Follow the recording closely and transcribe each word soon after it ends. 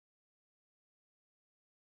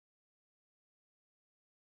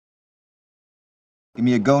Give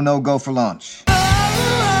me a go, no go for launch.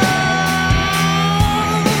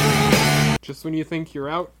 Just when you think you're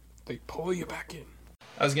out, they pull you back in.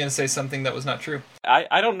 I was going to say something that was not true.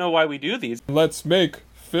 I don't know why we do these. Let's make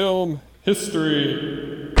film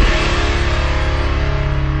history.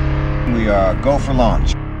 We are go for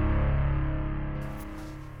launch.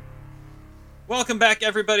 Welcome back,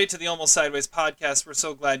 everybody, to the Almost Sideways podcast. We're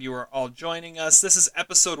so glad you are all joining us. This is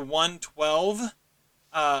episode 112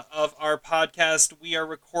 of our podcast. We are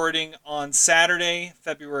recording on Saturday,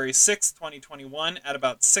 February 6th, 2021 at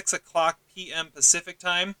about 6 o'clock p.m. Pacific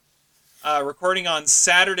time. Recording on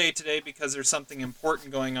Saturday today because there's something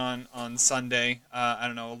important going on Sunday. I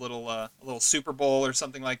don't know, a little Super Bowl or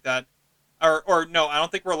something like that. Or no, I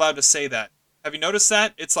don't think we're allowed to say that. Have you noticed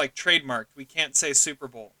that? It's like trademarked. We can't say Super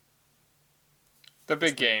Bowl. The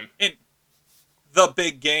big game. The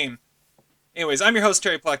big game. Anyways, I'm your host,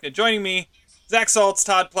 Terry Plucknett. Joining me, Zach Saltz,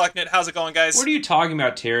 Todd Plucknett. How's it going, guys? What are you talking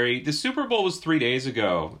about, Terry? The Super Bowl was 3 days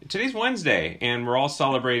ago. Today's Wednesday, and we're all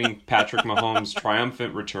celebrating Patrick Mahomes'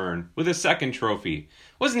 triumphant return with a second trophy.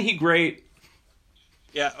 Wasn't he great?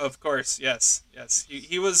 Yeah, of course. Yes.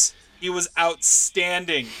 He was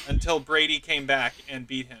outstanding until Brady came back and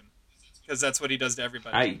beat him, because that's what he does to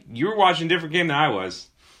everybody. You were watching a different game than I was.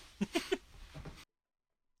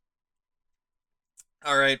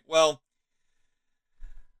 All right, well,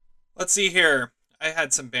 let's see here. I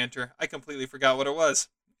had some banter. I completely forgot what it was.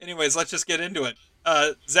 Anyways, let's just get into it.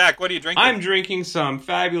 Zach, what are you drinking? I'm drinking some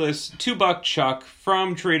fabulous $2 Chuck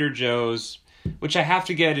from Trader Joe's, which I have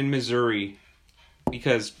to get in Missouri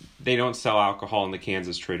because they don't sell alcohol in the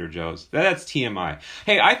Kansas Trader Joe's. That's TMI.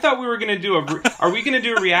 Hey, I thought we were going to do are we going to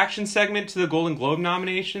do a reaction segment to the Golden Globe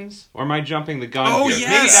nominations? Or am I jumping the gun here? Yes!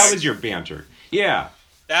 Maybe that was your banter. Yeah.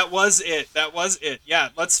 That was it. Yeah,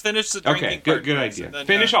 let's finish the drinking part. Okay, good idea.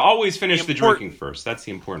 Then, always finish the drinking first. That's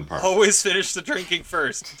the important part. Always finish the drinking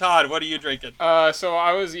first. Todd, what are you drinking? So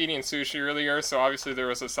I was eating sushi earlier, so obviously there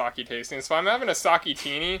was a sake tasting. So I'm having a sake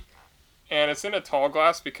teeny, and it's in a tall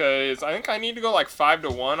glass because I think I need to go like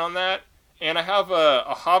 5-1 on that. And I have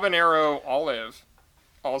a habanero olive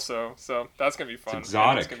also, so that's going to be fun. It's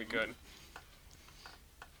exotic. It's going to be good.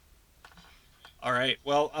 All right.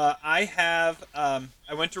 Well, I have.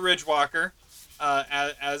 I went to Ridgewalker,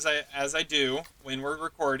 as I do when we're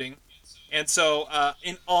recording, and so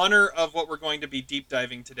in honor of what we're going to be deep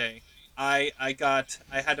diving today, I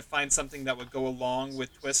had to find something that would go along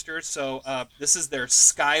with Twister. So this is their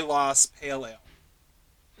Sky Loss Pale Ale.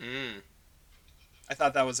 I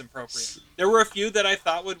thought that was appropriate. There were a few that I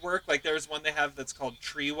thought would work. Like there's one they have that's called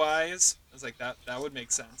Treewise. I was like that would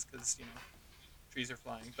make sense because trees are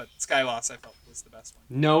flying, but Sky Loss I felt was the best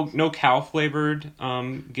one. No cow flavored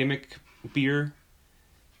gimmick beer.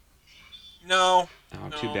 No. Oh,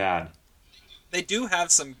 no. Too bad. They do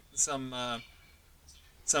have some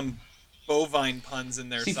bovine puns in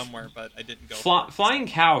there somewhere, but I didn't go. Flying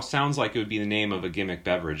cow sounds like it would be the name of a gimmick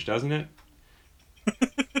beverage, doesn't it?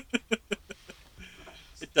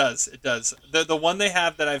 It does. The one they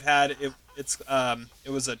have that I've had it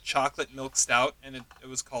was a chocolate milk stout and it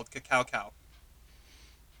was called Cacao Cow.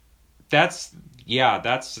 That's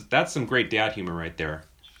some great dad humor right there.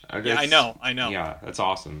 Yeah, I know. Yeah, that's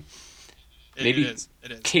awesome. Maybe it is.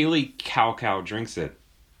 Kaylee Cow drinks it.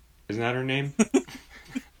 Isn't that her name?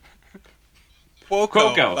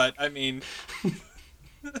 Quoco, but I mean,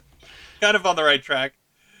 kind of on the right track.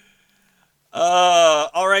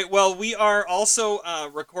 All right. Well, we are also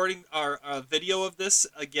recording our video of this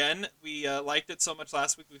again. We liked it so much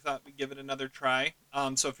last week, we thought we'd give it another try.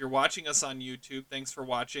 So if you're watching us on YouTube, thanks for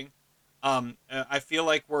watching. I feel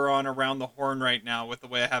like we're on around the horn right now with the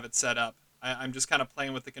way I have it set up. I'm just kind of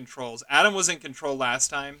playing with the controls. Adam was in control last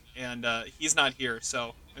time, and he's not here,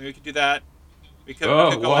 so maybe we could do that. We could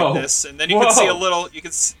go like this, and then you can see a little. You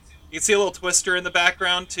can see a little Twister in the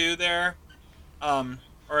background too there.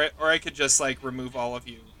 Or I could just like remove all of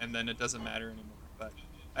you, and then it doesn't matter anymore. But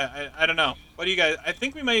I don't know. What do you guys? I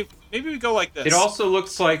think maybe we go like this. It also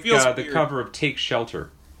looks like the weird. cover of Take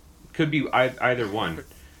Shelter. Could be either one.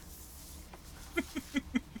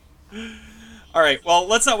 All right, well,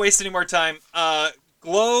 let's not waste any more time.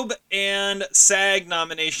 Globe and SAG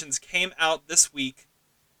nominations came out this week,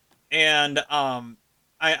 and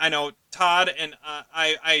I know Todd and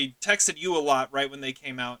I texted you a lot right when they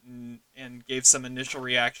came out and gave some initial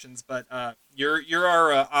reactions, but you're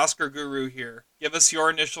our Oscar guru here. Give us your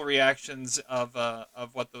initial reactions of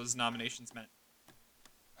what those nominations meant.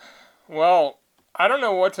 Well, I don't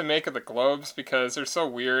know what to make of the Globes because they're so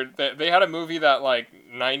weird. They had a movie that like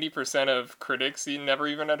 90% of critics never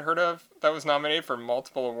even had heard of that was nominated for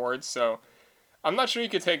multiple awards. So I'm not sure you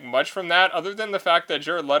could take much from that, other than the fact that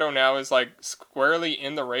Jared Leto now is like squarely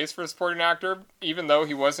in the race for supporting actor, even though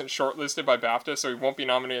he wasn't shortlisted by BAFTA, so he won't be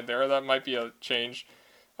nominated there. That might be a change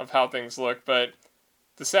of how things look, but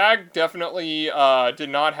the SAG definitely did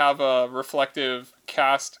not have a reflective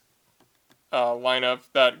cast lineup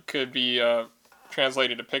that could be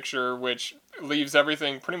translated to picture, which leaves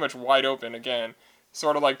everything pretty much wide open again.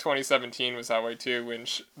 Sort of like 2017 was that way too, when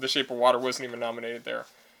The Shape of Water wasn't even nominated there.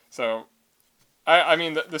 So, I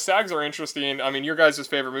mean, the SAGs are interesting. I mean, your guys'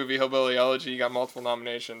 favorite movie, Hillbilly Elegy, got multiple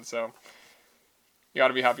nominations, so you got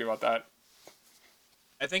to be happy about that.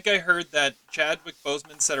 I think I heard that Chadwick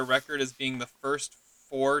Boseman set a record as being the first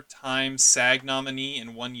 4-time SAG nominee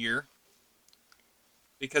in 1 year.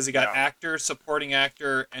 Because he got actor, supporting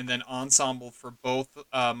actor, and then ensemble for both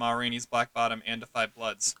Ma Rainey's Black Bottom and Da 5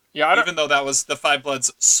 Bloods. Yeah, even though that was Da 5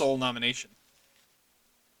 Bloods' sole nomination.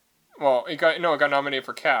 Well, it got nominated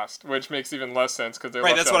for cast, which makes even less sense because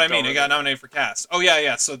right. That's what I mean. It got nominated for cast. Oh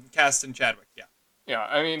yeah. So cast and Chadwick. Yeah. Yeah.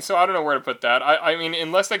 I mean, so I don't know where to put that. I mean,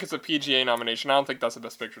 unless that gets a PGA nomination, I don't think that's a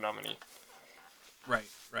Best Picture nominee. Right.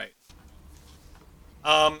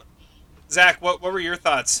 Zach, what were your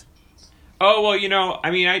thoughts? Oh, well, I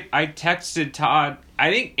mean, I texted Todd, I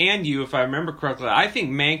think, and you, if I remember correctly, I think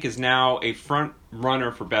Mank is now a front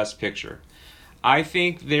runner for Best Picture. I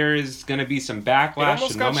think there is going to be some backlash. It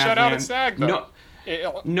almost got shut out at SAG, though.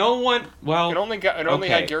 No one, well... It only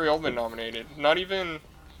had Gary Oldman nominated. Not even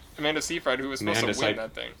Amanda Seyfried, who was supposed to win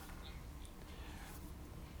that thing.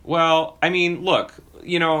 Well, I mean, look,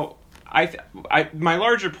 my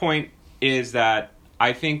larger point is that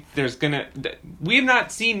I think there's we have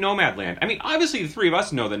not seen Nomadland. I mean, obviously the three of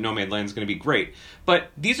us know that Nomadland is going to be great, but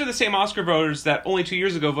these are the same Oscar voters that only 2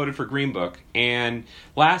 years ago voted for Green Book, and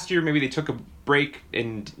last year maybe they took a break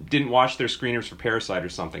and didn't watch their screeners for Parasite or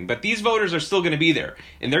something. But these voters are still going to be there,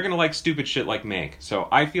 and they're going to like stupid shit like Mank. So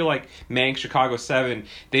I feel like Mank, Chicago 7,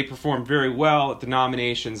 they performed very well at the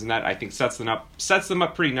nominations, and that I think sets them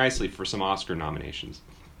up pretty nicely for some Oscar nominations.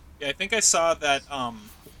 Yeah, I think I saw that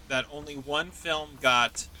that only one film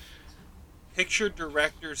got picture,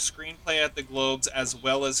 director, screenplay at the Globes, as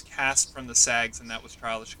well as cast from the SAGs, and that was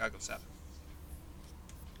Trial of Chicago 7.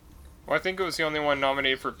 Well, I think it was the only one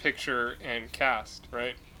nominated for picture and cast,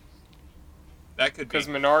 right? That could be. Because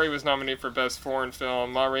Minari was nominated for Best Foreign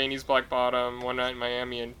Film, Ma Rainey's Black Bottom, One Night in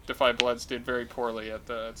Miami, and Da 5 Bloods did very poorly at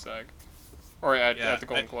SAG. Or at the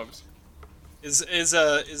Golden Globes. Is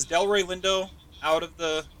Delroy Lindo out of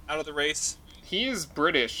the race? He is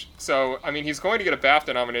British, so, I mean, he's going to get a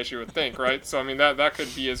BAFTA nomination, you would think, right? So, I mean, that could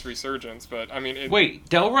be his resurgence, but, I mean... Wait,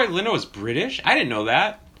 Delroy Lindo is British? I didn't know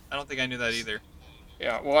that. I don't think I knew that either.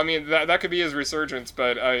 Yeah, well, I mean, that could be his resurgence,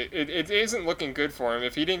 but it isn't looking good for him.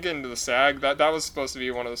 If he didn't get into the SAG, that was supposed to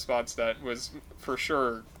be one of the spots that was for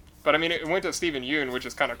sure... But, I mean, it went to Stephen Yeun, which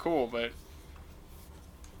is kind of cool, but...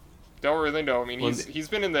 Delroy Lindo, I mean, he's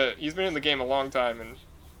been in the game a long time and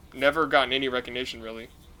never gotten any recognition, really.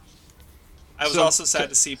 I was also sad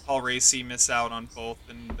to see Paul Raci miss out on both,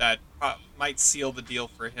 and that might seal the deal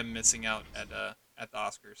for him missing out at the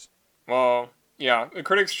Oscars. Well, yeah, the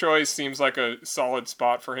Critics' Choice seems like a solid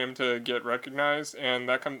spot for him to get recognized, and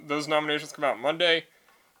those nominations come out Monday.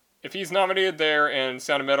 If he's nominated there and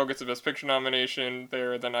Sound of Metal gets a Best Picture nomination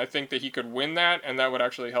there, then I think that he could win that, and that would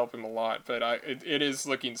actually help him a lot. But it is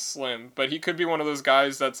looking slim. But he could be one of those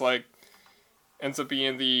guys that's like ends up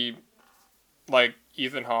being the like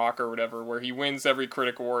Ethan Hawke or whatever, where he wins every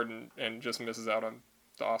critic award and just misses out on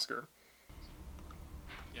the Oscar.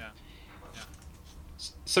 Yeah.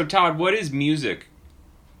 So Todd, what is music?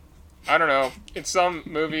 I don't know. It's some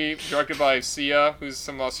movie directed by Sia, who's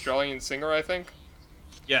some Australian singer, I think.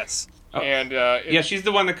 Yes. Oh. And yeah, she's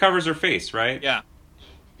the one that covers her face, right? Yeah.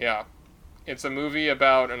 Yeah. It's a movie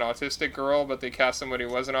about an autistic girl, but they cast somebody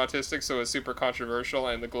who wasn't autistic, so it was super controversial,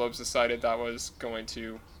 and the Globes decided that was going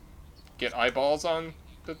to get eyeballs on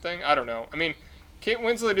the thing. I don't know. I mean, Kate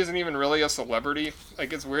Winslet isn't even really a celebrity.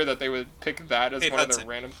 Like, it's weird that they would pick that as Kate one Hudson. of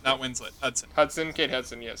their random... Not Winslet. Hudson? Kate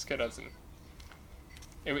Hudson, yes. Kate Hudson.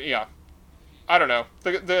 Yeah. I don't know.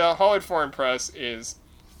 The Hollywood Foreign Press is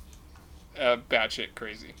batshit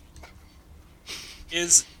crazy.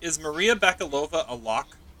 Is Maria Bakalova a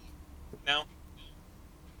lock now?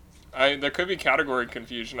 There could be category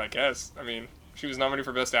confusion, I guess. I mean, she was nominated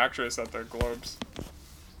for Best Actress at the Globes.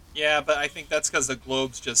 Yeah, but I think that's because the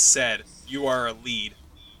Globes just said, you are a lead,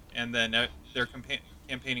 and then they're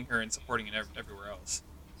campaigning her and supporting it everywhere else.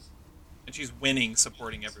 And she's winning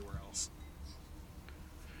supporting everywhere else.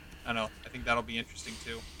 I don't know. I think that'll be interesting,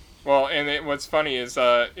 too. Well, and what's funny is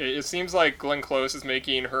it seems like Glenn Close is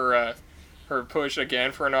making her her push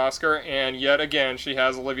again for an Oscar, and yet again she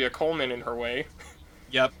has Olivia Colman in her way.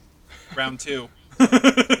 Yep. Round 2.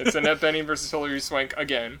 It's Annette Bening versus Hilary Swank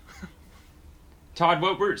again. Todd,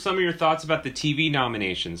 what were some of your thoughts about the TV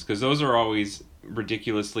nominations? Because those are always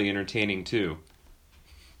ridiculously entertaining too.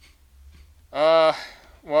 Well,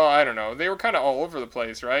 I don't know. They were kind of all over the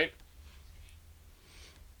place, right?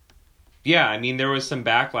 Yeah, I mean, there was some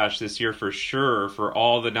backlash this year for sure for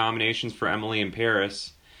all the nominations for Emily in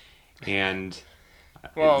Paris, and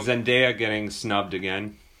Well, Zendaya getting snubbed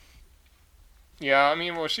again. yeah, I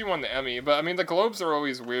mean, well, she won the Emmy, but I mean, the Globes are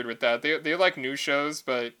always weird with that. They like new shows,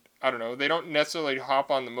 but I don't know. They don't necessarily hop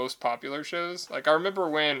on the most popular shows. Like, I remember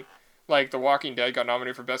when, like, The Walking Dead got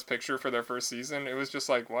nominated for Best Picture for their first season. It was just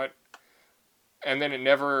like, what? And then it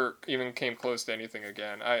never even came close to anything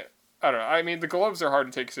again. I don't know. I mean, the Globes are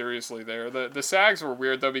hard to take seriously there. The SAGs were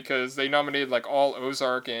weird, though, because they nominated, like, all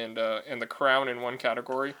Ozark and The Crown in one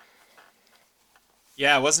category.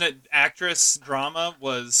 Yeah, wasn't it actress drama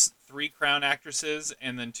was 3 Crown actresses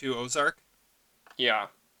and then 2 Ozark? Yeah,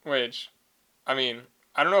 which, I mean,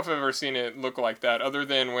 I don't know if I've ever seen it look like that, other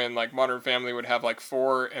than when, like, Modern Family would have, like,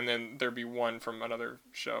 4, and then there'd be 1 from another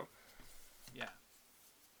show. Yeah.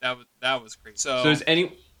 That was crazy. So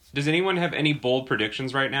does anyone have any bold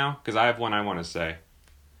predictions right now? Because I have one I want to say.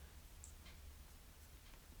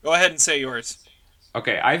 Go ahead and say yours.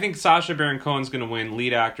 Okay, I think Sacha Baron Cohen's going to win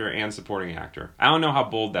lead actor and supporting actor. I don't know how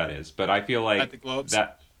bold that is, but I feel like At the Globes?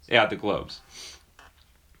 Yeah, at the Globes.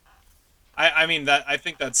 I mean that I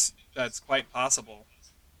think that's quite possible.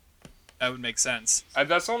 That would make sense.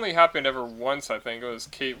 That's only happened ever once, I think. It was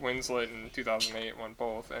Kate Winslet in 2008 won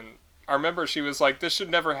both, and I remember she was like, this should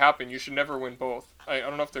never happen. You should never win both. I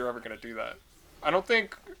don't know if they're ever going to do that. I don't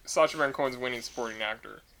think Sacha Baron Cohen's winning supporting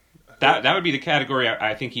actor. That would be the category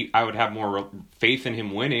I think I would have more faith in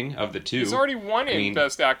him winning of the two. He's already won in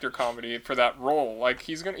Best Actor Comedy for that role. Like,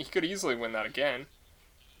 he could easily win that again.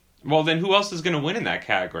 Well, then who else is going to win in that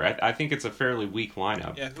category? I think it's a fairly weak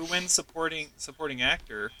lineup. Yeah, who wins supporting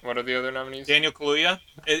actor? What are the other nominees? Daniel Kaluuya.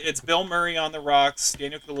 It's Bill Murray on The Rocks,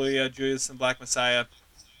 Daniel Kaluuya, Judas and Black Messiah,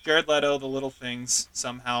 Jared Leto, The Little Things,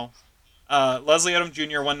 somehow, Leslie Odom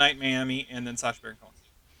Jr., One Night in Miami, and then Sacha Baron Cohen.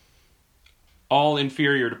 All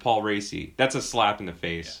inferior to Paul Raci. That's a slap in the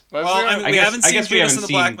face. Yeah. Well, I mean, we haven't seen Judas and the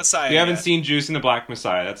Black Messiah. We haven't seen Judas and the Black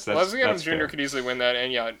Messiah. That's Leslie Odom Jr. fair. could easily win that,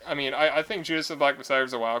 and yeah, I mean, I think Judas and the Black Messiah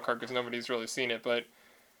is a wild card because nobody's really seen it, but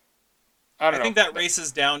I don't know. I think that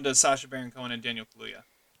races down to Sacha Baron Cohen and Daniel Kaluuya.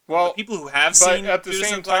 Well, The people who have but seen at the Judas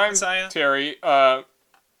same and the Black time, Messiah, Terry, I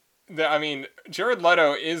mean, Jared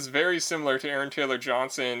Leto is very similar to Aaron Taylor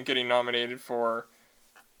Johnson getting nominated for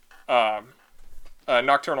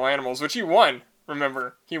Nocturnal Animals, which he won.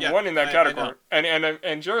 Remember, he won in that category,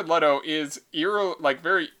 and Jared Leto is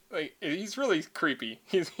he's really creepy.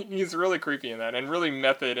 He's really creepy in that, and really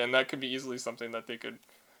method, and that could be easily something that they could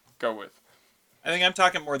go with. I think I'm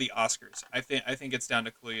talking more the Oscars. I think it's down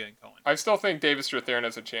to Kaluuya and Cohen. I still think David Strathairn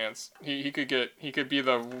has a chance. He could be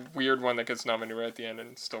the weird one that gets nominated right at the end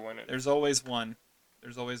and still win it. There's always one.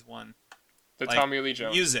 The Like, Tommy Lee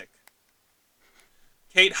Jones. Music.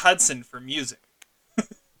 Kate Hudson for music.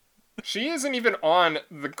 She isn't even on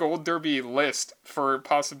the Gold Derby list for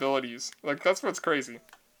possibilities. Like, that's what's crazy.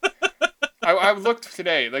 I looked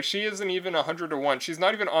today. Like, she isn't even 100 to 1. She's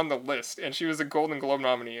not even on the list, and she was a Golden Globe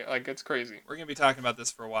nominee. Like, it's crazy. We're gonna be talking about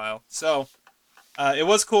this for a while. So, it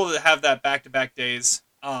was cool to have that back-to-back days.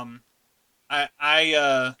 I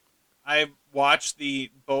watched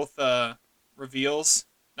both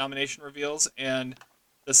nomination reveals, and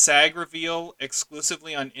the SAG reveal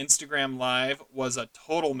exclusively on Instagram Live was a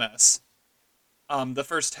total mess. The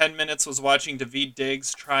first 10 minutes was watching Daveed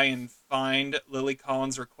Diggs try and find Lily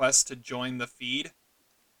Collins' request to join the feed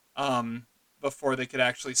before they could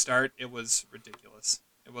actually start. It was ridiculous.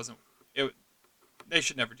 They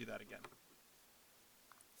should never do that again.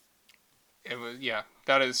 It was, yeah,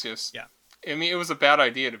 that is just... Yeah. I mean, it was a bad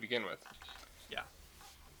idea to begin with. Yeah.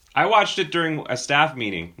 I watched it during a staff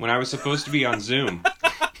meeting when I was supposed to be on Zoom.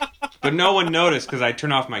 But no one noticed because I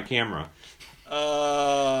turned off my camera.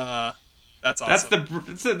 That's awesome.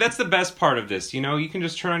 That's the best part of this. You know, you can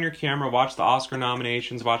just turn on your camera, watch the Oscar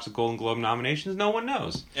nominations, watch the Golden Globe nominations. No one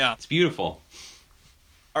knows. Yeah. It's beautiful.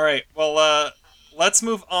 All right. Well, let's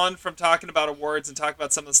move on from talking about awards and talk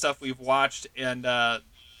about some of the stuff we've watched. And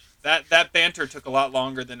that banter took a lot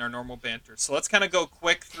longer than our normal banter. So let's kind of go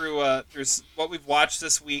quick through what we've watched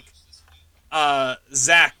this week.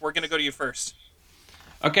 Zach, we're going to go to you first.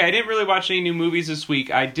 Okay, I didn't really watch any new movies this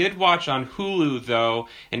week. I did watch on Hulu, though,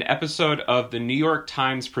 an episode of the New York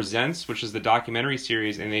Times Presents, which is the documentary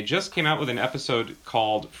series, and they just came out with an episode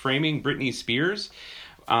called Framing Britney Spears,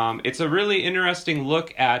 It's a really interesting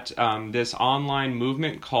look at this online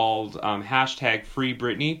movement called hashtag Free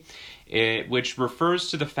Britney, which refers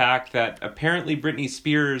to the fact that apparently Britney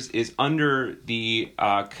Spears is under the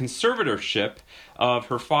conservatorship of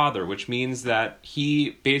her father, which means that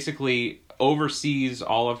he basically oversees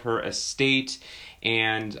all of her estate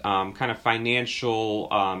and kind of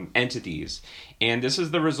financial entities. And this is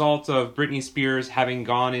the result of Britney Spears having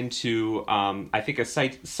gone into, I think, a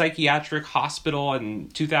psychiatric hospital in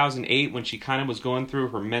 2008 when she kind of was going through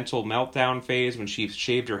her mental meltdown phase when she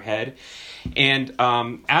shaved her head. And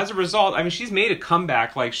as a result, I mean, she's made a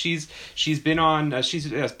comeback. Like she's been on, she's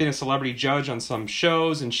been a celebrity judge on some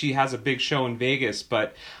shows, and she has a big show in Vegas.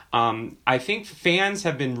 But I think fans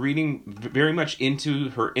have been reading very much into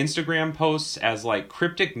her Instagram posts as like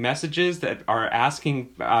cryptic messages that are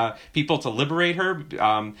asking people to liberate her,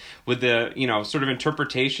 with the sort of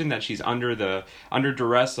interpretation that she's under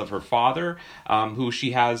duress of her father, who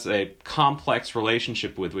she has a complex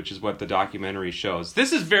relationship with, which is what the documentary shows.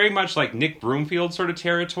 This is very much like Nick Broomfield sort of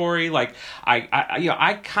territory. Like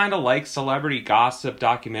I kind of like celebrity gossip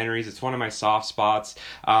documentaries. It's one of my soft spots.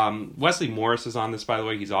 Wesley Morris is on this, by the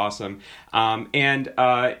way. He's awesome. Half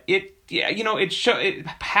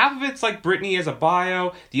of it's like Britney as a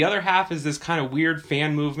bio. The other half is this kind of weird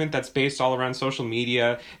fan movement that's based all around social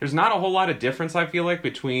media. There's not a whole lot of difference, I feel like,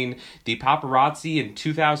 between the paparazzi in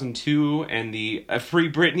 2002 and the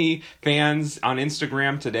Free Britney fans on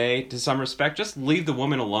Instagram today, to some respect. Just leave the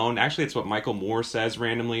woman alone. Actually, it's what Michael Moore says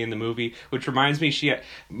randomly in the movie, which reminds me,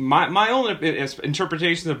 my own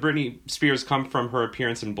interpretations of Britney Spears come from her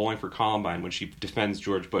appearance in Bowling for Columbine when she defends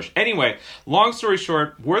George Bush. Anyway, long story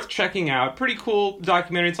short, worth checking out. Pretty cool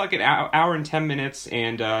documentary. It's like an hour and 10 minutes,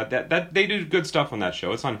 and that they do good stuff on that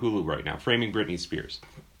show. It's on Hulu right now. Framing Britney Spears.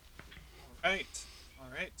 All right.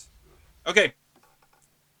 Okay.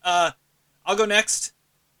 I'll go next.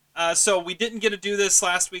 So we didn't get to do this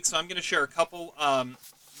last week, so I'm going to share a couple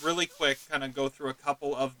really quick. Kind of go through a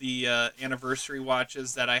couple of the anniversary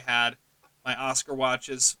watches that I had, my Oscar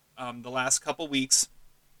watches, the last couple weeks.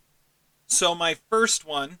 So my first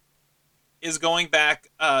one is going back,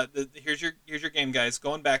 here's your game, guys.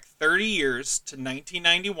 Going back 30 years to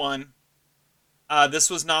 1991. This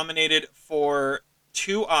was nominated for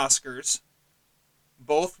 2 Oscars.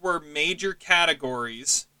 Both were major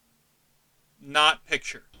categories, not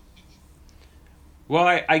picture.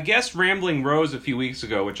 Well, I guessed Rambling Rose a few weeks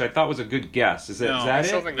ago, which I thought was a good guess. Is that I it?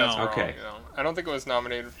 still think that's wrong. Okay. I don't think it was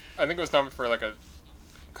nominated. I think it was nominated for like a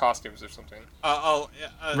costumes or something.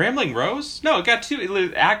 Rambling Rose? No, it got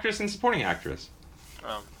 2, actress and supporting actress.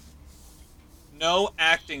 No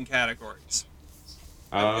acting categories.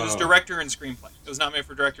 It was director and screenplay. It was nominated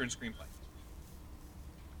for director and screenplay.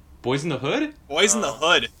 Boys in the Hood? Boys in the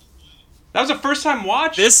Hood. That was a first time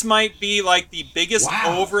watch? This might be like the biggest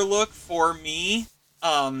overlook for me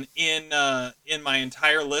in my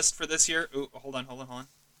entire list for this year. Ooh, hold on.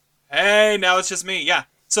 Hey, now it's just me. Yeah.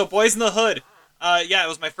 So Boys in the Hood. It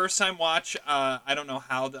was my first time watch. I don't know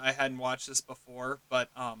how I hadn't watched this before, but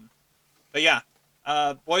yeah.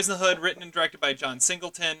 Boys in the Hood, written and directed by John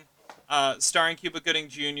Singleton, starring Cuba Gooding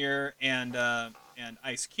Jr. and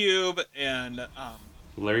Ice Cube and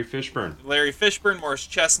Larry Fishburne, Morris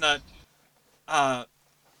Chestnut.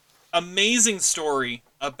 Amazing story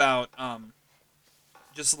about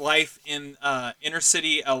just life in inner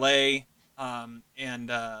city LA, and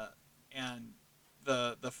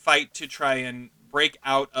the fight to try and break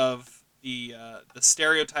out of the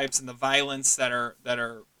stereotypes and the violence that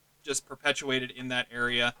are just perpetuated in that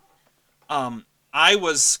area. I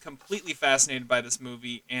was completely fascinated by this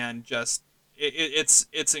movie, and just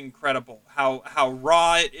it's incredible how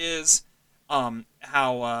raw it is,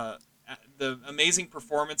 how the amazing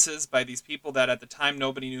performances by these people that at the time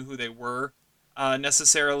nobody knew who they were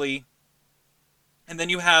necessarily. And then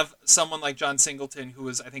you have someone like John Singleton, who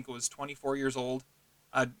was, I think it was 24 years old,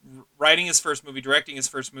 writing his first movie, directing his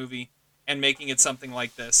first movie, and making it something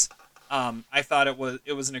like this. I thought it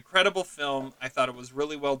was an incredible film. I thought it was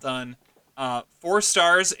really well done. 4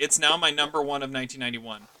 stars. It's now my number 1 of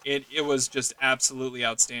 1991. It was just absolutely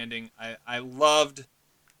outstanding. I loved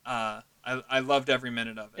every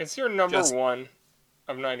minute of it. It's your number 1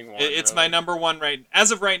 of 91. It's really my number 1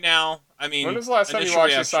 as of right now. I mean, when was the last time you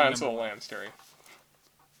watched The Silence of the Lambs, Terry?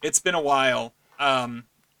 It's been a while, and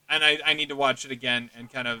I need to watch it again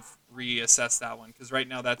and kind of reassess that one, because right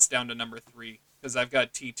now that's down to number 3, because I've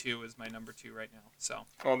got T2 as my number 2 right now. So.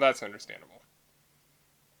 Well, that's understandable.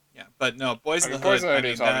 Yeah, but no, Boys in the Hood. Boys in the Hood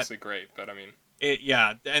is obviously great, but I mean.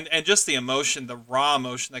 And just the emotion, the raw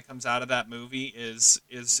emotion that comes out of that movie is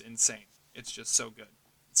insane. It's just so good.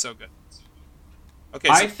 It's so good.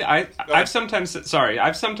 Okay, so, I've sometimes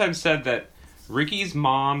said that Ricky's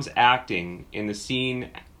mom's acting in the scene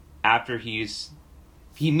after he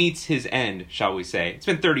meets his end, shall we say? It's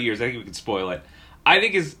been 30 years. I think we could spoil it. I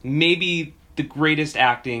think is maybe the greatest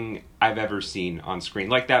acting I've ever seen on screen.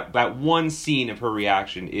 Like that one scene of her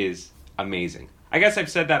reaction is amazing. I guess I've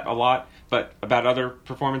said that a lot, but about other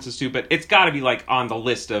performances too. But it's got to be like on the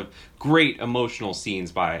list of great emotional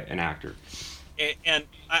scenes by an actor. And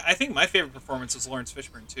I think my favorite performance is Lawrence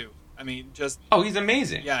Fishburne too. I mean, just he's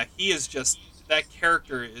amazing. Yeah, he is just that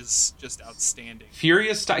character is just outstanding.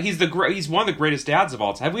 Furious. He's one of the greatest dads of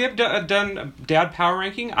all time. Have we ever done a dad power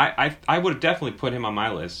ranking? I would have definitely put him on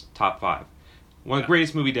my list, top 5. One of the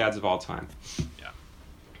greatest movie dads of all time. Yeah.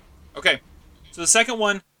 Okay, so the second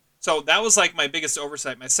one. So that was like my biggest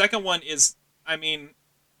oversight. My second one is,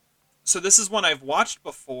 so this is one I've watched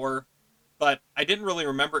before, but I didn't really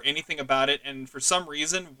remember anything about it, and for some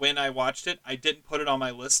reason, when I watched it, I didn't put it on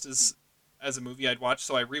my list as a movie I'd watched,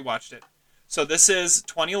 so I rewatched it. So this is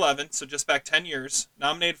 2011, so just back 10 years,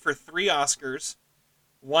 nominated for 3 Oscars,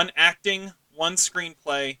 1 acting, 1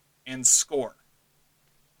 screenplay, and score.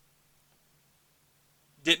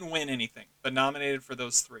 Didn't win anything, but nominated for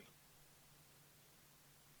those 3.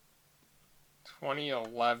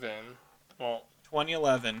 2011. Well,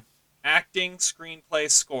 2011. Acting, screenplay,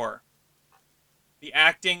 score. The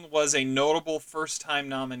acting was a notable first-time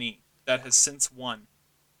nominee that has since won.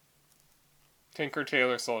 Tinker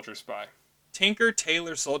Tailor Soldier Spy. Tinker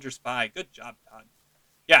Tailor Soldier Spy. Good job, Todd.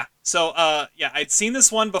 Yeah, so, I'd seen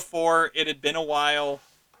this one before. It had been a while.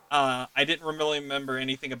 I didn't really remember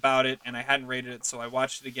anything about it, and I hadn't rated it, so I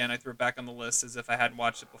watched it again. I threw it back on the list as if I hadn't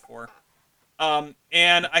watched it before. And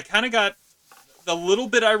I kind of got... The little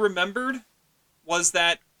bit I remembered was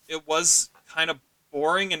that it was kind of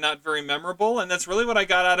boring and not very memorable, and that's really what I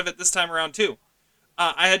got out of it this time around too.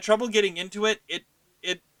 I had trouble getting into it.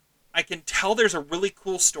 I can tell there's a really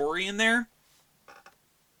cool story in there.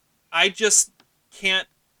 I just can't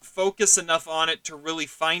focus enough on it to really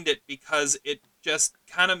find it because it just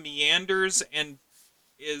kind of meanders and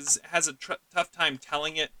has a tough time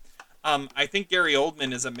telling it. I think Gary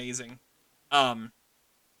Oldman is amazing.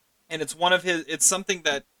 And it's something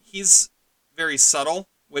that he's very subtle,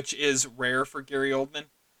 which is rare for Gary Oldman,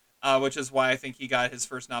 which is why I think he got his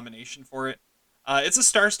first nomination for it. It's a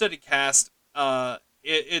star-studded cast. I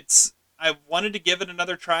wanted to give it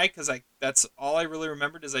another try because that's all I really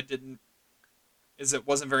remembered it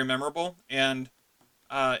wasn't very memorable, and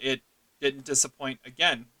it didn't disappoint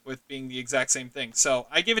again with being the exact same thing. So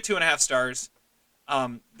I gave it 2.5 stars.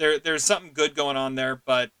 There's something good going on there,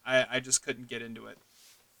 but I just couldn't get into it.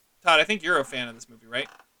 Todd, I think you're a fan of this movie, right?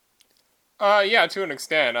 Yeah, to an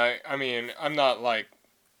extent. I mean, I'm not like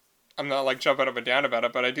jumping up and down about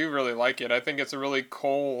it, but I do really like it. I think it's a really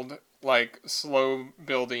cold, like slow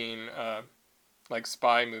building, like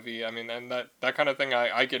spy movie. I mean, and that kind of thing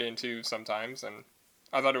I get into sometimes, and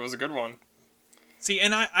I thought it was a good one. See,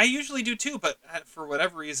 and I usually do too, but for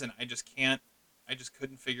whatever reason, I just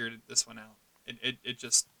couldn't figure this one out. It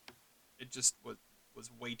just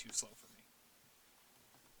was way too slow for me.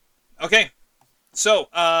 Okay, so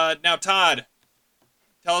now Todd,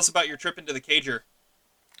 tell us about your trip into the Cager.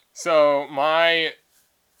 So my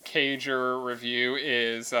Cager review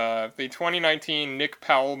is the 2019 Nick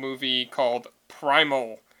Powell movie called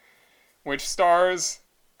Primal, which stars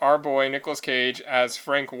our boy Nicolas Cage as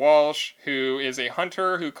Frank Walsh, who is a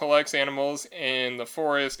hunter who collects animals in the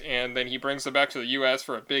forest, and then he brings them back to the U.S.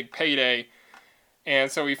 for a big payday.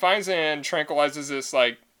 And so he finds and tranquilizes this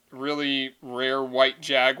like really rare white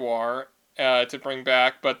jaguar to bring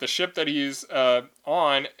back, but the ship that he's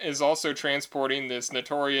on is also transporting this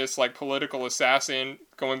notorious like political assassin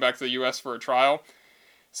going back to the U.S. for a trial.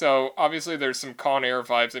 So obviously there's some Con Air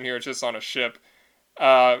vibes in here, just on a ship.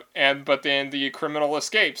 But then the criminal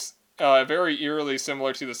escapes, very eerily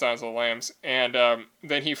similar to the Silence of the Lambs, and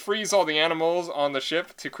then he frees all the animals on the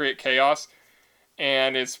ship to create chaos,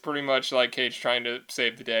 and it's pretty much like Cage trying to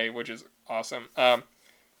save the day, which is awesome.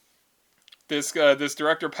 This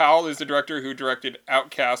director, Powell, is the director who directed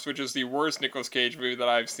Outcast, which is the worst Nicolas Cage movie that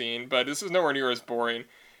I've seen, but this is nowhere near as boring.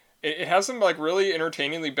 It has some like really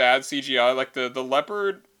entertainingly bad CGI, like the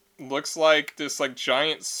leopard looks like this like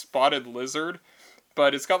giant spotted lizard,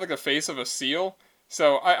 but it's got like the face of a seal,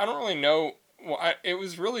 so I don't really know. Well, it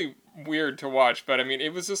was really weird to watch, but I mean,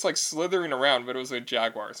 it was just like slithering around, but it was a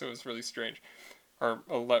jaguar, so it was really strange. I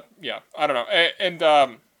don't know.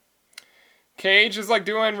 And Cage is like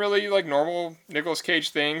doing really like normal Nicolas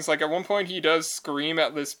Cage things. Like at one point he does scream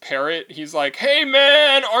at this parrot. He's like, "Hey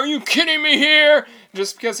man, are you kidding me here?"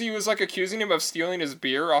 Just because he was like accusing him of stealing his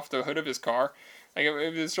beer off the hood of his car. Like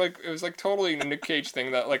it was like totally a Nick Cage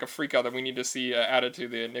thing, that like a freak out that we need to see added to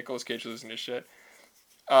the Nicolas Cage losing his shit.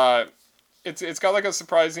 It's got like a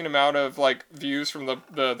surprising amount of like views from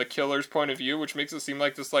the killer's point of view, which makes it seem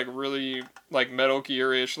like this like really like Metal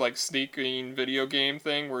Gear-ish like sneaking video game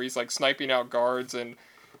thing where he's like sniping out guards and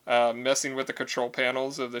messing with the control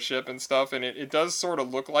panels of the ship and stuff. And it does sort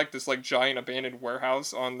of look like this like giant abandoned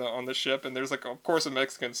warehouse on the ship, and there's like of course a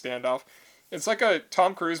Mexican standoff. It's like a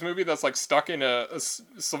Tom Cruise movie that's like stuck in a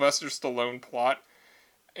Sylvester Stallone plot,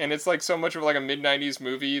 and it's like so much of like a mid-90s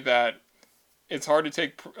movie that it's hard to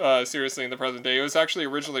take seriously in the present day. It was actually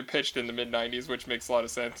originally pitched in the mid-90s, which makes a lot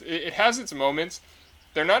of sense. It has its moments.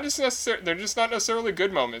 They're just not necessarily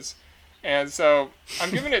good moments. And so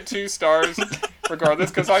I'm giving it 2 stars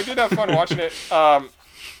regardless, because I did have fun watching it.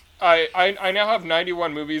 I now have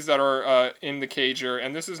 91 movies that are in the Cager,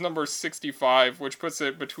 and this is number 65, which puts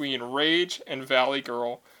it between Rage and Valley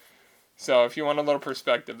Girl. So if you want a little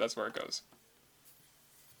perspective, that's where it goes.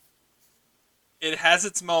 It has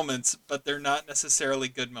its moments, but they're not necessarily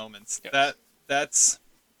good moments. Yes.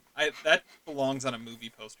 That belongs on a movie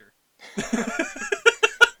poster.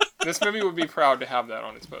 This movie would be proud to have that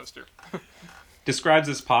on its poster. Describes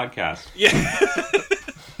this podcast. Yeah.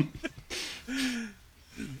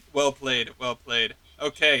 Well played. Well played.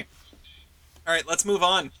 Okay. All right, let's move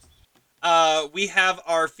on. We have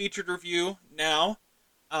our featured review now,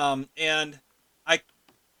 and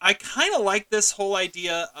I kind of like this whole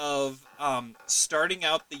idea of starting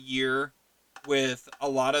out the year with a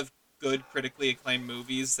lot of good critically acclaimed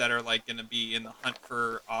movies that are like going to be in the hunt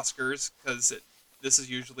for Oscars, because this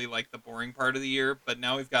is usually like the boring part of the year, but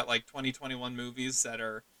now we've got like 2021 movies that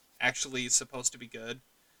are actually supposed to be good,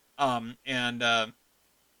 and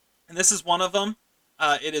this is one of them.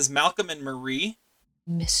 It is Malcolm and Marie.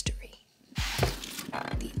 Mystery.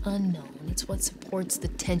 The unknown. It's what supports the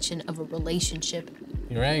tension of a relationship.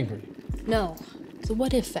 You're angry. No. The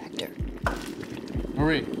what if factor.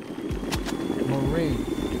 Marie. Marie.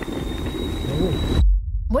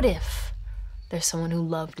 What if there's someone who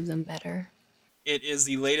loved them better? It is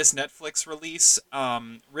the latest Netflix release,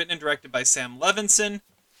 written and directed by Sam Levinson,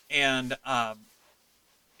 and oh,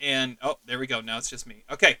 there we go. Now it's just me.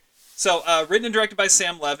 Okay. So, written and directed by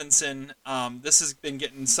Sam Levinson. This has been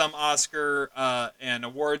getting some Oscar and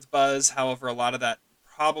awards buzz. However, a lot of that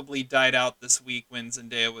probably died out this week when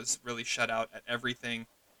Zendaya was really shut out at everything.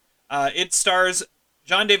 It stars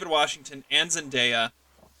John David Washington and Zendaya.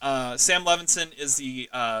 Sam Levinson is the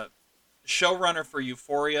showrunner for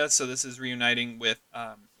Euphoria, so this is reuniting with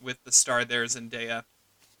the star there, Zendaya.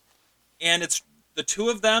 And it's the two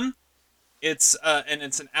of them. It's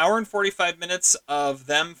an hour and 45 minutes of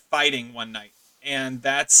them fighting one night, and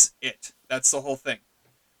that's it. That's the whole thing.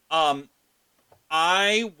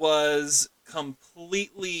 I was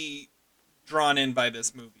completely drawn in by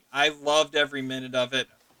this movie. I loved every minute of it.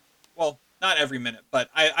 Well, not every minute, but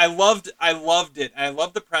I loved it. I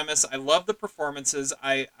loved the premise. I loved the performances.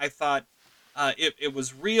 I thought it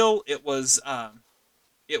was real. It was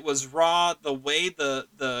raw. The way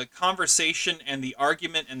the conversation and the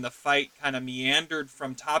argument and the fight kind of meandered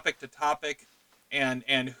from topic to topic,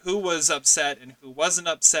 and who was upset and who wasn't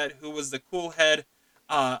upset, who was the cool head.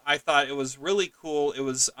 I thought it was really cool. It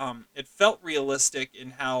was it felt realistic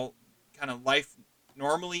in how kind of life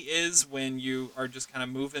normally is when you are just kind of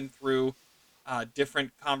moving through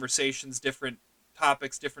different conversations, different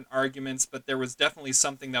topics, different arguments. But there was definitely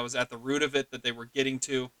something that was at the root of it that they were getting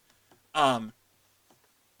to.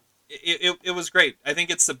 It was great. I think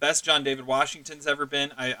it's the best John David Washington's ever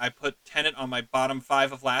been. I put Tenet on my bottom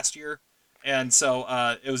 5 of last year, and so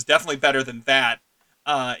it was definitely better than that.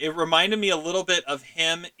 It reminded me a little bit of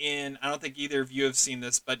him in, I don't think either of you have seen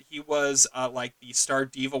this, but he was like the star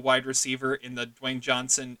diva wide receiver in the Dwayne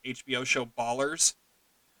Johnson HBO show Ballers.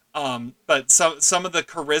 But some of the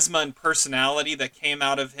charisma and personality that came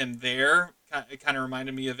out of him there, it kind of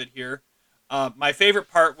reminded me of it here. My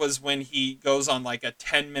favorite part was when he goes on like a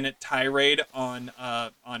 10-minute tirade on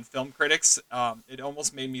film critics. It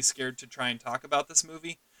almost made me scared to try and talk about this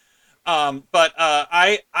movie. But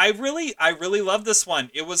I really loved this one.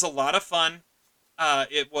 It was a lot of fun.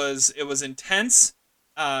 It was intense.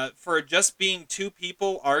 For just being two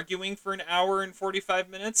people arguing for an hour and 45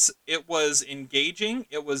 minutes, it was engaging.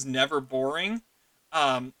 It was never boring.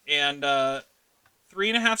 And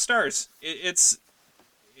 3.5 stars.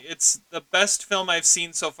 It's the best film I've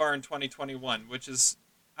seen so far in 2021, which is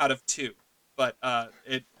out of 2. But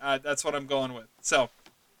that's what I'm going with. So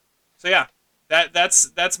yeah,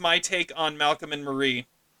 that's my take on Malcolm and Marie.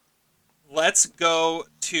 Let's go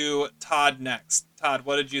to Todd next. Todd,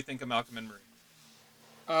 what did you think of Malcolm and Marie?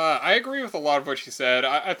 I agree with a lot of what she said.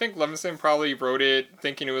 I think Levinson probably wrote it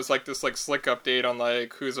thinking it was like this like slick update on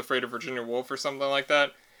like Who's Afraid of Virginia Woolf or something like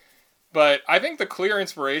that. But I think the clear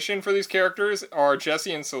inspiration for these characters are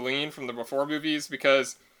Jesse and Celine from the Before movies,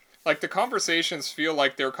 because like the conversations feel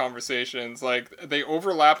like their conversations. Like they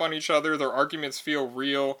overlap on each other. Their arguments feel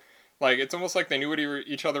real. Like it's almost like they knew what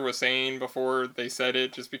each other was saying before they said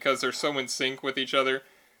it, just because they're so in sync with each other.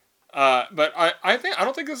 But I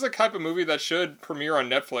don't think this is the type of movie that should premiere on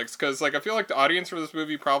Netflix, because like I feel like the audience for this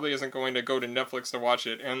movie probably isn't going to go to Netflix to watch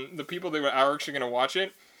it, and the people that are actually going to watch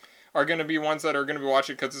it are going to be ones that are going to be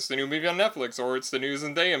watching because it's the new movie on Netflix, or it's the new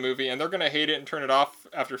Zendaya movie, and they're going to hate it and turn it off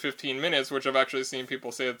after 15 minutes, which I've actually seen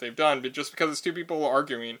people say that they've done, but just because it's two people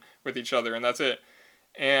arguing with each other, and that's it.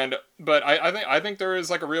 But I think there is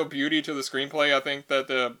like a real beauty to the screenplay. I think that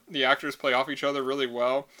the actors play off each other really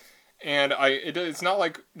well. And it's not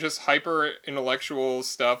like just hyper intellectual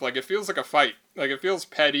stuff. Like it feels like a fight. Like it feels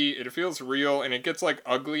petty. It feels real, and it gets like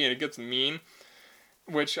ugly and it gets mean,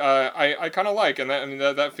 which I kind of like. And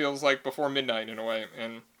that feels like Before Midnight in a way.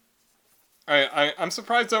 And I'm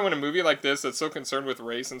surprised though in a movie like this that's so concerned with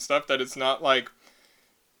race and stuff that it's not like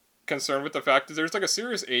concerned with the fact that there's like a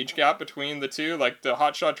serious age gap between the two, like the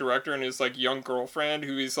hotshot director and his like young girlfriend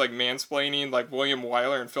who he's like mansplaining like William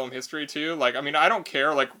Wyler in film history too. Like I mean, I don't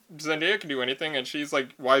care, like Zendaya can do anything and she's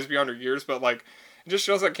like wise beyond her years, but like it just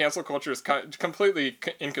shows that cancel culture is completely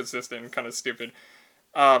inconsistent and kind of stupid.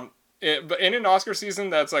 But in an Oscar season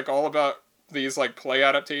that's like all about these like play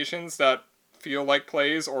adaptations that feel like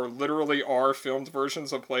plays or literally are filmed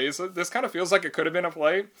versions of plays, this kind of feels like it could have been a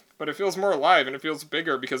play, but it feels more alive and it feels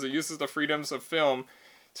bigger because it uses the freedoms of film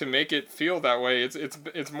to make it feel that way.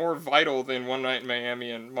 It's more vital than One Night in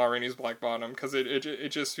Miami and Ma Rainey's Black Bottom, because it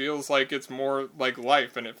just feels like it's more like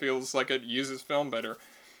life, and it feels like it uses film better.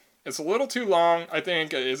 It's a little too long, I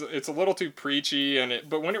think. It's a little too preachy,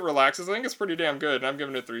 but when it relaxes, I think it's pretty damn good, and I'm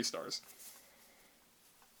giving it 3 stars.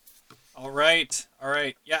 All right.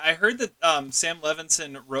 Yeah, I heard that Sam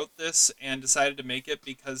Levinson wrote this and decided to make it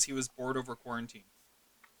because he was bored over quarantine.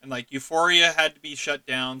 And, like, Euphoria had to be shut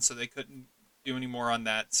down, so they couldn't do any more on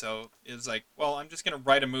that. So it was like, well, I'm just going to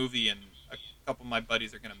write a movie, and a couple of my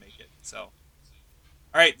buddies are going to make it. So, all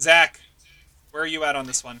right, Zach, where are you at on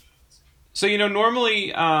this one? So,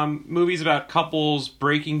 normally movies about couples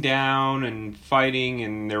breaking down and fighting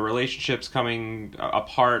and their relationships coming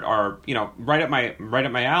apart are, right up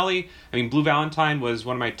my alley. I mean, Blue Valentine was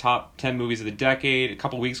one of my top 10 movies of the decade. A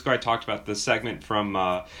couple weeks ago, I talked about the segment from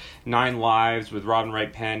 9 Lives with Robin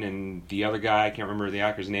Wright Penn and the other guy. I can't remember the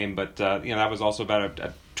actor's name, but, that was also about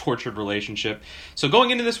a tortured relationship. So going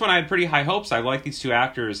into this one, I had pretty high hopes. I like these two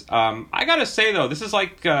actors. I gotta say though, this is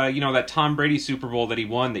like that Tom Brady Super Bowl that he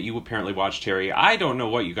won that you apparently watched, Terry. I don't know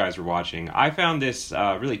what you guys were watching. I found this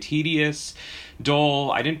really tedious,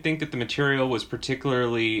 dull. I didn't think that the material was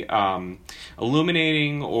particularly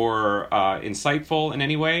illuminating or insightful in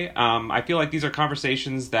any way. I feel like these are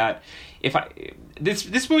conversations that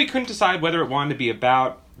this movie couldn't decide whether it wanted to be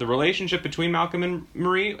about the relationship between Malcolm and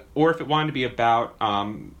Marie, or if it wanted to be about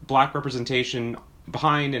black representation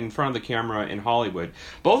behind and in front of the camera in Hollywood.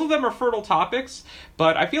 Both of them are fertile topics,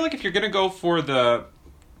 but I feel like if you're going to go for the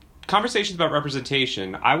conversations about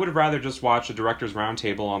representation, I would have rather just watched a Directors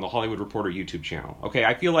Roundtable on the Hollywood Reporter YouTube channel. Okay,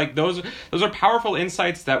 I feel like those are powerful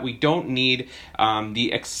insights that we don't need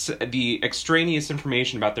the extraneous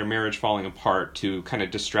information about their marriage falling apart to kind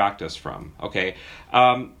of distract us from. Okay,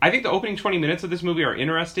 I think the opening 20 minutes of this movie are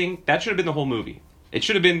interesting. That should have been the whole movie. It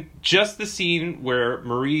should have been just the scene where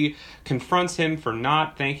Marie confronts him for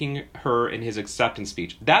not thanking her in his acceptance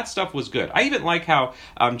speech. That stuff was good. I even like how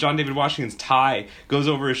John David Washington's tie goes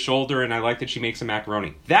over his shoulder, and I like that she makes a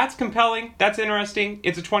macaroni. That's compelling. That's interesting.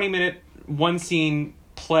 It's a 20-minute, one-scene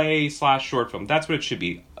play/short film. That's what it should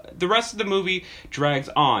be. The rest of the movie drags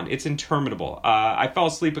on. It's interminable. I fell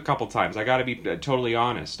asleep a couple times. I got to be totally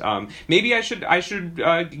honest. Maybe I should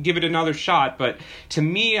give it another shot. But to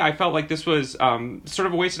me, I felt like this was sort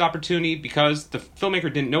of a wasted opportunity because the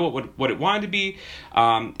filmmaker didn't know what it wanted to be.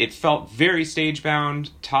 It felt very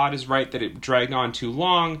stage-bound. Todd is right that it dragged on too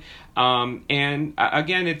long. And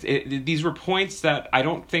again, these were points that I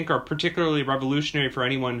don't think are particularly revolutionary for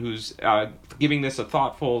anyone who's giving this a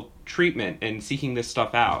thoughtful treatment and seeking this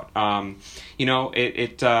stuff out. I don't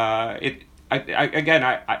have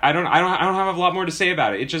a lot more to say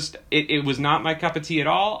about it. It was not my cup of tea at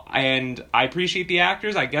all, and I appreciate the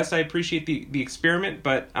actors. I guess I appreciate the experiment,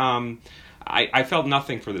 but I felt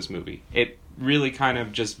nothing for this movie. It really kind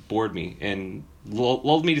of just bored me and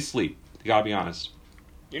lulled me to sleep. Gotta be honest.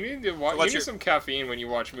 You need to watch. You need some caffeine when you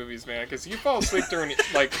watch movies, man, because you fall asleep during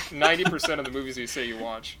like 90% of the movies you say you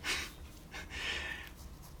watch.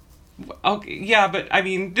 Okay, yeah, but I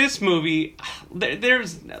mean, this movie,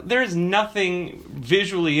 there's nothing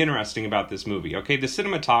visually interesting about this movie. Okay, the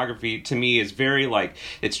cinematography to me is very like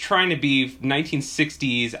it's trying to be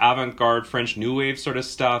 1960s avant-garde French New Wave sort of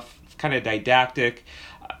stuff, kind of didactic,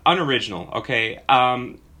 unoriginal. Okay,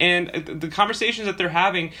 and the conversations that they're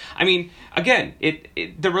having, I mean, again,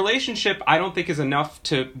 the relationship I don't think is enough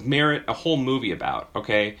to merit a whole movie about.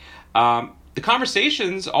 Okay. The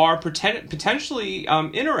conversations are potentially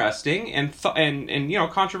interesting and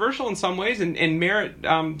controversial in some ways and merit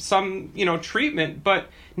some treatment, but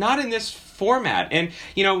not in this format. And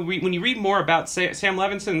when you read more about Sam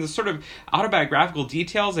Levinson, the sort of autobiographical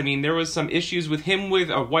details, I mean, there was some issues with him with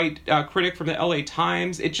a white critic from the LA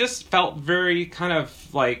Times. It just felt very kind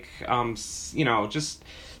of like just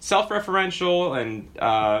self-referential and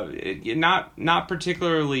not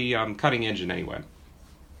particularly cutting edge in any way.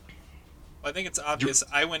 Well, I think it's obvious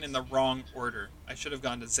I went in the wrong order. I should have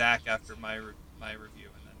gone to Zach after my review,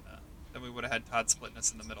 and then we would have had Todd splitting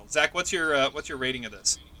us in the middle. Zach, what's your rating of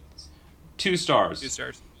this? 2 stars. 2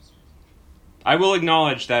 stars. I will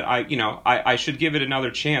acknowledge that I should give it another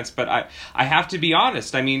chance, but I have to be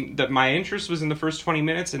honest. I mean, my interest was in the first 20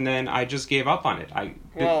 minutes, and then I just gave up on it. I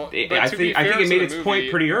think it made its point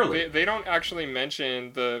pretty early. They don't actually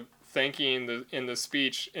mention the thanking in the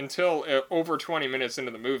speech until over 20 minutes into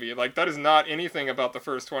the movie. Like, that is not anything about the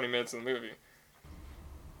first 20 minutes of the movie.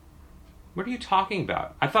 What are you talking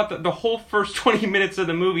about? I thought that the whole first 20 minutes of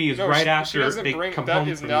the movie is after they come home. That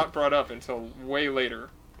is not brought up until way later.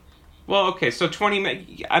 Well, okay, so 20 minutes.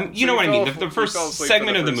 You know what I mean? The first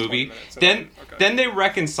segment of the movie. Then they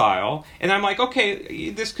reconcile, and I'm like, okay,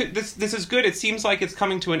 this is good. It seems like it's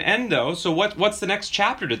coming to an end, though. So what's the next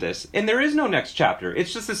chapter to this? And there is no next chapter.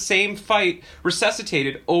 It's just the same fight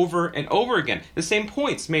resuscitated over and over again. The same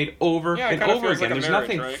points made over and over again. Like There's marriage,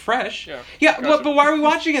 nothing right? fresh. Yeah. But why are we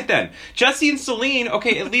watching it then? Jesse and Celine.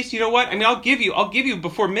 Okay, at least you know what? I mean, I'll give you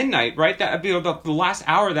before midnight, right? That the last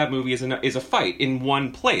hour of that movie is a fight in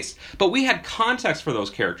one place. But we had context for those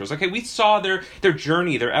characters. Okay, we saw their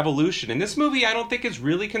journey, their evolution. And this movie, I don't think is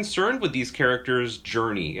really concerned with these characters'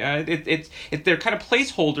 journey. They're kind of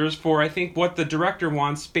placeholders for, I think, what the director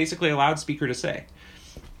wants basically a loudspeaker to say.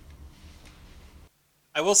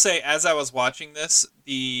 I will say, as I was watching this,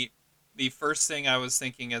 the first thing I was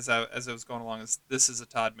thinking as I was going along is, this is a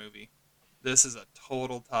Todd movie. This is a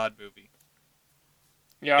total Todd movie.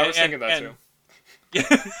 Yeah, I was thinking that too.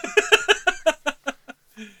 Yeah.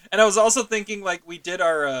 And I was also thinking, like, we did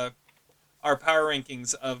our power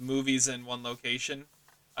rankings of movies in one location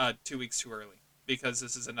 2 weeks too early, because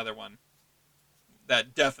this is another one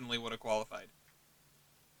that definitely would have qualified.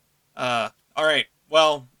 All right.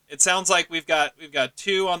 Well, it sounds like we've got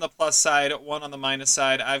 2 on the plus side, 1 on the minus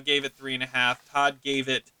side. I've gave it 3.5. Todd gave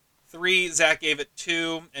it 3. Zach gave it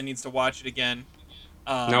 2 and needs to watch it again.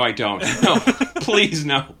 No, I don't. No, please,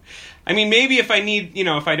 no. I mean, maybe if I need,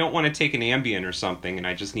 if I don't want to take an Ambien or something and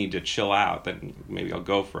I just need to chill out, then maybe I'll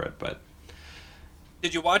go for it. But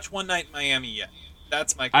did you watch One Night in Miami yet?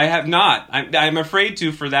 That's my question. I have not. I'm afraid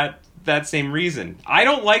to for that same reason. I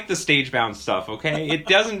don't like the stage-bound stuff, okay? It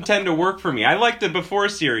doesn't tend to work for me. I like the Before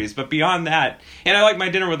series, but beyond that, and I like My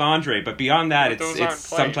Dinner with Andre, but beyond that, it's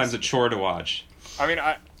sometimes a chore to watch. I mean,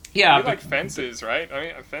 you like Fences, right? I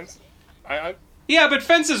mean, Fences. Yeah, but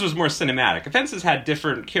Fences was more cinematic. Fences had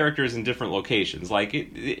different characters in different locations. Like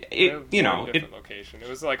different location. It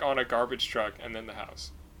was like on a garbage truck and then the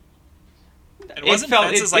house. And wasn't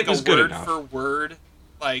Fences like a word for word,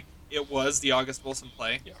 like it was the August Wilson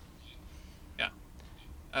play? Yeah.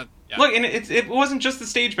 Yeah. Look, and it wasn't just the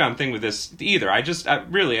stage-bound thing with this either.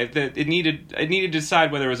 It needed to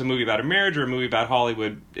decide whether it was a movie about a marriage or a movie about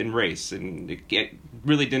Hollywood and race, and it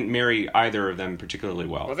really didn't marry either of them particularly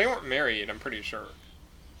well. Well, they weren't married, I'm pretty sure.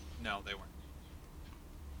 No, they weren't.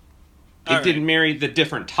 It didn't marry the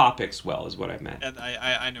different topics well, is what I meant. And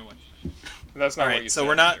I know what you meant. That's not what you said. So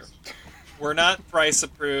we're not thrice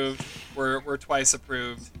approved. We're twice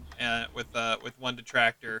approved, with one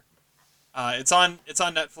detractor. It's on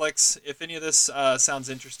Netflix. If any of this sounds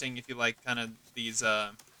interesting, if you like kind of these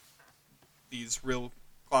real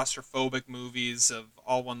claustrophobic movies of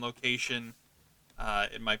all one location,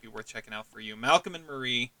 it might be worth checking out for you. Malcolm and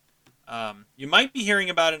Marie. You might be hearing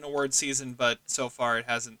about it in award season, but so far it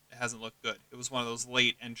hasn't looked good. It was one of those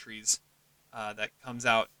late entries that comes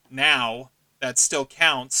out now that still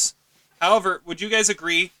counts. However, would you guys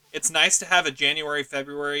agree it's nice to have a January,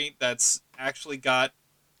 February that's actually got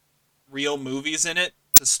real movies in it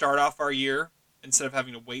to start off our year instead of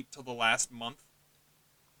having to wait till the last month?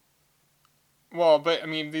 Well, but I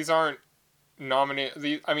mean, these aren't nominate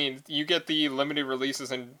the. I mean, you get the limited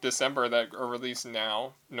releases in December that are released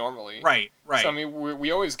now normally. Right. So I mean,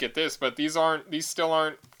 we always get this, but these still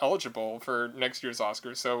aren't eligible for next year's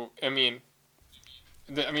Oscars. So I mean,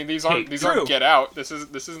 these aren't true. Get Out. This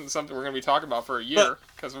isn't something we're going to be talking about for a year.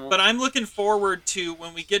 But I'm looking forward to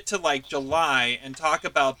when we get to like July and talk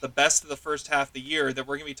about the best of the first half of the year, that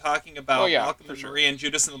we're going to be talking about Malcolm and Marie and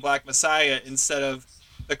Judas and the Black Messiah instead of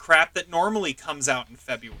the crap that normally comes out in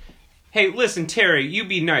February. Hey, listen, Terry, you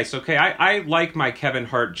be nice, okay? I like my Kevin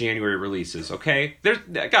Hart January releases, okay?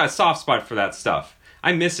 I got a soft spot for that stuff.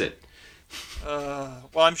 I miss it. Well,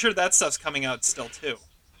 I'm sure that stuff's coming out still too,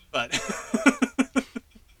 but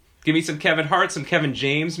give me some Kevin Hart, some Kevin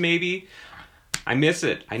James, maybe. I miss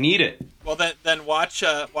it. I need it. Well, then watch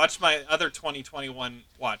my other 2021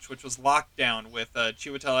 watch, which was Lockdown with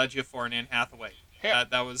Chiwetel Ejiofor and Anne Hathaway. Yeah.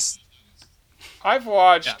 That was. I've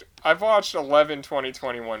watched 11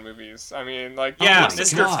 2021 movies. I mean, like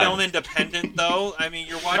Mr. God. Film Independent though. I mean,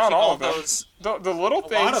 you're watching not all of those. them. The Little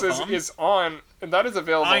Things is on, and that is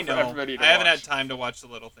available I know. for everybody to I haven't watch. had time to watch The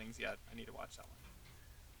Little Things yet. I need to watch that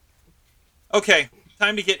one. Okay,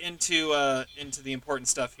 time to get into the important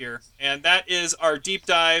stuff here, and that is our deep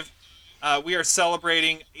dive. We are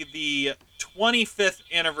celebrating the 25th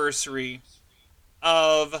anniversary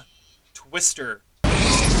of Twister.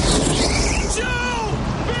 Joe!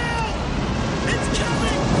 Bill! It's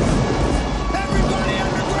coming! Everybody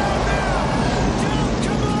underground now! Joe,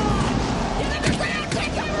 come on! Get underground!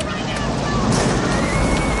 Take cover right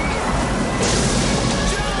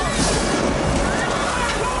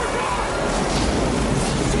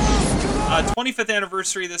now! 25th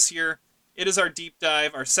anniversary this year. It is our deep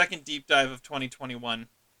dive, our second deep dive of 2021.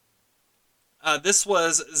 This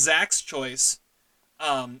was Zach's choice.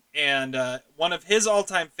 And one of his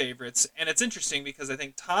all-time favorites, and it's interesting because I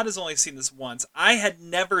think Todd has only seen this once. I had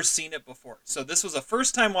never seen it before, so this was a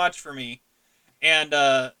first-time watch for me, and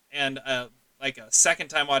like a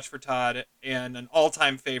second-time watch for Todd, and an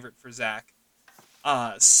all-time favorite for Zach.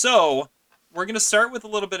 So we're gonna start with a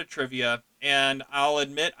little bit of trivia, and I'll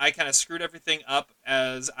admit I kind of screwed everything up,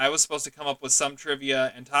 as I was supposed to come up with some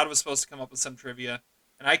trivia, and Todd was supposed to come up with some trivia.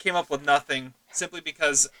 And I came up with nothing, simply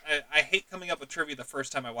because I hate coming up with trivia the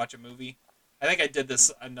first time I watch a movie. I think I did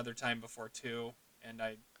this another time before, too. And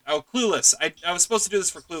Clueless. I was supposed to do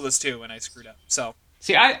this for Clueless, too, and I screwed up. So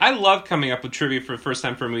See, I love coming up with trivia for the first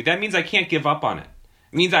time for a movie. That means I can't give up on it.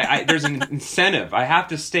 It means there's an incentive. I have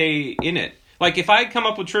to stay in it. Like, if I come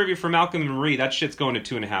up with trivia for Malcolm and Marie, that shit's going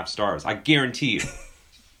to 2.5 stars. I guarantee you.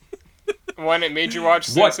 When it made you watch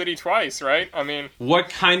Sin City twice, right? I mean, what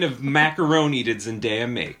kind of macaroni did Zendaya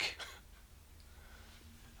make?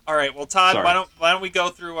 all right, well, Todd, Sorry. why don't we go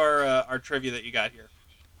through our trivia that you got here?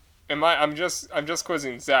 I'm just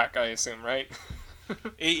quizzing Zach, I assume, right?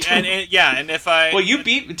 And if I Well,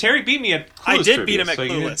 Terry beat me at Clueless I did trivia, beat him at so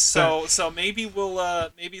you Clueless, did- so maybe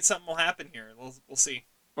maybe something will happen here. We'll see.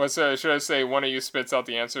 Should I say one of you spits out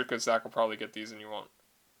the answer, because Zach will probably get these and you won't?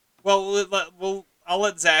 Well, I'll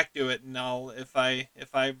let Zach do it, and if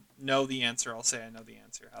I know the answer, I'll say I know the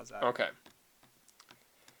answer. How's that? Okay.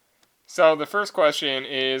 So the first question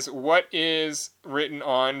is, what is written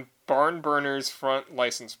on Barn Burner's front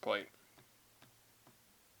license plate?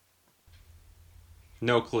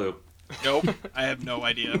 No clue. Nope, I have no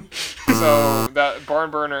idea. So that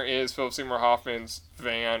Barn Burner is Philip Seymour Hoffman's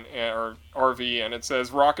van or RV, and it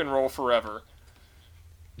says "Rock and Roll Forever,"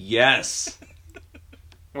 Yes.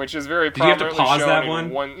 which is very Did you have to prominently pause shown that in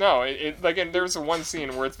one? No, there's one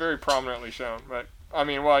scene where it's very prominently shown. But I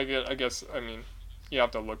mean, well, I guess you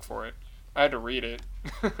have to look for it. I had to read it.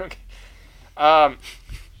 Okay.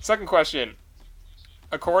 Second question.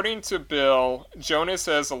 According to Bill, Jonas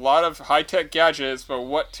has a lot of high-tech gadgets, but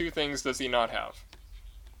what two things does he not have?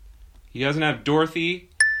 He doesn't have Dorothy,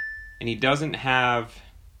 and he doesn't have...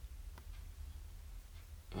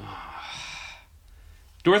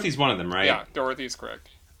 Dorothy's one of them, right? Yeah, Dorothy's correct.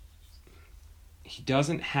 He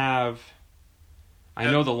doesn't have...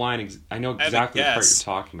 I know the line. I know I have a exactly the part guess.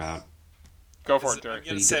 you're talking about. Go for it, I'm Derek.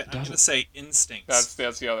 gonna say instincts.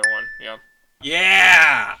 That's the other one. Yeah.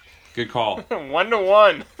 Yeah. Good call.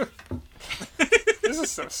 1-1. This is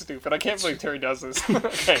so stupid. I can't believe Terry does this.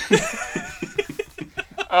 Okay.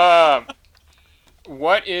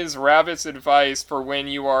 What is Rabbit's advice for when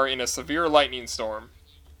you are in a severe lightning storm?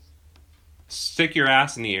 Stick your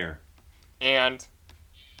ass in the air. And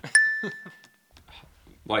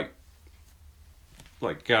Like,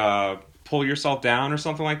 pull yourself down or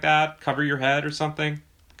something like that. Cover your head or something.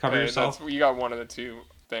 Cover okay, yourself. you got one of the two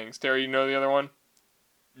things. Terry, you know the other one?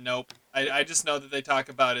 Nope. I just know that they talk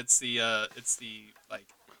about it's the like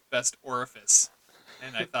best orifice.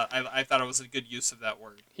 and I thought it was a good use of that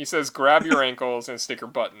word. He says, "Grab your ankles and stick your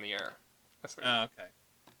butt in the air." That's what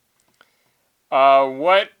Okay.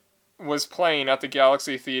 what was playing at the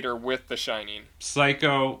Galaxy Theater with The Shining?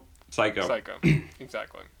 Psycho. Psycho.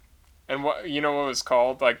 Exactly. And what what it was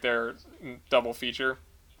called? Like their double feature?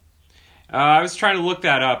 I was trying to look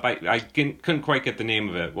that up. I couldn't quite get the name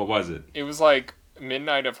of it. What was it? It was like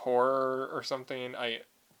Midnight of Horror or something.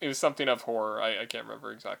 It was something of horror. I can't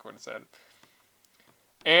remember exactly what it said.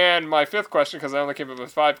 And my fifth question, because I only came up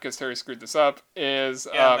with 5 because Terry screwed this up, is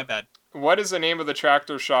My bad. what is the name of the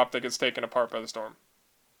tractor shop that gets taken apart by the storm?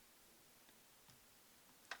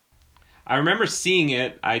 I remember seeing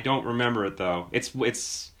it. I don't remember it though. It's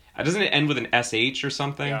doesn't it end with an SH or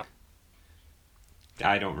something? Yeah.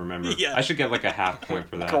 I don't remember. Yeah. I should get like a half point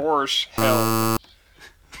for that. Gorsh. Hell.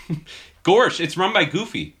 Gorsh. It's run by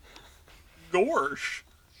Goofy. Gorsh.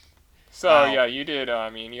 So Wow. yeah, you did.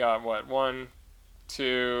 You got what? 1,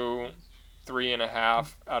 2,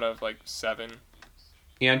 3.5 out of like 7.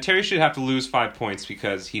 Yeah, and Terry should have to lose 5 points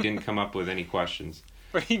because he didn't come up with any questions.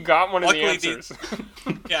 But he got one of the Luckily, answers.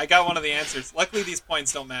 Yeah, I got one of the answers. Luckily, these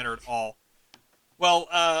points don't matter at all. Well,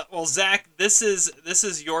 Zach, this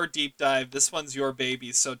is your deep dive. This one's your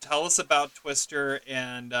baby. So tell us about Twister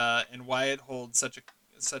and why it holds such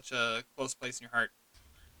a close place in your heart.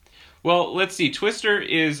 Well, let's see. Twister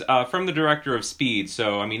is from the director of Speed,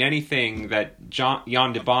 so I mean anything that Jan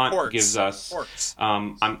de Bont gives us,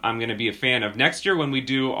 I'm going to be a fan of. Next year, when we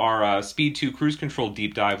do our Speed 2 Cruise Control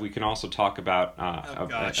deep dive, we can also talk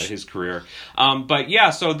about his career. But yeah,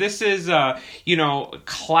 so this is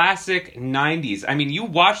classic '90s. I mean, you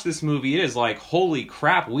watch this movie, it is like holy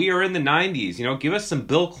crap, we are in the '90s. Give us some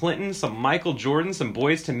Bill Clinton, some Michael Jordan, some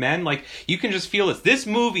Boyz II Men. Like you can just feel this. This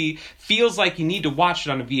movie feels like you need to watch it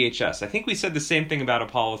on a VHS. I think we said the same thing about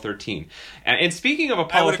Apollo 13. And speaking of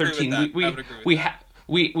Apollo 13,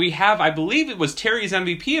 we have, I believe it was Terry's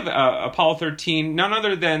MVP of Apollo 13, none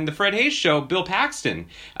other than the Fred Hayes Show, Bill Paxton,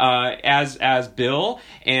 as Bill,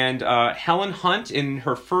 and Helen Hunt in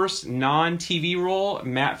her first non-TV role,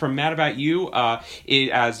 from Mad About You,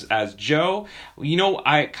 as Joe.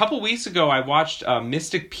 A couple weeks ago I watched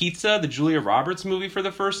Mystic Pizza, the Julia Roberts movie, for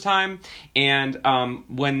the first time, and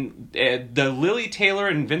when the Lily Taylor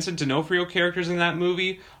and Vincent D'Onofrio characters in that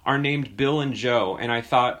movie are named Bill and Joe, and I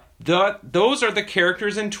thought, those are the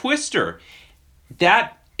characters in Twister.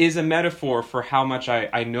 That is a metaphor for how much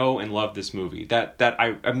I know and love this movie.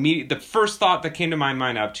 The first thought that came to my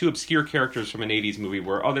mind, I have 2 obscure characters from an 80s movie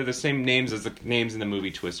where, they're the same names as the names in the movie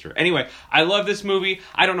Twister. Anyway, I love this movie.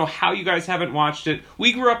 I don't know how you guys haven't watched it.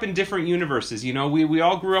 We grew up in different universes, We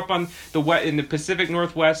all grew up in the Pacific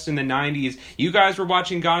Northwest in the 90s. You guys were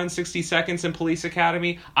watching Gone in 60 Seconds and Police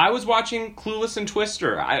Academy. I was watching Clueless and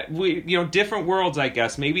Twister. Different worlds, I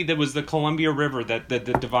guess. Maybe there was the Columbia River that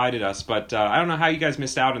divided us, but I don't know how you guys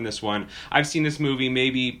missed out on this one. I've seen this movie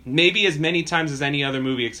maybe as many times as any other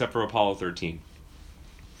movie except for Apollo 13.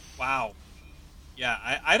 Wow. Yeah,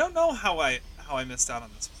 I don't know how I missed out on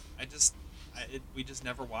this one. We just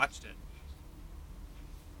never watched it.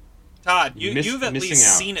 Todd, you've at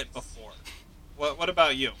least seen it before. What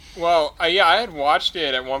about you? Well, I had watched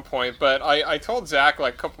it at one point, but I told Zach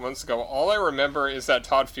like a couple months ago, all I remember is that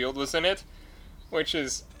Todd Field was in it, which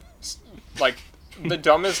is like the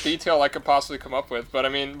dumbest detail I could possibly come up with,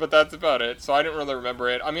 but that's about it. So I didn't really remember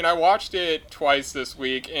it. I watched it twice this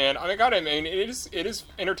week, and it is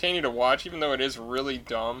entertaining to watch, even though it is really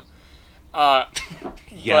dumb.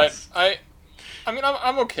 Yes. But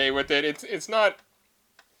I'm okay with it. It's not.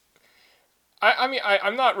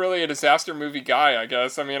 I'm not really a disaster movie guy, I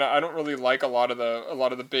guess. I don't really like a lot of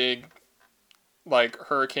the big, like,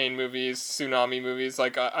 hurricane movies, tsunami movies.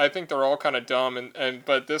 Like, I think they're all kind of dumb,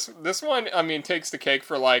 but this one, takes the cake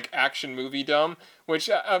for, like, action movie dumb, which,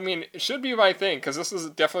 it should be my thing, because this is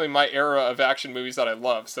definitely my era of action movies that I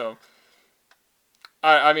love, so,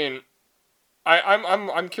 I'm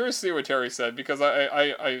curious to see what Terry said, because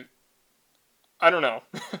I don't know.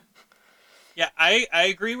 Yeah, I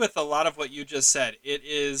agree with a lot of what you just said. It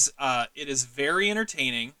is very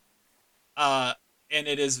entertaining, and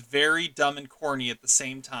it is very dumb and corny at the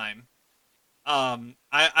same time.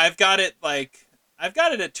 I've got it at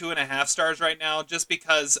 2.5 stars right now, just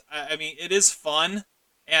because it is fun,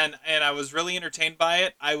 and I was really entertained by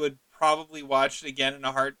it. I would probably watch it again in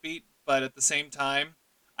a heartbeat, but at the same time,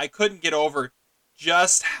 I couldn't get over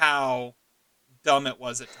just how dumb it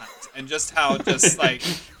was at times, and just how like,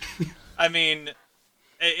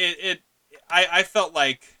 I felt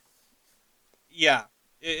like, yeah,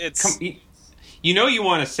 it's. You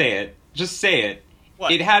want to say it. Just say it.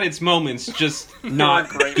 What? It had its moments, just not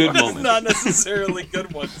great good ones. moments. Not necessarily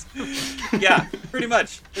good ones. Yeah, pretty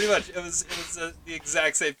much. It was the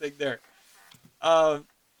exact same thing there.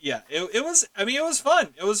 Yeah, it was. I mean, it was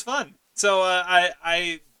fun. It was fun. So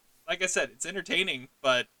I like I said, it's entertaining,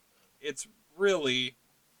 but it's really,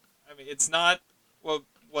 I mean, it's not what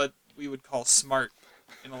we would call smart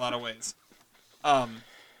in a lot of ways.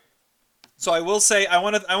 So I will say I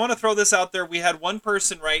want to throw this out there. We had one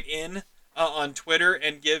person write in on Twitter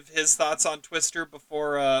and give his thoughts on Twister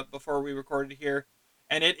before we recorded here,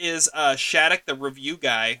 and it is Shattuck the review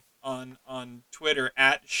guy on Twitter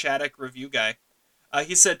at Shattuck review guy.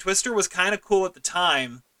 He said Twister was kind of cool at the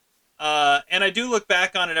time, and I do look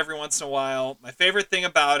back on it every once in a while. My favorite thing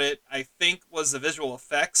about it, I think, was the visual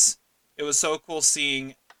effects. It was so cool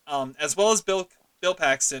seeing, as well as Bill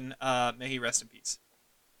Paxton. May he rest in peace.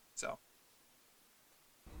 So.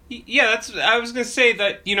 Yeah, I was gonna say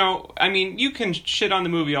that, I mean, you can shit on the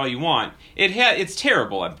movie all you want. It's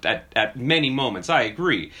terrible at many moments. I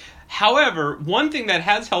agree. However, one thing that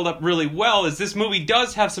has held up really well is this movie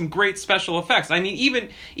does have some great special effects. I mean,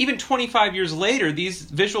 even 25 years later, these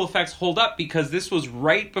visual effects hold up because this was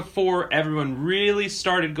right before everyone really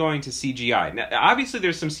started going to CGI. Now, obviously,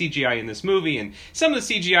 there's some CGI in this movie, and some of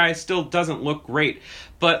the CGI still doesn't look great.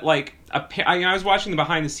 But, like, I was watching the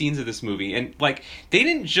behind the scenes of this movie, and, like, they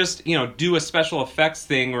didn't just, do a special effects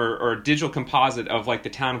thing or a digital composite of, like, the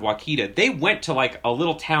town of Wakita. They went to, like, a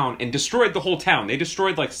little town and destroyed the whole town. They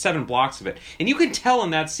destroyed, like, 7 blocks of it. And you can tell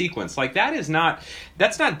in that sequence, like, that's not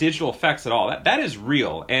digital effects at all. That is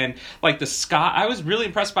real. And, like, the sky, I was really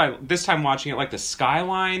impressed by, this time watching it, like, the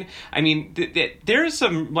skyline. I mean, there's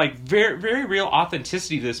some, like, very, very real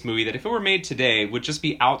authenticity to this movie that if it were made today would just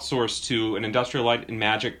be outsourced to an Industrial Light and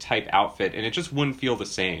Magic type outfit, and it just wouldn't feel the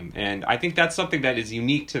same. And I think that's something that is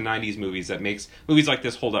unique to 90s movies that makes movies like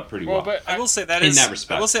this hold up pretty well. But I will say that in that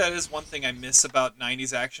respect. I will say that is one thing I miss about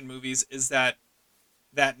 90s action movies is that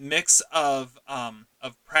mix of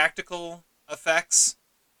practical effects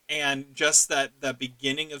and just the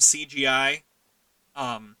beginning of CGI.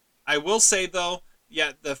 I will say though,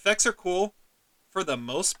 yeah, the effects are cool for the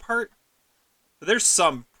most part, but there's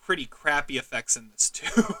some pretty crappy effects in this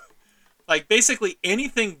too. Like, basically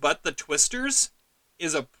anything but the twisters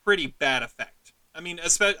is a pretty bad effect. I mean,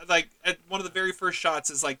 especially, like, at one of the very first shots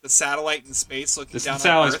is, like, the satellite in space looking down on Earth. The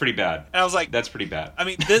satellite's pretty bad. And I was like... That's pretty bad. I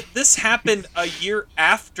mean, this happened a year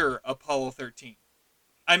after Apollo 13.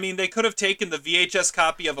 I mean, they could have taken the VHS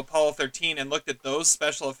copy of Apollo 13 and looked at those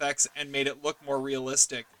special effects and made it look more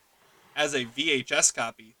realistic as a VHS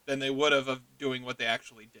copy than they would have of doing what they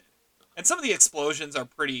actually did. And some of the explosions are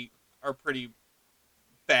pretty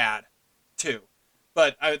bad too,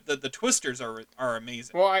 but the twisters are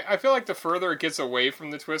amazing. Well, I feel like the further it gets away from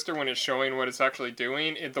the twister when it's showing what it's actually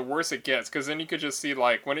doing, the worse it gets, because then you could just see,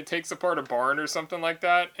 like, when it takes apart a barn or something like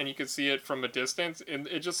that, and you could see it from a distance, and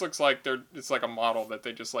it just looks like it's like a model that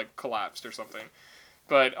they just, like, collapsed or something.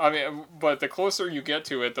 But I mean, the closer you get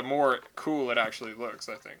to it, the more cool it actually looks,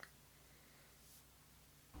 I think.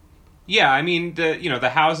 Yeah, I mean, the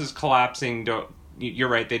houses collapsing you're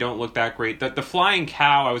right, they don't look that great. The flying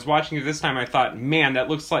cow, I was watching it this time, I thought, man, that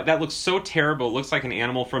looks so terrible. It looks like an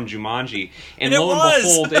animal from Jumanji. And lo and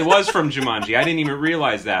behold, it was from Jumanji. I didn't even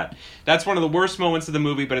realize that. That's one of the worst moments of the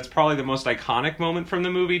movie, but it's probably the most iconic moment from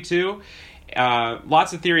the movie, too.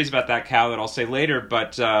 Lots of theories about that cow that I'll say later,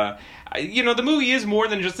 but... the movie is more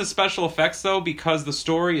than just the special effects, though, because the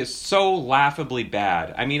story is so laughably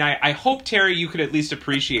bad. I mean, I hope, Terry, you could at least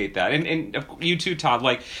appreciate that. And you too, Todd.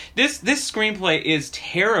 Like, this screenplay is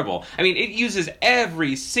terrible. I mean, it uses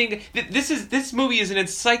every single... This movie is an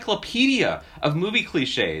encyclopedia of movie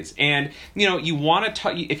cliches. And, you want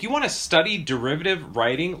to... If you want to study derivative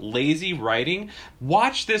writing, lazy writing,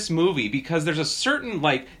 watch this movie, because there's a certain,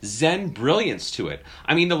 like, Zen brilliance to it.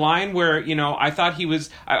 I mean, the line where, I thought he was...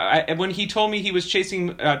 when he told me he was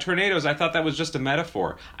chasing tornadoes, I thought that was just a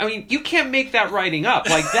metaphor. I mean, you can't make that writing up.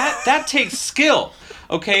 Like, that takes skill,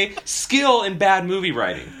 okay? Skill in bad movie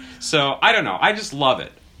writing. So, I don't know. I just love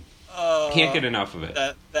it. Can't get enough of it.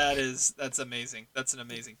 That's amazing. That's an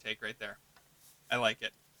amazing take right there. I like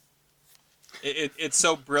it. It's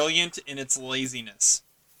so brilliant in its laziness.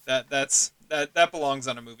 That belongs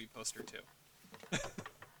on a movie poster, too.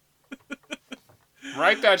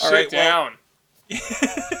 Write that shit down.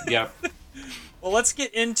 Yep. Well, let's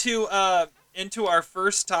get into our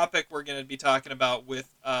first topic we're going to be talking about with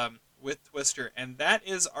Twister, and that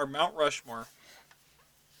is our Mount Rushmore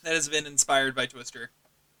that has been inspired by Twister.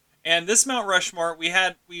 And this Mount Rushmore, we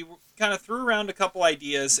kind of threw around a couple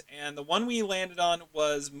ideas, and the one we landed on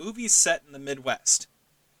was movies set in the Midwest.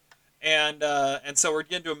 And so we're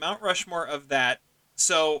going to do a Mount Rushmore of that.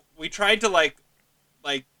 so we tried to like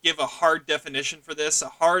give a hard definition for this, a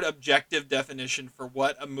hard objective definition for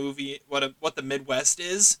what a movie, what the Midwest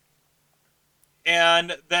is.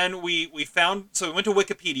 And then we found, so we went to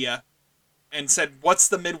Wikipedia and said, what's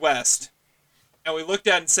the Midwest? And we looked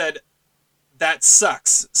at it and said, that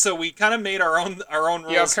sucks. So we kind of made our own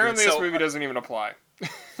rules. Yeah, apparently here. this movie doesn't even apply.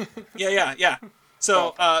 Yeah.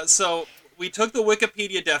 So so we took the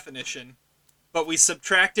Wikipedia definition, but we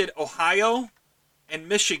subtracted Ohio and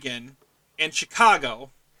Michigan and Chicago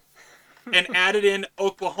and added in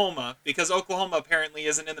Oklahoma, because Oklahoma apparently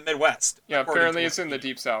isn't in the Midwest. Yeah, according apparently to it's in the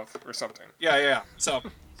Deep South or something. Yeah. So,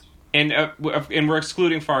 And we're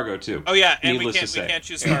excluding Fargo too. oh yeah, and we Needless to say. can't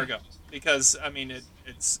choose Fargo because I mean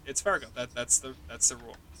it's Fargo. That's the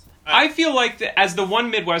rule. I feel like, as the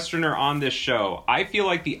one Midwesterner on this show, I feel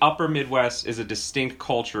like the upper Midwest is a distinct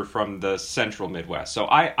culture from the central Midwest. So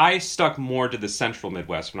I stuck more to the central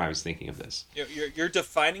Midwest when I was thinking of this. You're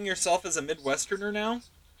defining yourself as a Midwesterner now?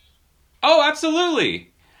 Oh, absolutely.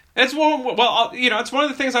 It's one. Well, it's one of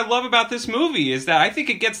the things I love about this movie is that I think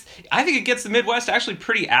it gets the Midwest actually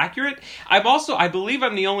pretty accurate. I believe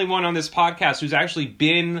I'm the only one on this podcast who's actually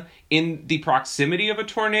been in the proximity of a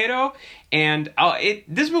tornado, and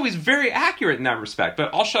this movie is very accurate in that respect.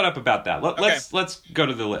 But I'll shut up about that. Let's go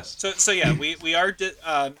to the list. So yeah, we are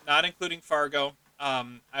not including Fargo.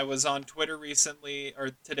 I was on Twitter recently or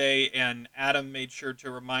today, and Adam made sure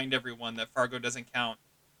to remind everyone that Fargo doesn't count.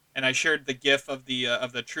 And I shared the GIF of the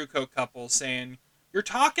Truco couple saying, "You're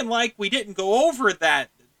talking like we didn't go over that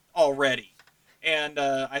already," and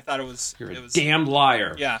I thought it was damn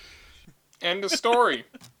liar. Yeah. End of story.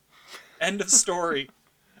 End of story.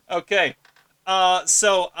 Okay. Let's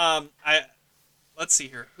see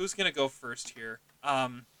here. Who's gonna go first here?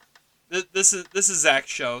 This is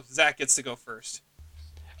Zach's show. Zach gets to go first.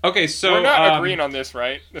 Okay, so we're not agreeing on this,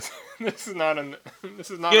 right? This is not.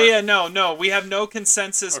 No. We have no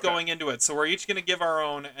consensus going into it, so we're each gonna give our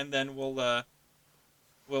own, and then we'll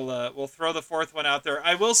throw the fourth one out there.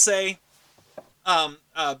 I will say,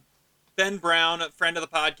 Ben Brown, a friend of the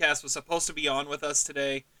podcast, was supposed to be on with us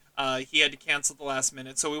today. He had to cancel at the last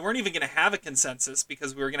minute, so we weren't even gonna have a consensus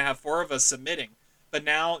because we were gonna have four of us submitting. But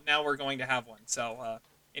now we're going to have one. So,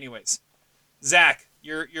 anyways, Zach,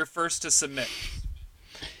 you're first to submit.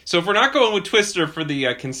 So if we're not going with Twister for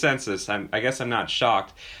the consensus, I guess I'm not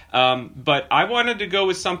shocked. But I wanted to go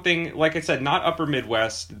with something, like I said, not upper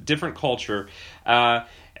Midwest, different culture.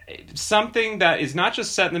 Something that is not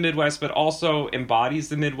just set in the Midwest, but also embodies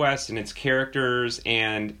the Midwest and its characters,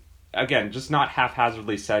 and again, just not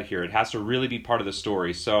haphazardly set here. It has to really be part of the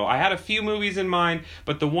story. So I had a few movies in mind,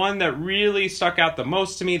 but the one that really stuck out the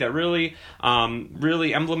most to me, that really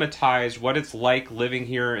emblematized what it's like living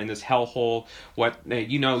here in this hellhole, what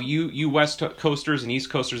you West Coasters and East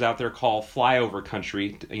Coasters out there call flyover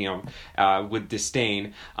country, with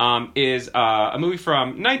disdain, is a movie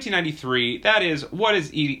from 1993. That is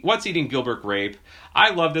What's Eating Gilbert Grape.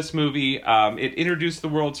 I love this movie. It introduced the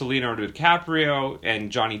world to Leonardo DiCaprio, and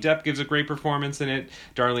Johnny Depp gives a great performance in it.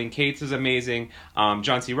 Darlene Cates is amazing.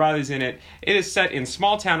 John C. Reilly's in it. It is set in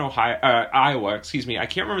small town Iowa. Excuse me. I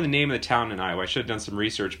can't remember the name of the town in Iowa. I should have done some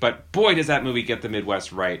research. But boy, does that movie get the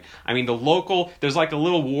Midwest right. I mean, there's like a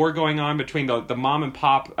little war going on between the mom and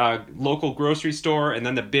pop local grocery store and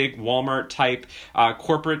then the big Walmart type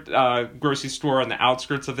corporate grocery store on the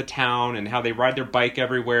outskirts of the town, and how they ride their bike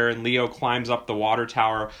everywhere, and Leo climbs up the water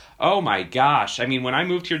tower. Oh my gosh. I mean, when I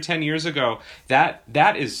moved here 10 years ago, that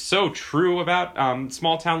is so true about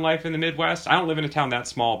small town life in the Midwest. I don't live in a town that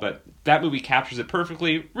small, but that movie captures it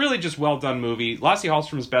perfectly. Really just well done movie. Lasse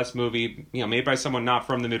Hallström's best movie, made by someone not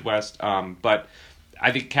from the Midwest, but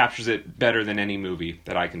I think captures it better than any movie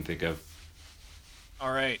that I can think of.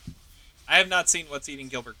 All right. I have not seen What's Eating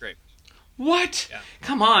Gilbert Grape. What? Yeah.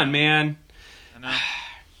 Come on, man. I know.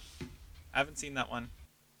 I haven't seen that one.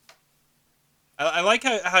 I like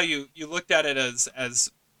how you looked at it as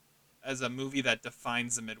a movie that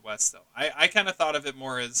defines the Midwest, though. I kind of thought of it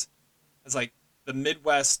more as like the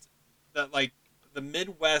Midwest, that like the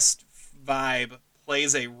Midwest vibe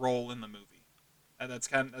plays a role in the movie. That's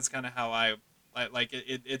kind of how I like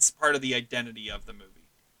it. It's part of the identity of the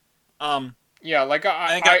movie. Yeah, like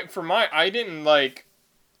I didn't like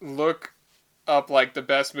look up like the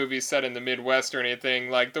best movies set in the Midwest or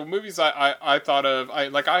anything. Like the movies I thought of, I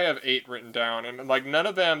have 8 written down, and like none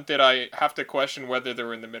of them did I have to question whether they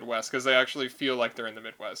were in the Midwest, because they actually feel like they're in the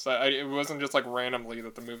Midwest. It wasn't just like randomly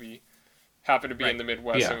that the movie happened to be in the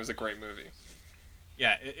Midwest. Yeah. And it was a great movie.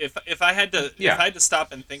 Yeah, if I had to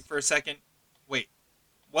stop and think for a second, wait,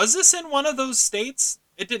 was this in one of those states?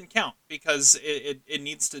 It didn't count because it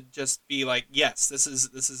needs to just be like, yes, this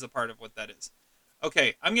is a part of what that is.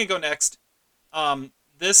 Okay, I'm gonna go next.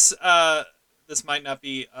 This might not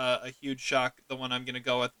be a huge shock. The one I'm gonna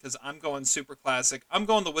go with because I'm going super classic. I'm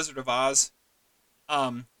going The Wizard of Oz.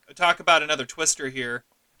 Talk about another twister here.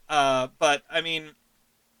 But I mean,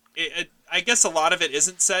 I guess a lot of it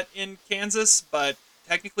isn't set in Kansas, but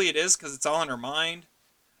technically it is because it's all in her mind.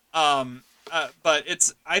 But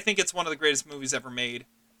I think it's one of the greatest movies ever made.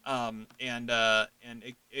 And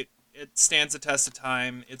it stands the test of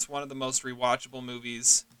time. It's one of the most rewatchable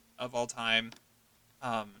movies of all time.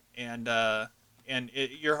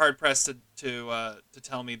 You're hard pressed to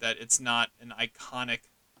tell me that it's not an iconic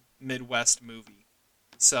Midwest movie.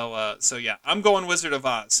 So yeah, I'm going Wizard of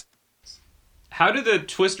Oz. How do the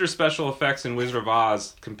Twister special effects in Wizard of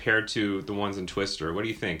Oz compare to the ones in Twister? What do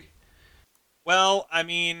you think? Well, I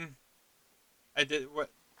mean, I did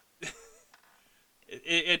what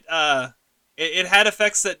it had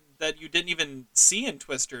effects that you didn't even see in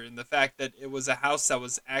Twister, and the fact that it was a house that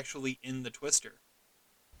was actually in the Twister.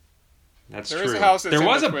 That's There true. is a house that's there in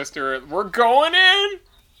was the Twister. We're going in.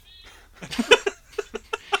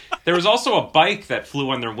 There was also a bike that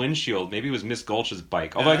flew on their windshield. Maybe it was Miss Gulch's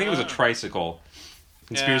bike. Although I think it was a tricycle.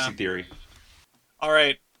 Conspiracy theory. All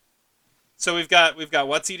right. So we've got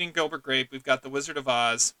What's Eating Gilbert Grape. We've got The Wizard of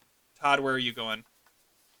Oz. Todd, where are you going?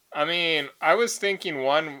 I mean, I was thinking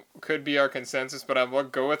one could be our consensus, but I will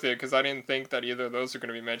go with it because I didn't think that either of those are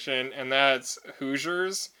going to be mentioned, and that's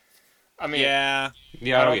Hoosiers. I mean, Yeah.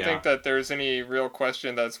 I don't think that there's any real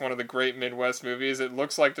question that it's one of the great Midwest movies. It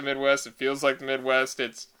looks like the Midwest. It feels like the Midwest.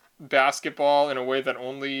 It's basketball in a way that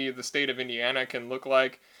only the state of Indiana can look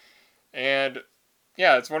like. And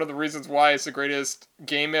yeah, it's one of the reasons why it's the greatest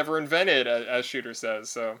game ever invented, as Shooter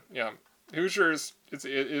says. So yeah, Hoosiers,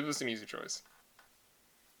 it was an easy choice.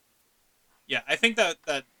 Yeah, I think that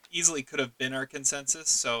easily could have been our consensus,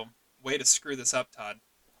 so way to screw this up, Todd.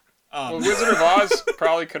 Well, Wizard of Oz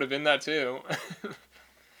probably could have been that too.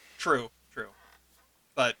 True.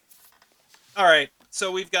 But all right,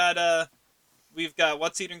 so we've got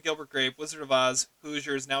What's Eating Gilbert Grape, Wizard of Oz,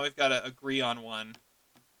 Hoosiers. Now we've got to agree on one.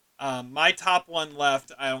 My top one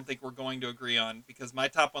left, I don't think we're going to agree on because my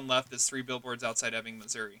top one left is 3 Billboards Outside Ebbing,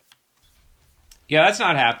 Missouri. Yeah, that's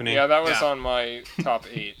not happening. Yeah, that was on my top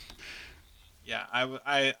 8. Yeah,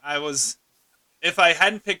 I was. If I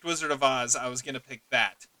hadn't picked Wizard of Oz, I was gonna pick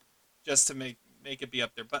that, just to make it be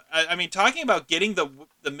up there. But I mean, talking about getting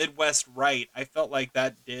the Midwest right, I felt like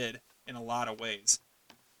that did in a lot of ways.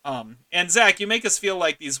 And Zach, you make us feel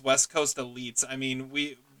like these West Coast elites. I mean,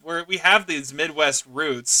 we have these Midwest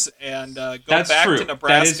roots and go That's back true. to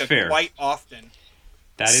Nebraska That is fair. quite often.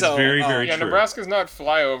 That is So, very, very Yeah, true. Nebraska's not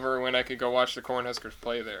flyover when I could go watch the Cornhuskers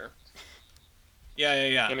play there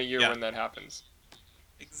Yeah. in a year yeah. when that happens.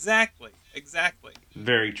 Exactly.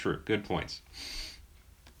 Very true. Good points.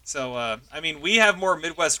 So, I mean, we have more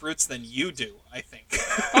Midwest roots than you do, I think.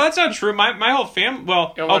 Oh, that's not true. My whole family.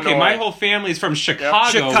 Well, okay, Illinois. my whole family is from Chicago,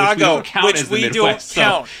 Chicago, which we don't count as the we Midwest.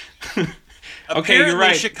 don't count. Okay, you're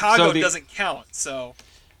right. Chicago So doesn't count, so...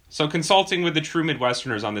 So consulting with the true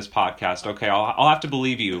Midwesterners on this podcast, okay, I'll have to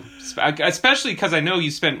believe you, especially because I know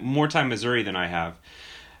you spent more time in Missouri than I have.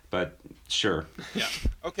 But sure. Yeah.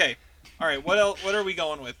 Okay. All right. What else? What are we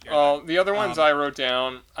going with here? Well, the other ones I wrote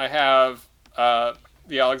down, I have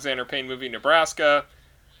the Alexander Payne movie Nebraska.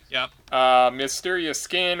 Yep. Mysterious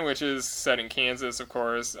Skin, which is set in Kansas, of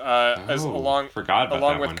course. Along forgot about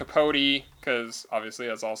that with one. Capote, because obviously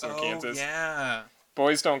that's also in Oh, Kansas. yeah.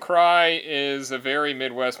 Boys Don't Cry is a very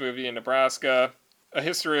Midwest movie in Nebraska. A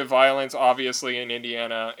History of Violence, obviously, in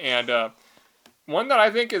Indiana. And one that I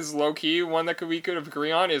think is low-key, one that we could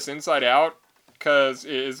agree on is Inside Out, because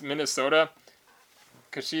it is Minnesota.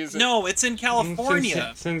 Because she's... No, it's in California.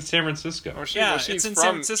 It's in San Francisco. Oh, Yeah, she's it's in from,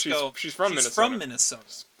 San Francisco. She's from Minnesota. She's from Minnesota.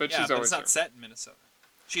 But Yeah, she's but always it's not there. set in Minnesota.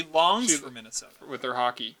 She longs She's- for Minnesota. With her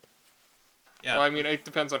hockey. Yeah. Well, I mean, it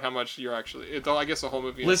depends on how much you're actually... I guess the whole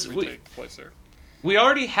movie has Listen, to take place there. We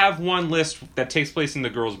already have one list that takes place in the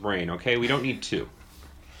girl's brain, okay? We don't need two.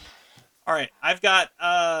 All right, I've got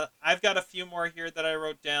a few more here that I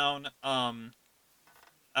wrote down. I've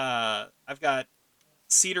got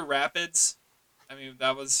Cedar Rapids. I mean,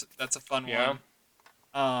 that's a fun Yeah.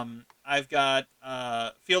 one. I've got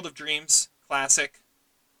Field of Dreams, classic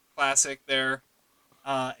there.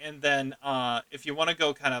 And then if you want to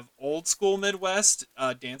go kind of old school Midwest,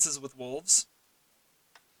 Dances with Wolves.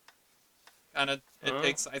 Kind of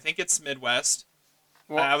I think it's Midwest.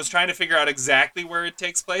 Well, I was trying to figure out exactly where it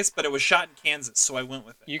takes place, but it was shot in Kansas, so I went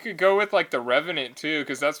with it. you could go with, like, The Revenant, too,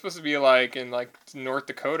 because that's supposed to be, like, in, like, North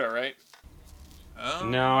Dakota, right? Oh.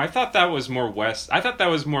 No, I thought that was more west. I thought that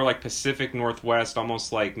was more like Pacific Northwest,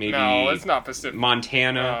 almost like maybe No, it's not Pacific.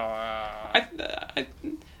 Montana.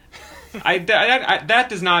 That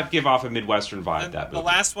does not give off a Midwestern vibe. And that the movie.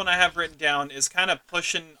 last one I have written down is kind of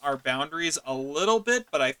pushing our boundaries a little bit,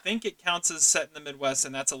 but I think it counts as set in the Midwest,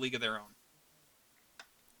 and that's A League of Their Own.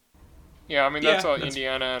 Yeah, I mean, that's Yeah, all that's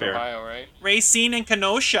Indiana and fair. Ohio, right? Racine and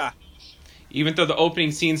Kenosha. Even though the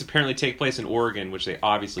opening scenes apparently take place in Oregon, which they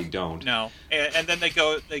obviously don't. No, and then they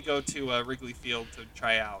go to Wrigley Field to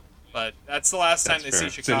try out. But that's the last time That's they fair.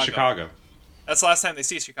 see It's in Chicago. That's the last time they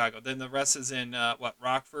see Chicago. Then the rest is in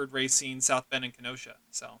Rockford, Racine, South Bend, and Kenosha.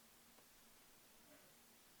 So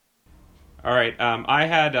All right, I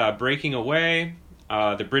had Breaking Away,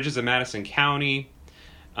 The Bridges of Madison County.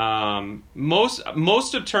 Most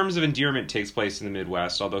of Terms of Endearment takes place in the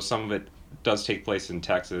Midwest, although some of it does take place in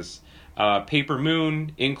Texas. Paper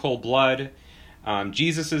Moon, In Cold Blood,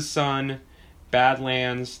 Jesus' Son,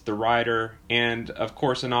 Badlands, The Rider, and, of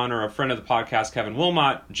course, in honor of a friend of the podcast, Kevin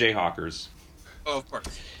Wilmot, Jayhawkers. oh, of course,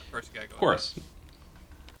 you gotta go. Of course.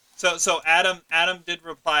 So Adam did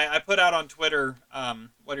reply. I put out on Twitter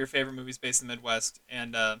what are your favorite movies based in the Midwest,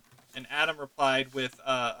 and Adam replied with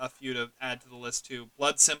a few to add to the list too: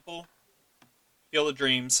 Blood Simple, Field of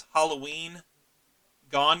Dreams, Halloween,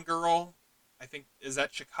 Gone Girl. I think is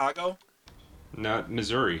that Chicago? No,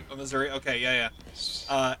 Missouri. Oh, Missouri. Okay, yeah.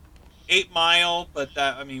 8 Mile, but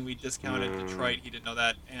that we discounted Detroit. He didn't know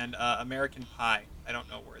that, and American Pie. I don't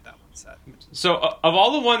know where that one's at. So, of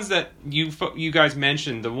all the ones that you guys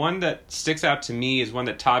mentioned, the one that sticks out to me is one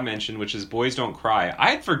that Todd mentioned, which is Boys Don't Cry.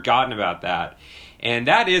 I had forgotten about that, and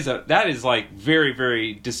that is like very,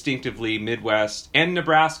 very distinctively Midwest and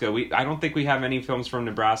Nebraska. I don't think we have any films from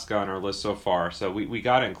Nebraska on our list so far, so we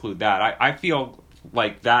got to include that. I feel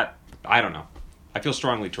like that. I don't know. I feel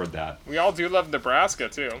strongly toward that. We all do love Nebraska,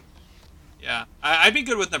 too. Yeah, I'd be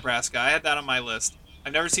good with Nebraska. I had that on my list.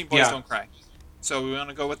 I've never seen Boys Yeah. Don't Cry. So we want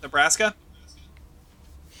to go with Nebraska?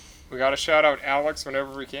 We gotta shout out Alex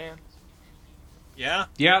whenever we can. Yeah.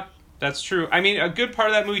 Yeah, that's true. I mean, a good part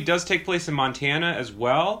of that movie does take place in Montana as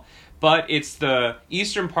well, but it's the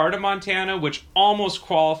eastern part of Montana which almost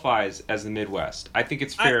qualifies as the Midwest. I think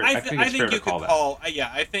it's fair. I think it's fair to call that.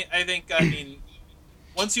 Yeah, I think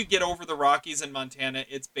once you get over the Rockies in Montana,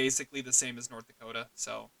 it's basically the same as North Dakota.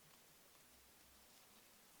 So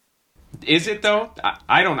Is it though?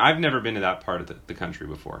 I don't. I've never been to that part of the country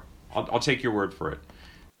before. I'll take your word for it.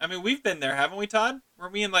 I mean, we've been there, haven't we, Todd?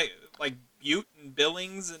 Weren't we in like Butte and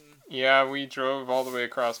Billings and? Yeah, we drove all the way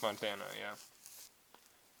across Montana, yeah.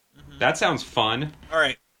 That sounds fun. All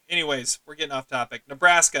right. Anyways, we're getting off topic.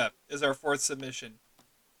 Nebraska is our fourth submission.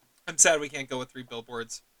 I'm sad we can't go with 3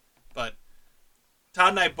 billboards, but Todd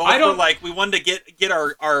and I both were like, we wanted to get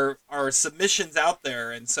our submissions out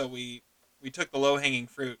there, and so we took the low hanging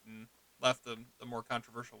fruit and left the more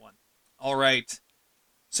controversial one. All right.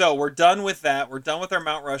 So we're done with that. We're done with our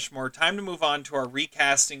Mount Rushmore. Time to move on to our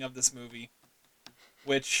recasting of this movie,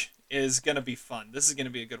 which is going to be fun. This is going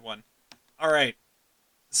to be a good one. All right.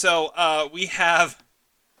 So we have...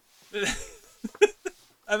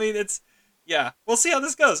 I mean, we'll see how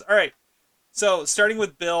this goes. All right. So starting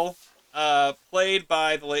with Bill, played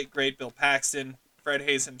by the late, great Bill Paxton, Fred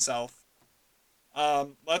Hayes himself.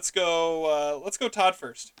 Let's go Todd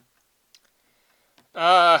first.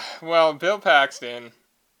 Well, Bill Paxton,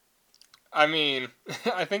 I mean,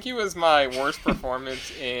 I think he was my worst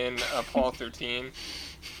performance in Apollo 13,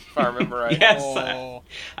 if I remember right. Yes, Oh.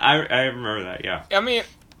 I remember that. Yeah. I mean,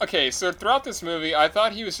 okay, so throughout this movie, I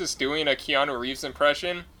thought he was just doing a Keanu Reeves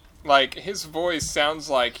impression. Like, his voice sounds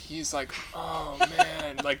like he's like, oh,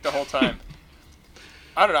 man, like the whole time.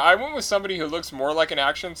 I don't know, I went with somebody who looks more like an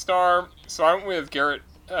action star, so I went with Garrett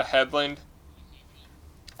Hedlund.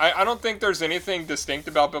 I don't think there's anything distinct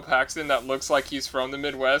about Bill Paxton that looks like he's from the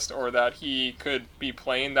Midwest or that he could be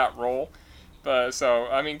playing that role. But so,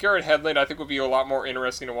 I mean, Garrett Hedlund I think would be a lot more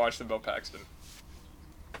interesting to watch than Bill Paxton.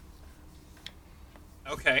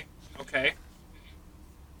 Okay.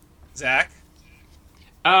 Zach?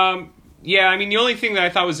 Yeah, I mean, the only thing that I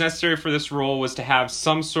thought was necessary for this role was to have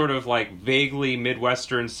some sort of, like, vaguely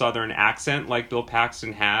Midwestern Southern accent like Bill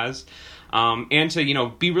Paxton has. And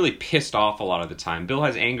to, be really pissed off a lot of the time. Bill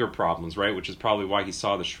has anger problems, right? Which is probably why he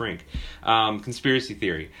saw The Shrink. Conspiracy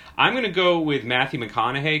theory. I'm going to go with Matthew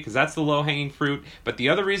McConaughey because that's the low-hanging fruit. But the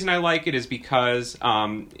other reason I like it is because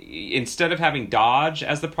instead of having Dodge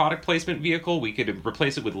as the product placement vehicle, we could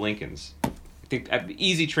replace it with Lincolns. I think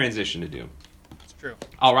easy transition to do. It's true.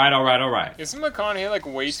 All right. Isn't McConaughey like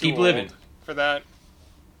way Just too keep old living. for that?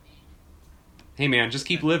 Hey, man, just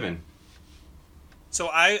keep living. So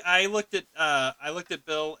I looked at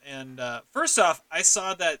Bill, and first off, I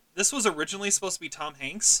saw that this was originally supposed to be Tom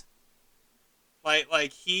Hanks,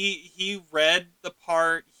 Like he read the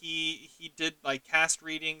part. He did like cast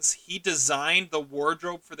readings. He designed the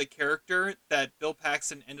wardrobe for the character that Bill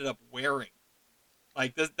Paxton ended up wearing.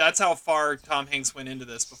 Like that's how far Tom Hanks went into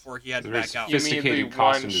this before he had to Very back out. You mean the Sophisticated one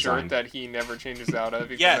costume shirt design. that he never changes out of,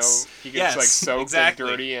 even Yes, though he gets like yes, soaked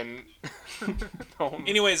exactly. and dirty and.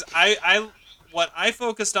 Anyways, I what I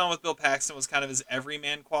focused on with Bill Paxton was kind of his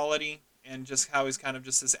everyman quality and just how he's kind of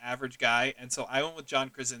just this average guy, and so I went with John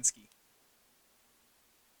Krasinski.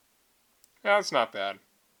 Yeah, that's not bad.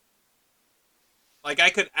 Like I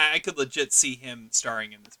could legit see him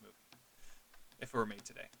starring in this movie if it were made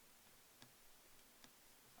today.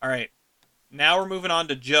 All right, now we're moving on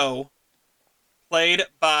to Joe, played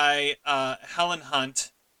by Helen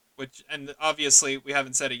Hunt, and obviously we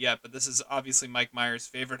haven't said it yet, but this is obviously Mike Myers'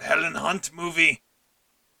 favorite Helen Hunt movie,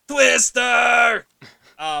 Twister.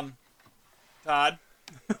 Todd,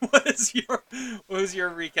 what was your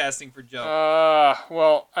recasting for Joe?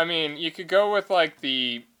 Well, I mean, you could go with like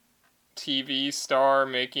the TV star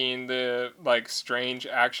making the like strange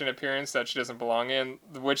action appearance that she doesn't belong in,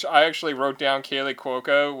 which I actually wrote down Kaylee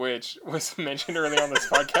Cuoco, which was mentioned early on this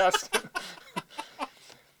podcast.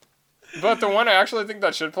 But the one I actually think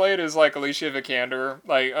that should play it is like Alicia Vikander.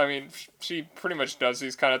 Like, I mean, she pretty much does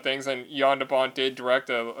these kind of things, and Jan de Bont did direct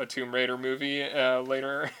a Tomb Raider movie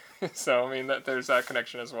later. So, I mean, there's that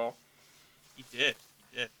connection as well. He did.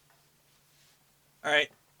 All right,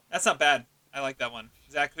 that's not bad. I like that one.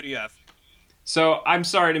 Zach, who do you have? So I'm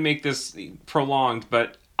sorry to make this prolonged,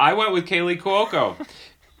 but I went with Kaylee Cuoco.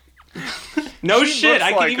 No She shit, looks I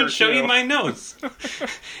can like even her, show you too. my notes.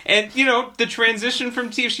 And, you know, the transition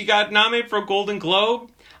from TV, she got nominated for a Golden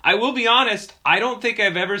Globe. I will be honest, I don't think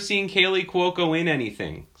I've ever seen Kaylee Cuoco in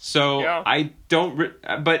anything. So Yeah. I don't,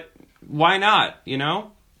 but why not, you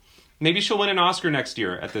know? Maybe she'll win an Oscar next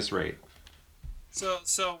year at this rate.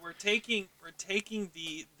 So we're taking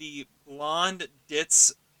the blonde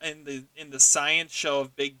ditz in the science show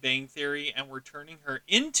of Big Bang Theory, and we're turning her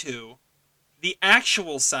into the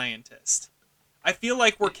actual scientist. I feel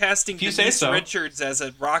like we're casting If you say Denise so. Richards as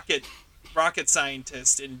a rocket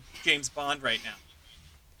scientist in James Bond right now.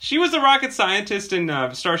 She was a rocket scientist in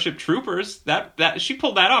Starship Troopers. That she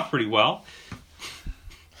pulled that off pretty well.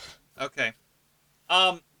 Okay.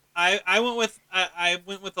 I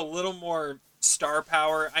went with a little more star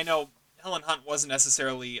power. I know Helen Hunt wasn't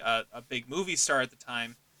necessarily a big movie star at the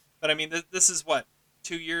time, but I mean this is what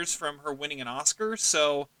 2 years from her winning an Oscar.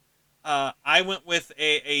 So I went with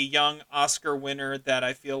a young Oscar winner that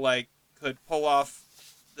I feel like could pull off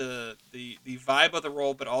the vibe of the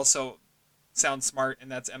role, but also sound smart,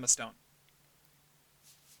 and that's Emma Stone.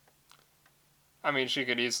 I mean, she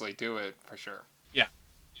could easily do it, for sure.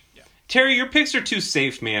 Terry, your picks are too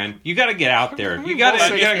safe, man. You got to get out there. You got Well,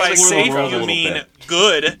 to if If by explore the safe world a you little mean bit.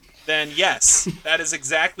 good, then yes, that is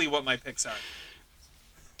exactly what my picks are.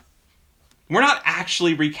 We're not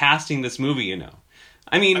actually recasting this movie, you know.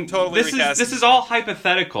 I mean, I'm totally this recasting is this all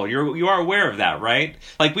hypothetical. You are aware of that, right?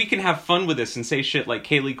 Like, we can have fun with this and say shit like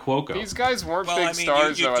Kaylee Cuoco. These guys weren't Well, big I mean,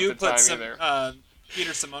 stars, you though, do at the put time some either.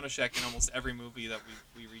 Peter Simonoshek in almost every movie that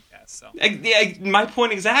we recast. So Yeah, my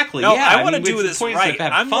point exactly. no, yeah, I want to mean, do the this point is right. to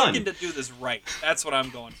have I'm fun. looking to do this right. That's what I'm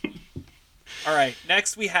going for. All right,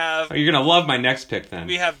 next we have Oh, you're gonna love my next pick then.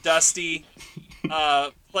 Dusty,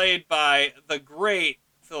 played by the great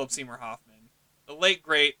Philip Seymour Hoffman, the late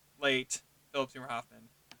Philip Seymour Hoffman.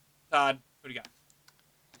 Todd, what do you got?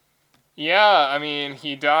 Yeah, I mean,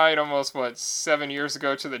 he died almost, 7 years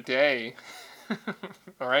ago to the day.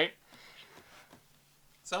 All right?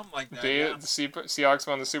 Something like that. Day Yeah. the Seahawks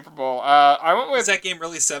won the Super Bowl. I went Was with that game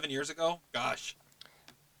really 7 years ago? Gosh.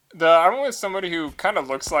 I went with somebody who kind of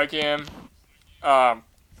looks like him.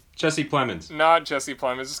 Jesse Plemons. Not Jesse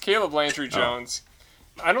Plemons. It's Caleb Landry Jones.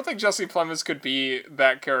 I don't think Jesse Plemons could be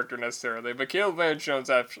that character necessarily, but Caleb Landry Jones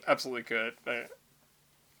absolutely could.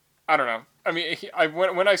 I don't know. I mean,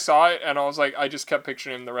 when I saw it, and I was like, I just kept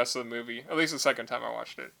picturing him the rest of the movie. At least the second time I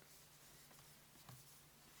watched it.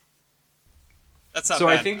 That's not So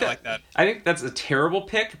bad. I think like that. I think that's a terrible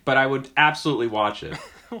pick, but I would absolutely watch it.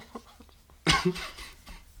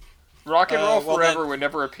 Rock and Roll well Forever then- would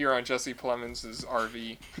never appear on Jesse Plemons'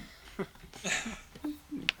 RV.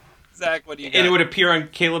 Zach, what do you got? And it would appear on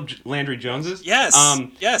Caleb Landry Jones's. Yes.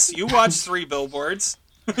 Yes, you watched 3 Billboards.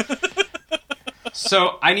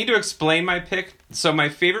 So I need to explain my pick So my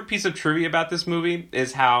favorite piece of trivia about this movie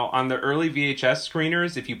is how on the early VHS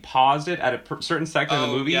screeners, if you paused it at a certain second of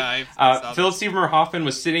the movie, yeah, I saw Philip that. Seymour Hoffman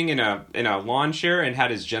was sitting in a lawn chair and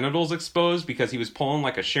had his genitals exposed because he was pulling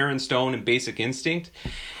like a Sharon Stone in Basic Instinct.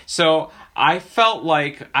 So I felt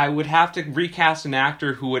like I would have to recast an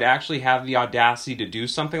actor who would actually have the audacity to do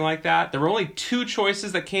something like that. There were only two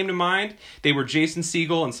choices that came to mind. They were Jason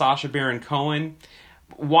Segel and Sacha Baron Cohen.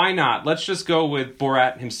 Why not? Let's just go with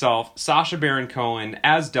Borat himself, Sacha Baron Cohen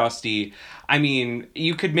as Dusty. I mean,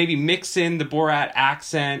 you could maybe mix in the Borat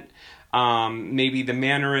accent, maybe the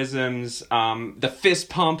mannerisms, the fist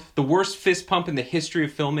pump, the worst fist pump in the history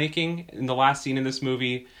of filmmaking in the last scene in this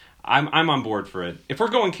movie. I'm on board for it. If we're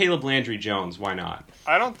going Caleb Landry Jones, why not?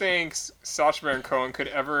 I don't think Sacha Baron Cohen could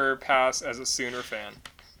ever pass as a Sooner fan.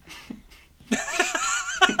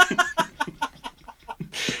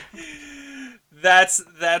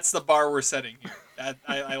 That's the bar we're setting here.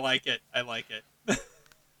 I like it. I like it.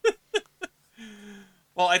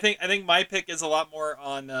 Well, I think my pick is a lot more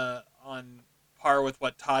on par with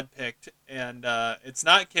what Todd picked, and it's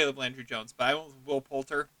not Caleb Landry Jones, but I went with Will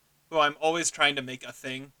Poulter, who I'm always trying to make a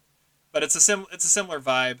thing, but it's a similar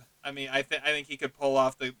vibe. I mean, I think he could pull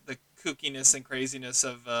off the kookiness and craziness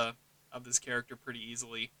of this character pretty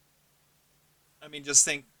easily. I mean, just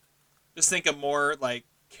think a more like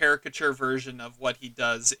caricature version of what he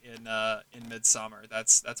does in Midsommar.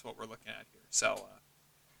 That's what we're looking at here. So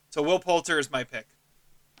Will Poulter is my pick.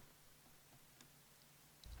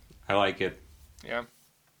 I like it. Yeah.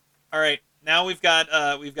 All right, now we've got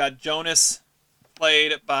Jonas,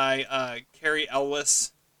 played by Carrie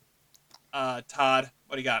Elwes. Todd,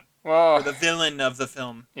 what do you got? Well, Or the villain of the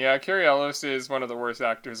film. yeah, Carrie Ellis is one of the worst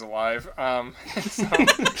actors alive. So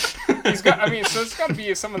it's got to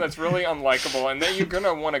be someone that's really unlikable, and then you're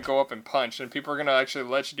gonna want to go up and punch, and people are gonna actually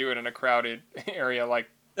let you do it in a crowded area like.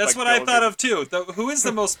 That's like what I Bill thought did. of too. Who is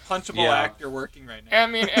the most punchable Yeah. actor working right now? I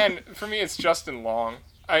mean, and for me, it's Justin Long.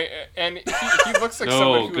 And he looks like Oh,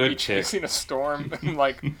 somebody who would good be pick. chasing a storm,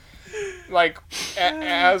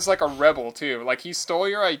 as like a rebel too. Like he stole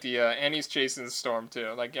your idea, and he's chasing the storm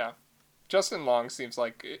too. Like yeah, Justin Long seems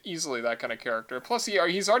like easily that kind of character. Plus,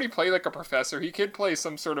 he's already played like a professor. He could play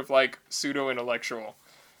some sort of like pseudo intellectual.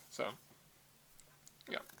 So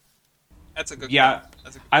yeah, That's a good. Yeah, pick.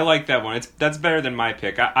 That's a good I like that one. That's better than my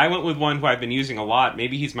pick. I went with one who I've been using a lot.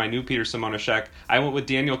 Maybe he's my new Peter Simonashek. I went with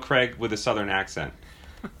Daniel Craig with a southern accent.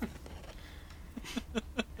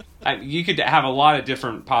 You could have a lot of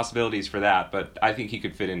different possibilities for that, but I think he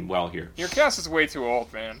could fit in well here. your cast is way too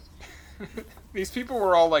old, man. These people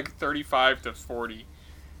were all like 35 to 40.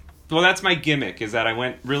 Well, that's my gimmick, is that I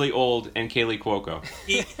went really old and Kaylee Cuoco.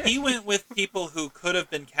 He went with people who could have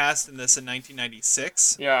been cast in this in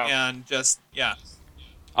 1996. Yeah. And just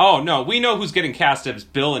Oh, no, we know who's getting cast as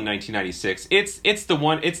Bill in 1996. It's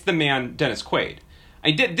the man, Dennis Quaid.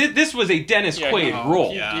 This was a Dennis Yeah, Quaid he-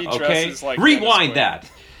 role, he okay? dresses like Rewind Dennis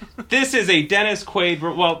that. This is a Dennis Quaid...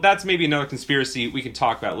 Well, that's maybe another conspiracy we can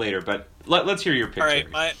talk about later, but let's hear your pick. All right,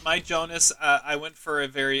 Terry. my Jonas, I went for a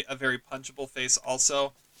very punchable face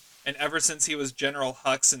also, and ever since he was General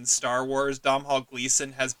Hux in Star Wars, Domhnall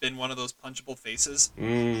Gleeson has been one of those punchable faces.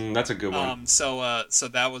 That's a good one. So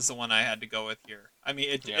that was the one I had to go with here. I mean,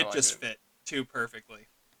 it like just it. fit too perfectly.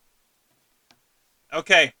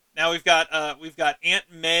 Okay, now we've got Aunt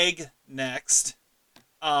Meg next,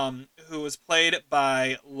 who was played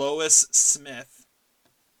by Lois Smith.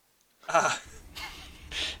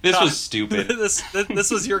 This was stupid.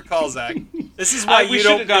 this was your call, Zach. This is why We you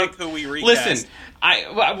don't should've gone- pick who we recast. Listen,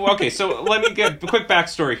 okay, so let me get a quick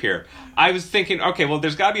backstory here. I was thinking, okay, well,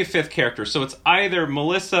 there's got to be a fifth character, so it's either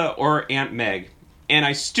Melissa or Aunt Meg, and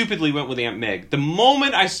I stupidly went with Aunt Meg. The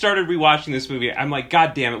moment I started rewatching this movie, I'm like,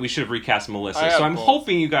 God damn it, we should have recast I Melissa. have So I'm both.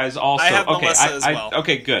 hoping you guys also... I have okay, Melissa as well.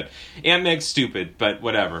 Okay, good. Aunt Meg's stupid, but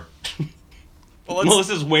whatever. Well,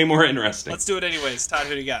 Melissa's way more interesting. let's do it anyways. Todd,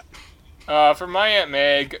 who do you got? For my Aunt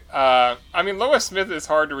Meg, I mean, Lois Smith is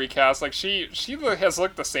hard to recast. Like, she has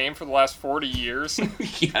looked the same for the last 40 years.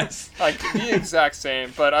 Yes. Like, the exact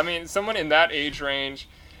same. But, I mean, someone in that age range,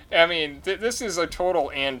 I mean, this is a total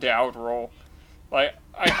Ann Dowd role. Like,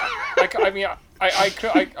 I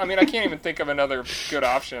can't even think of another good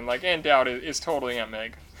option. Like, Ann Dowd is totally Aunt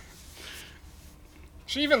Meg.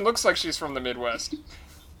 She even looks like she's from the Midwest.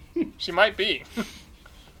 She might be.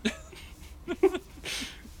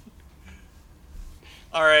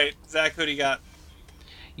 All right, Zach, who do you got?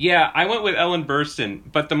 Yeah, I went with Ellen Burstyn,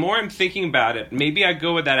 but the more I'm thinking about it, maybe I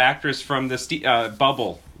go with that actress from the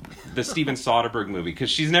Bubble, the Steven Soderbergh movie, because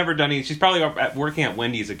she's never done anything. She's probably working at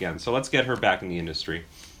Wendy's again, so let's get her back in the industry.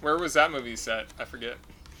 Where was that movie set? I forget.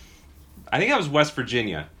 I think that was West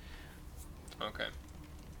Virginia. Okay.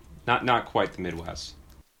 Not quite the Midwest.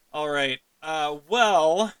 All right.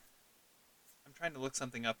 Well, I'm trying to look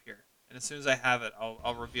something up here, and as soon as I have it,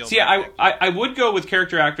 I'll reveal. See, my pick. I would go with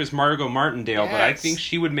character actress Margot Martindale, but I Yes. think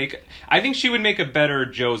she would make a better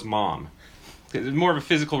Joe's mom. There's more of a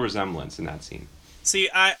physical resemblance in that scene. See,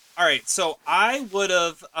 all right. So I would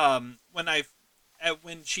have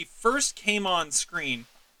when she first came on screen.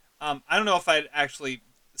 I don't know if I'd actually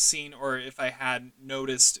seen or if I had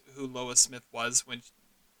noticed who Lois Smith was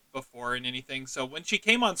before and anything. So when she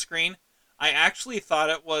came on screen, I actually thought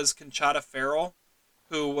it was Conchata Ferrell,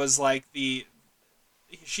 who was like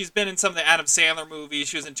she's been in some of the Adam Sandler movies.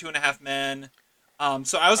 She was in 2.5 Men.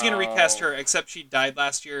 So I was going to recast her, except she died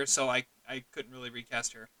last year, so I couldn't really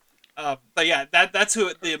recast her. But yeah, that's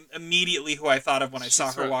immediately who I thought of when I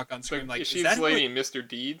saw her walk on screen. Like, she's is that Lady in Mr.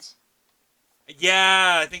 Deeds.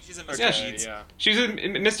 Yeah, I think she's in Mr. Okay, Deeds. yeah. She's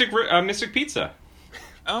in Mystic Pizza.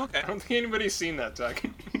 Oh, okay. I don't think anybody's seen that, Doug.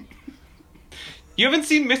 You haven't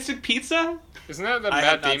seen Mystic Pizza? Isn't that the I Matt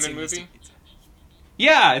have not Damon seen movie? Mystic Pizza.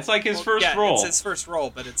 Yeah, it's like his first role. It's his first role,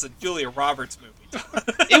 but it's a Julia Roberts movie.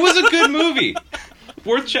 It was a good movie,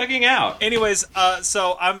 worth checking out. Anyways,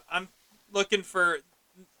 so I'm looking for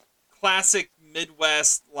classic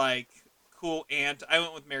Midwest like cool aunt. I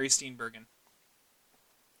went with Mary Steenburgen.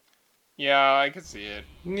 Yeah, I could see it.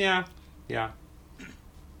 Yeah.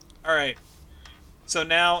 All right. So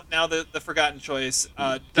now the forgotten choice.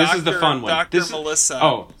 This is the fun one. Dr.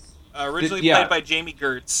 Melissa. Originally yeah. played by Jamie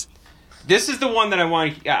Gertz. This is the one that I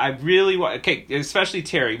want. I really want. Okay, especially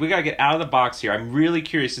Terry. We gotta get out of the box here. I'm really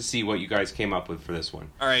curious to see what you guys came up with for this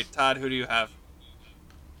one. All right, Todd, who do you have?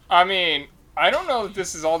 I mean, I don't know if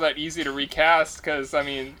this is all that easy to recast, because, I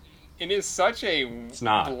mean, it is such a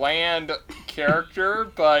bland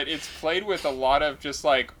character, but it's played with a lot of just,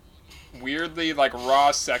 like, weirdly, like,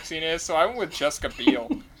 raw sexiness, so I went with Jessica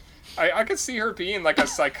Biel. I could see her being, like, a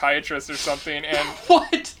psychiatrist or something, and...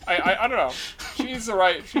 What? I don't know. She's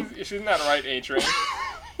in that right age range.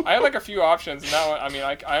 I had, like, a few options, and that one, I mean,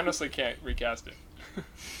 I honestly can't recast it.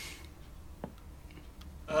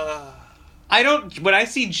 I don't. When I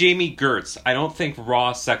see Jamie Gertz, I don't think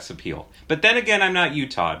raw sex appeal. But then again, I'm not you,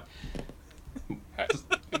 Todd.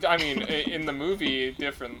 I mean, in the movie,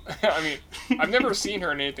 different. I mean, I've never seen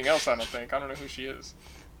her in anything else, I don't think. I don't know who she is.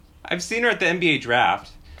 I've seen her at the NBA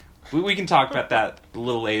draft. We can talk about that a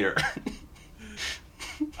little later.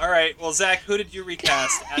 All right. Well, Zach, who did you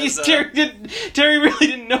recast? As, Terry really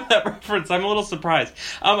didn't know that reference. I'm a little surprised.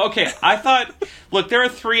 Okay, I thought... Look, there are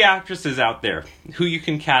 3 actresses out there who you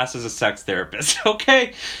can cast as a sex therapist,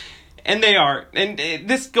 okay? And they are. And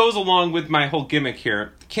this goes along with my whole gimmick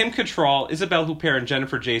here. Kim Cattrall, Isabelle Huppert, and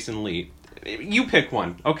Jennifer Jason Leigh. You pick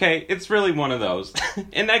one, okay? It's really one of those.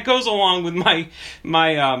 And that goes along with my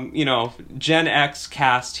Gen X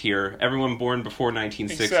cast here. Everyone born before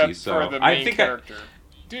 1960. Except so for the main character.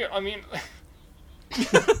 Dude, I mean...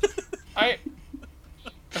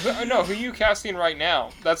 No, who are you casting right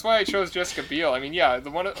now? That's why I chose Jessica Biel. I mean, yeah, the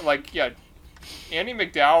one, like, yeah, Andy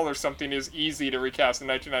McDowell or something is easy to recast in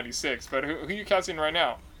 1996, but who are you casting right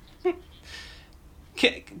now?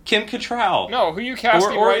 Kim Cattrall. No, who are you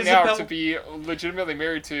casting or right now Isabelle... to be legitimately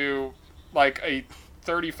married to, like, a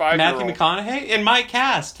 35-year-old? Matthew McConaughey? In my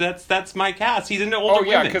cast. That's my cast. He's into older women.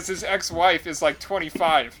 Oh, yeah, because his ex-wife is, like,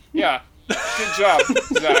 25. Yeah. Good job,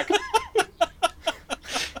 Zach.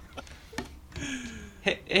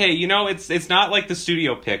 Hey, it's not like the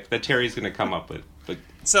studio pick that Terry's going to come up with. But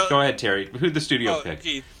So go ahead, Terry. Who'd the studio pick?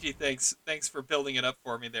 Gee, thanks for building it up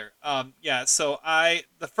for me there. Yeah. So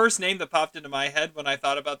the first name that popped into my head when I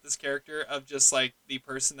thought about this character of just like the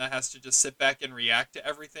person that has to just sit back and react to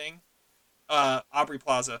everything, Aubrey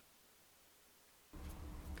Plaza.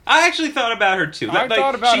 I actually thought about her too. I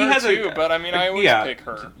thought about her too, but I mean, I always pick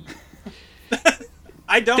her.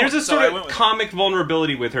 I don't. There's a so sort of comic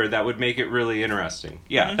vulnerability with her that would make it really interesting.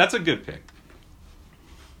 Yeah, that's a good pick.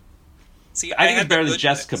 See, I think it's better than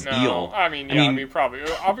Jessica Biel. No, I mean, probably.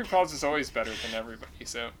 Aubrey Plaza is always better than everybody,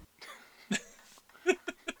 so.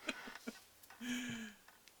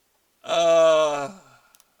 All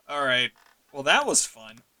right. Well, that was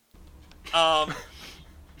fun.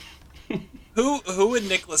 Who would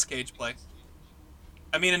Nicolas Cage play?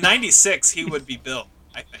 I mean, in '96 he would be Bill,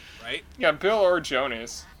 I think, right? Yeah, Bill or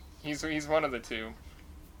Jonas. He's one of the two.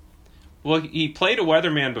 Well, he played a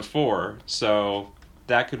weatherman before, so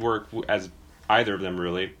that could work as either of them,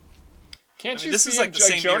 really. Can't you this see is like the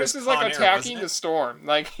same Jonas year as is like Con Air, attacking wasn't the it? storm.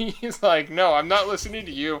 Like he's like, no, I'm not listening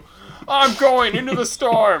to you. I'm going into the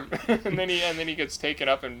storm, and then he gets taken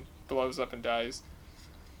up and blows up and dies.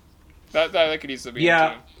 That could easily be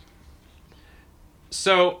him too.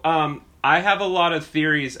 So, I have a lot of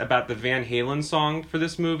theories about the Van Halen song for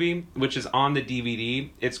this movie, which is on the DVD.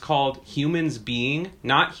 It's called Humans Being,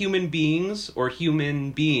 not Human Beings or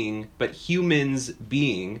Human Being, but Humans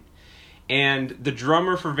Being. And the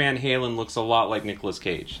drummer for Van Halen looks a lot like Nicolas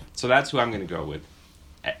Cage. So that's who I'm going to go with.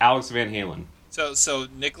 Alex Van Halen. So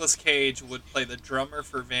Nicolas Cage would play the drummer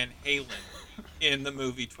for Van Halen in the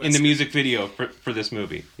movie Twister. In the music video for this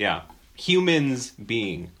movie, yeah. Humans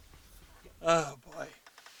Being. Oh boy,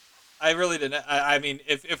 I really didn't. I mean,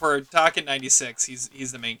 if we're talking '96,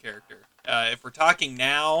 he's the main character. If we're talking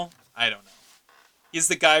now, I don't know. He's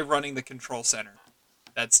the guy running the control center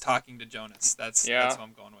that's talking to Jonas. That's what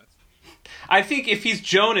I'm going with. I think if he's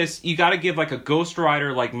Jonas, you got to give like a Ghost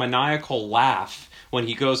Rider like maniacal laugh when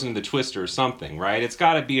he goes into the Twister or something, right? It's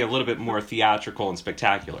got to be a little bit more theatrical and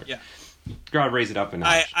spectacular. Yeah, got to raise it up a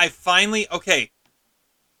notch. I finally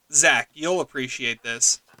Zach, you'll appreciate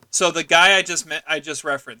this. So the guy I just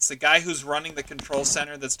referenced, the guy who's running the control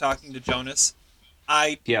center that's talking to Jonas,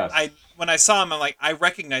 when I saw him, I'm like, I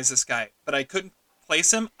recognize this guy, but I couldn't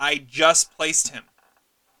place him. I just placed him.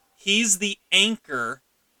 He's the anchor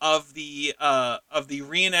of the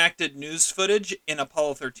reenacted news footage in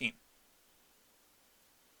Apollo 13.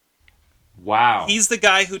 Wow. He's the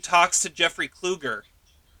guy who talks to Jeffrey Kluger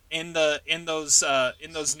in those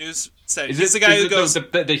news settings. He's the guy who goes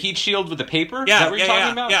the heat shield with the paper. Yeah, is that what you're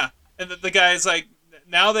talking about? Yeah. And the guy's like,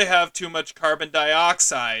 now they have too much carbon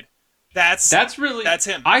dioxide. That's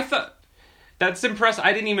him. I thought that's impressive.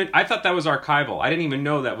 I thought that was archival. I didn't even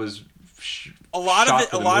know that was. A lot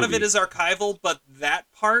of it is archival, but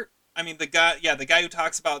that part, I mean, the guy who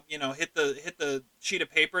talks about, hit the sheet of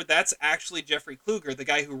paper, that's actually Jeffrey Kluger, the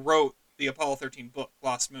guy who wrote the Apollo 13 book,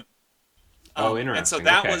 Lost Moon. Interesting. And so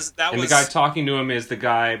that was the guy talking to him is the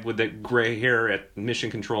guy with the gray hair at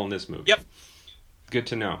Mission Control in this movie. Yep. Good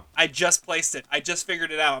to know. I just placed it. I just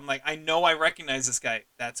figured it out. I'm like, I know I recognize this guy.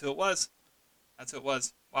 That's who it was.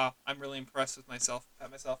 Wow, I'm really impressed with myself.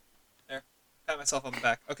 Pat myself on the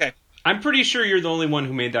back. Okay. I'm pretty sure you're the only one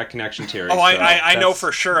who made that connection, Terry. Oh, I know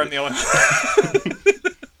for sure I'm the only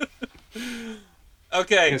one.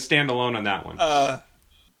 Okay. You can stand alone on that one.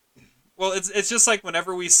 Well, it's just like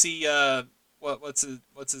whenever we see what's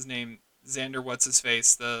his name, Xander, what's his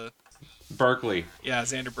face, the Berkeley. Yeah,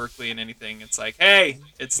 Xander Berkeley in anything. It's like, hey,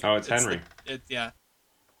 it's Henry. Yeah.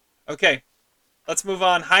 Okay, let's move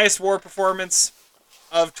on. Highest war performance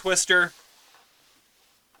of Twister.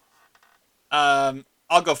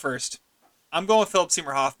 I'll go first. I'm going with Philip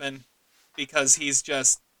Seymour Hoffman because he's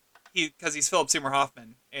Philip Seymour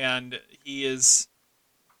Hoffman, and he is.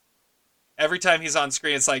 Every time he's on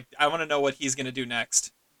screen, it's like, I want to know what he's going to do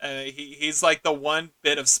next. He's like the one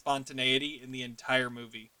bit of spontaneity in the entire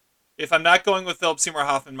movie. If I'm not going with Philip Seymour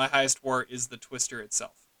Hoffman, my highest war is the Twister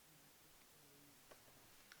itself.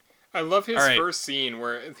 I love his first scene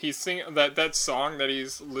where he's singing that song that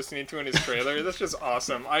he's listening to in his trailer. That's just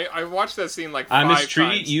awesome. I watched that scene like 5 times. I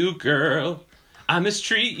mistreat you, girl. I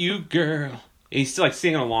mistreat you, girl. And he's still like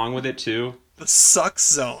singing along with it too. The suck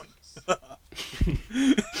zone.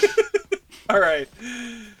 All right.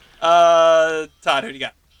 Todd, who do you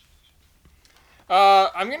got?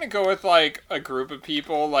 I'm gonna go with like a group of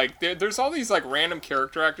people. Like there's all these like random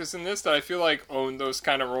character actors in this that I feel like own those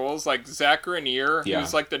kind of roles. Like Zach Grenier,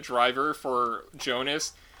 who's like the driver for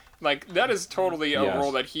Jonas. Like that is totally a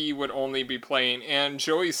role that he would only be playing. And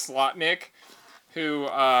Joey Slotnick, who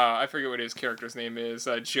I forget what his character's name is.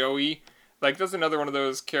 Joey. Like that's another one of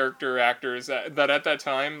those character actors that at that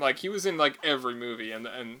time, like he was in like every movie, and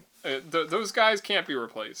those guys can't be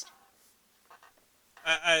replaced.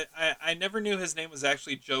 I never knew his name was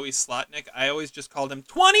actually Joey Slotnick. I always just called him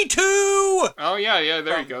 22! Oh, yeah,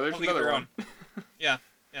 there you go. There's another one. Yeah.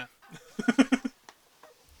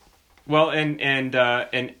 Well, and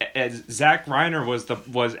Zach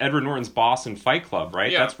Reiner was Edward Norton's boss in Fight Club,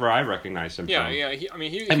 right? Yeah. That's where I recognize him from. Yeah. He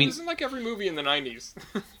was in like every movie in the 90s.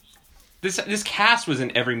 This cast was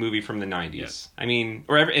in every movie from the 90s. Yes. I mean,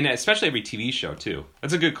 and especially every TV show, too.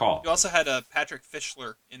 That's a good call. You also had Patrick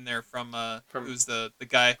Fischler in there from who's the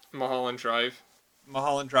guy... Mulholland Drive,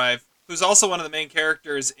 who's also one of the main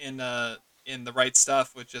characters in The Right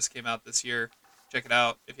Stuff, which just came out this year. Check it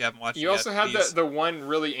out if you haven't watched it yet. You also had the one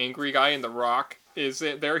really angry guy in The Rock. Is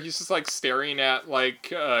it there? He's just like staring at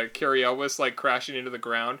like Cary Elwes like crashing into the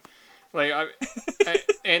ground. Like,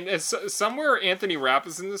 and somewhere Anthony Rapp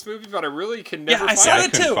is in this movie, but I really can never find him. Yeah, I saw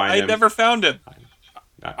it too. I never found him.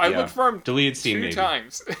 I looked for him deleted scene 2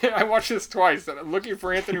 times. I watched this twice, looking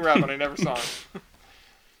for Anthony Rapp, and I never saw him.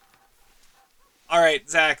 All right,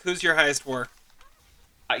 Zach, who's your highest war?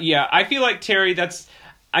 I feel like, Terry,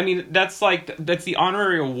 I mean, that's the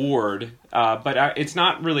honorary award, but it's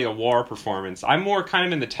not really a war performance. I'm more kind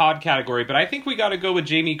of in the Todd category, but I think we got to go with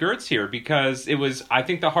Jamie Gertz here because it was, I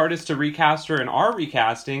think, the hardest to recast her in our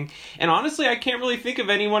recasting. And honestly, I can't really think of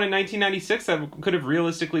anyone in 1996 that could have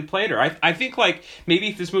realistically played her. I think, like, maybe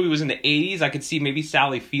if this movie was in the 80s, I could see maybe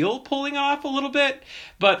Sally Field pulling off a little bit.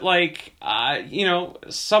 But, like,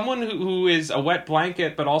 someone who is a wet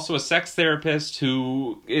blanket, but also a sex therapist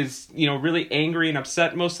who is, really angry and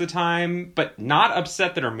upset most of the time, but not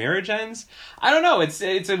upset that her marriage ends. I don't know.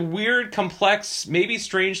 It's a weird, complex, maybe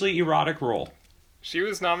strangely erotic role. She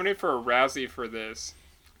was nominated for a Razzie for this.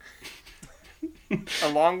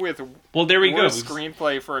 Along with there we go.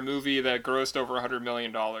 Screenplay for a movie that grossed over $100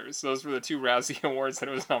 million. Those were the 2 Razzie awards that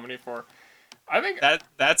it was nominated for. I think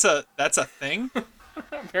that's a thing.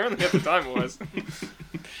 Apparently at the time it was.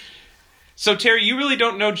 So, Terry, you really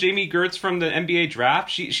don't know Jamie Gertz from the NBA draft?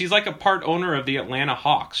 She's like a part owner of the Atlanta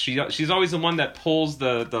Hawks. She's always the one that pulls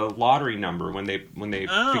the lottery number when they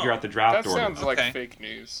figure out the draft order. That sounds like fake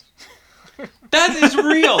news. That is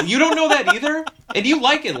real. You don't know that either? And you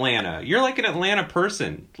like Atlanta. You're like an Atlanta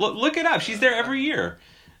person. Look it up. She's there every year.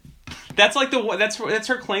 That's like that's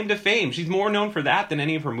her claim to fame. She's more known for that than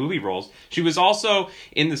any of her movie roles. She was also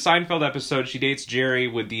in the Seinfeld episode. She dates Jerry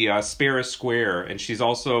with the Spare Square, and she's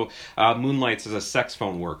also moonlights as a sex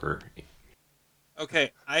phone worker.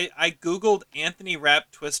 Okay, I googled Anthony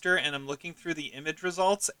Rapp Twister, and I'm looking through the image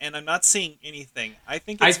results, and I'm not seeing anything. I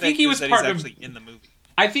think he was actually in the movie.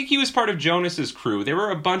 I think he was part of Jonas's crew. There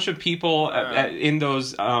were a bunch of people in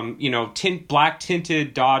those, black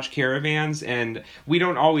tinted Dodge Caravans, and we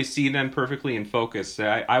don't always see them perfectly in focus.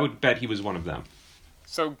 I would bet he was one of them.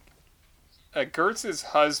 So, Gertz's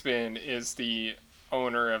husband is the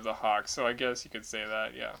owner of the Hawks, so I guess you could say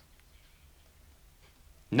that, yeah.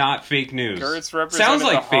 Not fake news. Gertz represented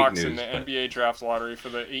like the Hawks news, in the NBA draft lottery for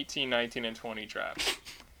the 18, 19, and 20 draft.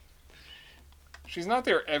 She's not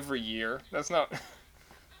there every year. That's not...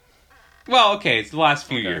 Well, okay, it's the last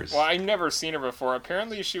few years. Well, I've never seen her before.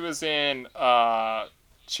 Apparently she was in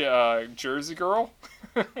Jersey Girl,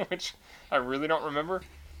 which I really don't remember.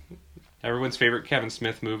 Everyone's favorite Kevin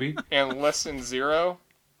Smith movie. And Lesson Zero.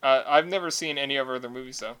 I've never seen any of her other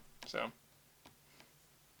movies, though. So.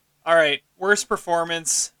 All right, worst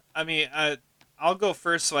performance. I mean, I'll go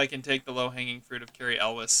first so I can take the low-hanging fruit of Cary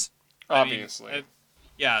Elwes. Obviously.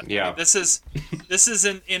 Yeah. I mean, this is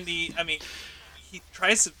in the... I mean... He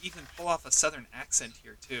tries to even pull off a southern accent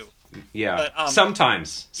here too. Yeah, but,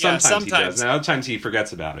 sometimes he does, and other times he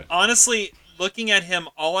forgets about it. Honestly, looking at him,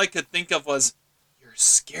 all I could think of was, "You're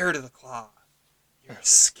scared of the claw. You're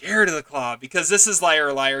scared of the claw," because this is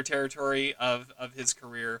liar territory of his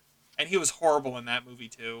career, and he was horrible in that movie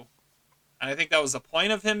too. And I think that was the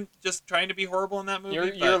point of him just trying to be horrible in that movie.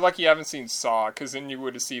 You're lucky you haven't seen Saw, because then you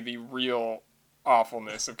would see the real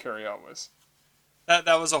awfulness of Cary Elwes.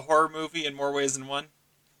 That was a horror movie in more ways than one.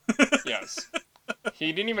 Yes.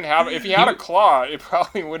 He didn't even have... If he had a claw, it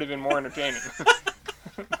probably would have been more entertaining.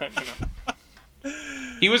 But,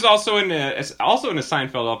 He was also in a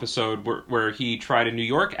Seinfeld episode where he tried a New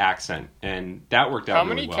York accent, and that worked out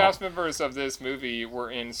really well. How many cast members of this movie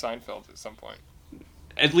were in Seinfeld at some point?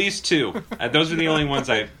 At least 2. Those are the only ones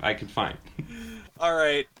I could find. All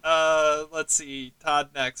right. Let's see. Todd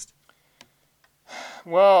next.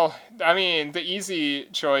 Well, I mean, the easy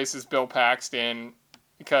choice is Bill Paxton,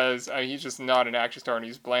 because he's just not an action star and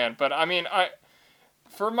he's bland. But, I mean,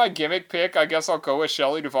 for my gimmick pick, I guess I'll go with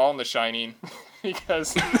Shelley Duvall in The Shining,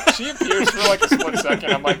 because she appears for like a split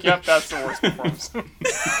second. I'm like, yep, that's the worst performance.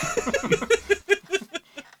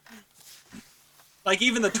 Like,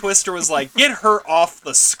 even the Twister was like, get her off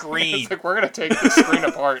the screen. It's like, we're going to take the screen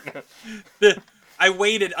apart. I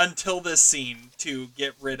waited until this scene to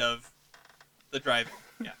get rid of the driving.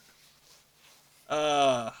 Yeah.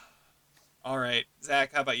 All right.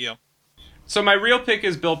 Zach, how about you? So my real pick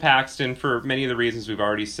is Bill Paxton for many of the reasons we've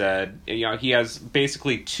already said. He has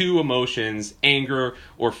basically 2 emotions, anger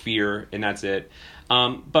or fear, and that's it.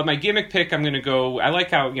 But my gimmick pick, I'm going to go... I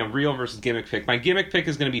like how, real versus gimmick pick. My gimmick pick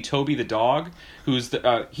is going to be Toby the dog, who's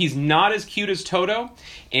he's not as cute as Toto,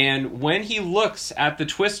 and when he looks at the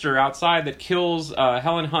Twister outside that kills little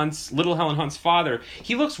Helen Hunt's father,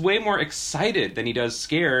 he looks way more excited than he does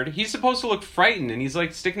scared. He's supposed to look frightened, and he's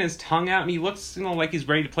like sticking his tongue out, and he looks like he's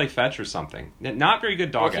ready to play fetch or something. Not very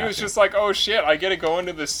good dog acting. He was just like, oh shit, I get to go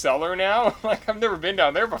into the cellar now? Like, I've never been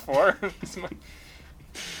down there before.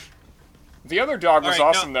 The other dog was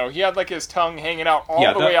awesome, though. He had, like, his tongue hanging out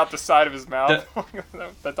all the way out the side of his mouth.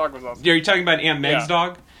 That dog was awesome. Are you talking about Aunt Meg's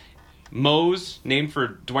dog? Mose, named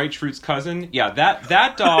for Dwight Schrute's cousin. Yeah,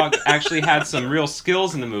 that dog actually had some real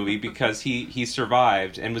skills in the movie because he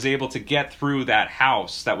survived and was able to get through that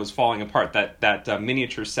house that was falling apart, that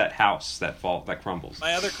miniature set house that crumbles.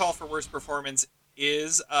 My other call for worst performance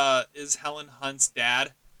is Helen Hunt's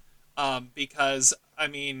dad, because I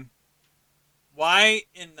mean, why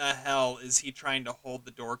in the hell is he trying to hold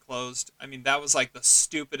the door closed? I mean, that was like the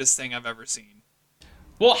stupidest thing I've ever seen.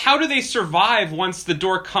 Well, how do they survive once the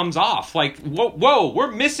door comes off? Like, whoa,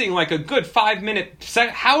 we're missing like a good 5 minute.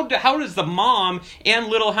 How does the mom and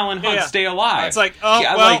little Helen Hunt stay alive? It's like,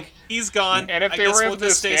 he's gone. And if they were able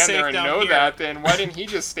to stand there and know that, then why didn't he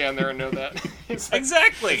just stand there and know that? It's like,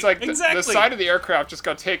 exactly. It's like the side of the aircraft just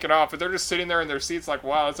got taken off, but they're just sitting there in their seats like,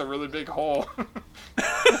 wow, that's a really big hole.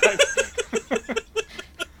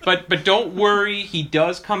 But don't worry, he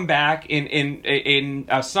does come back in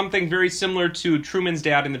something very similar to Truman's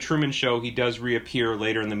dad in the Truman Show. He does reappear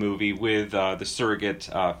later in the movie with the surrogate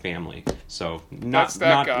family, so not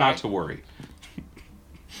to worry.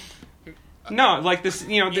 No, like this,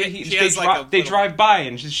 they drive by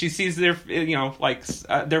and she sees their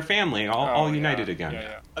their family all united again.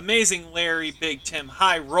 Yeah. Amazing Larry Big Tim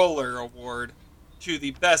High Roller Award to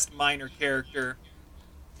the best minor character.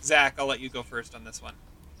 Zach, I'll let you go first on this one.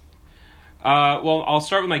 Well, I'll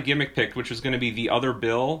start with my gimmick pick, which was going to be the other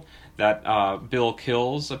Bill that Bill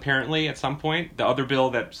kills, apparently, at some point. The other Bill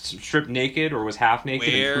that stripped naked or was half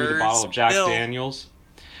naked and threw the bottle of Jack Daniels.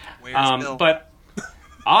 Where's Bill? But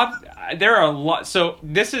there are a lot... So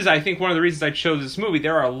this is, I think, one of the reasons I chose this movie.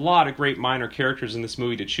 There are a lot of great minor characters in this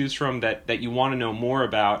movie to choose from that you want to know more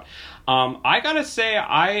about. I gotta say,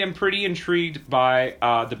 I am pretty intrigued by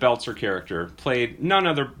the Belzer character, played none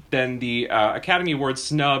other than the Academy Award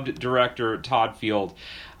snubbed director Todd Field.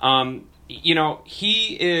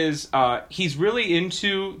 He's really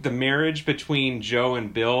into the marriage between Joe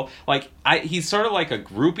and Bill. He's sort of like a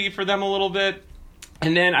groupie for them a little bit.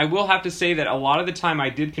 And then I will have to say that a lot of the time I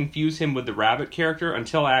did confuse him with the Rabbit character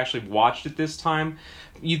until I actually watched it this time.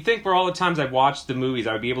 You'd think for all the times I've watched the movies,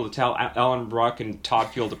 I would be able to tell Alan Ruck and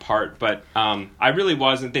Todd Field apart, but I really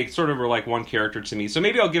wasn't. They sort of were like one character to me, so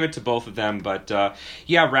maybe I'll give it to both of them. But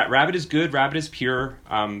Rabbit is good, Rabbit is pure,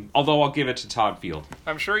 although I'll give it to Todd Field.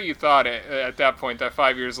 I'm sure you thought at that point that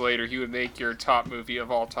 5 years later he would make your top movie of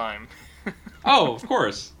all time. Oh, of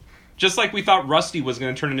course. Just like we thought Rusty was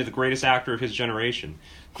going to turn into the greatest actor of his generation.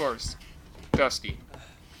 Of course. Dusty.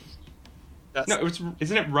 No,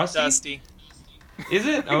 isn't it Rusty? Dusty. Is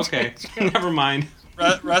it? Okay. Never mind.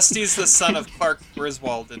 Rusty's the son of Clark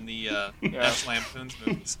Griswold in the National Lampoon's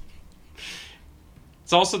movies.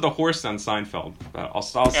 It's also the horse on Seinfeld. I'll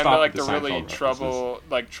stop and with the really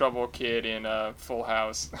references. trouble kid in Full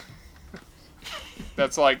House.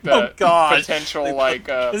 That's like the potential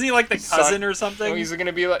isn't he like the cousin son, or something? No, he's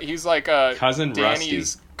gonna be like cousin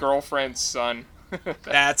Danny's Rusty. Girlfriend's son.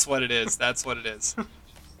 That's what it is.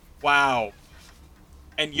 Wow.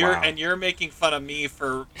 And you're making fun of me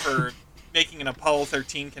for making an Apollo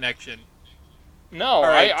 13 connection. No,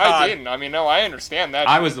 right, I didn't. I mean, no, I understand that.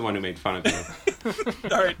 I was the one who made fun of you.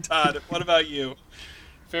 All right, Todd. What about you?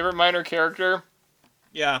 Favorite minor character?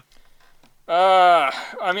 Yeah.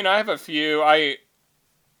 I mean, I have a few. I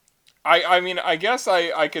mean, I guess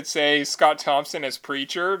I could say Scott Thompson as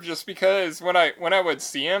Preacher, just because when I would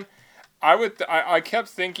see him, I kept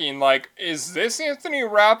thinking, like, is this Anthony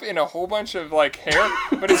Rapp in a whole bunch of, like, hair?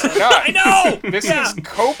 But it's not. I know! This is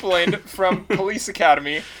Copeland from Police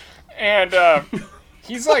Academy, and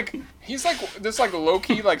he's like this, like,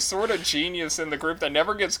 low-key, like, sort of genius in the group that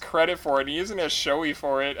never gets credit for it. He isn't as showy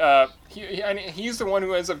for it. He's the one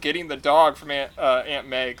who ends up getting the dog from Aunt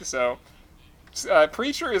Meg, so...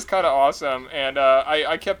 Preacher is kind of awesome, and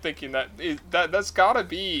I kept thinking that's gotta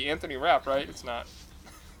be Anthony Rapp, right? It's not.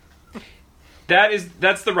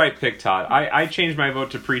 That's the right pick, Todd. I changed my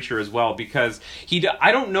vote to Preacher as well because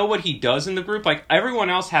I don't know what he does in the group. Like, everyone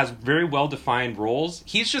else has very well-defined roles.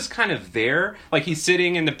 He's just kind of there. Like, he's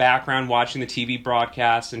sitting in the background watching the TV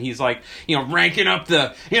broadcast, and he's like, ranking up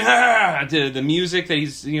the music that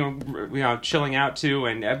he's, chilling out to.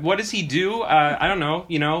 And what does he do? I don't know,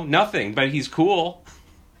 nothing, but he's cool.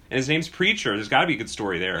 And his name's Preacher. There's got to be a good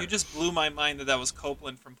story there. You just blew my mind that was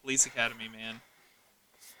Copeland from Police Academy, man.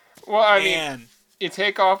 Well, I mean, you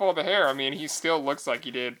take off all the hair. I mean, he still looks like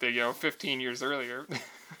he did, 15 years earlier.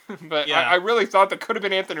 But yeah. I really thought that could have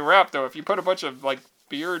been Anthony Rapp, though, if you put a bunch of, like,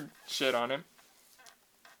 beard shit on him.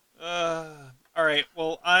 All right.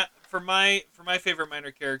 Well, for my favorite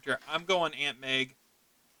minor character, I'm going Aunt Meg.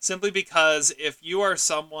 Simply because if you are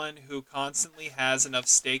someone who constantly has enough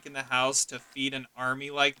steak in the house to feed an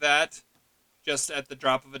army like that, just at the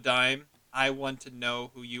drop of a dime, I want to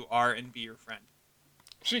know who you are and be your friend.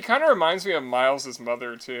 She kind of reminds me of Miles's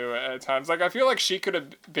mother too at times. Like I feel like she could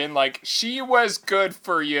have been like, she was good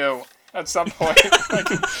for you at some point. Like,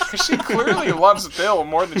 'cause she clearly loves Bill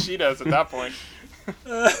more than she does at that point.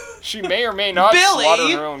 She may or may not Billy!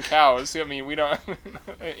 slaughter her own cows. I mean, we don't.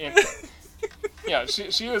 Yeah,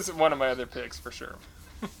 she was one of my other picks for sure.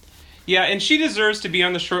 Yeah, and she deserves to be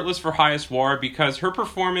on the shortlist for highest WAR because her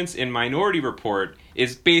performance in Minority Report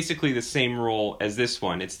is basically the same role as this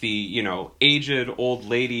one. It's the, you know, aged old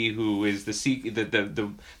lady who is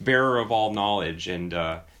the bearer of all knowledge, and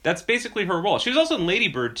that's basically her role. She was also in Lady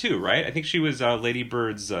Bird too, right? I think she was Lady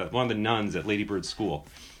Bird's one of the nuns at Lady Bird's school.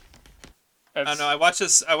 I don't know. I watched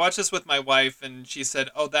this with my wife, and she said,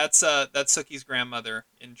 "Oh, that's Sookie's grandmother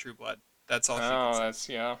in True Blood." That's all she can say. That's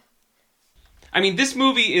yeah. I mean, this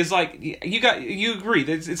movie is like, you agree,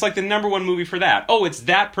 it's like the number one movie for that. Oh, it's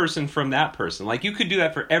that person from that person. Like, you could do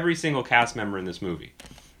that for every single cast member in this movie.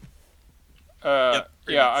 Yeah,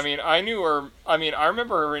 much. I mean, I knew her. I mean, I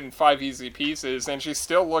remember her in 5 Easy Pieces, and she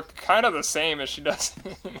still looked kind of the same as she does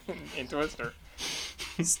in Twister.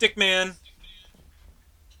 Stickman.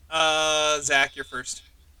 Zach, you're first.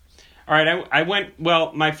 All right, I went,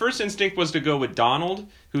 well, my first instinct was to go with Donald,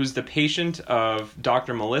 who's the patient of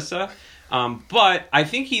Dr. Melissa. But I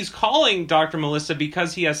think he's calling Dr. Melissa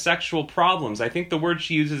because he has sexual problems. I think the word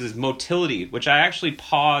she uses is motility, which I actually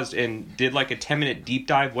paused and did like a 10-minute deep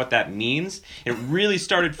dive what that means. It really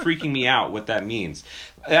started freaking me out what that means.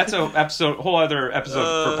 That's a whole other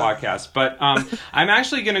episode for podcast. But I'm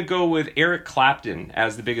actually going to go with Eric Clapton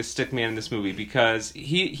as the biggest stick man in this movie because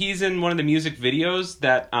he's in one of the music videos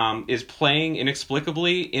that is playing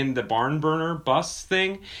inexplicably in the barn burner bus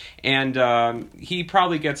thing. And he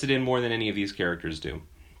probably gets it in more than any of these characters do.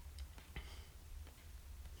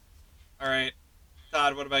 All right.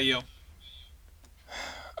 Todd, what about you?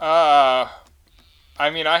 I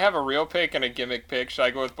mean, I have a real pick and a gimmick pick. Should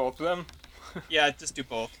I go with both of them? Yeah, just do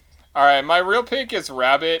both. All right, my real pick is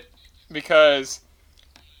Rabbit because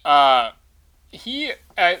he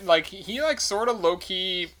sort of low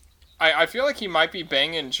key. I feel like he might be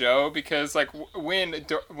banging Joe because like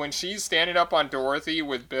when she's standing up on Dorothy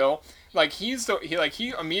with Bill, like he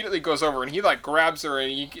immediately goes over and he like grabs her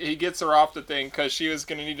and he gets her off the thing because she was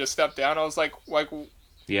gonna need to step down. I was like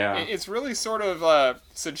yeah, it's really sort of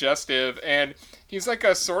suggestive, and he's like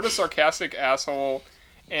a sort of sarcastic asshole,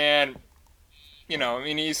 and. You know, I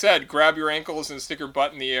mean, he said, grab your ankles and stick your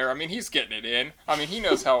butt in the air. I mean, he's getting it in. I mean, he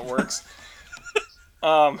knows how it works.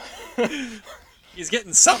 He's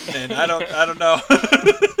getting something in. I don't know.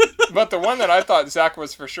 But the one that I thought Zach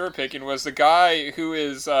was for sure picking was the guy who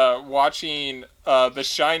is watching The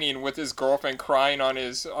Shining with his girlfriend crying on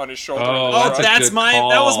his shoulder. Oh, that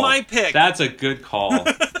was my pick. That's a good call.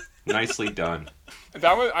 Nicely done. I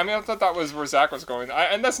thought that was where Zach was going.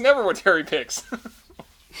 And that's never what Terry picks.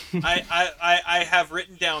 I have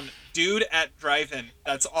written down dude at drive-in.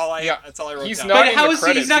 That's all I wrote down. But how is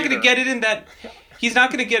he's not going to get it in that? He's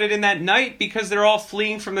not going to get it in that night because they're all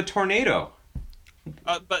fleeing from the tornado.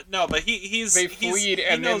 But he's they fled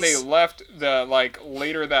and then they left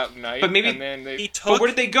later that night. But maybe and then but where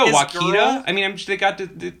did they go? Wakita? Girl, I mean,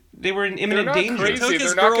 they were in imminent danger. Crazy. He took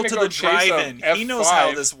his They're not girl gonna to go the chase drive-in. a He knows F5.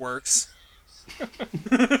 how this works.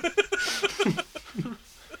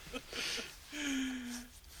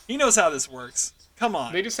 He knows how this works. Come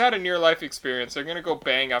on. They just had a near-life experience. They're gonna go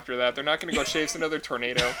bang after that. They're not gonna go chase another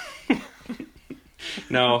tornado.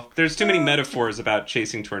 No, there's too many metaphors about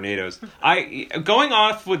chasing tornadoes. Going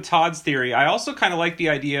off with Todd's theory, I also kind of like the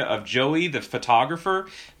idea of Joey, the photographer,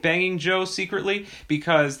 banging Joe secretly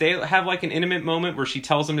because they have like an intimate moment where she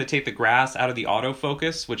tells him to take the grass out of the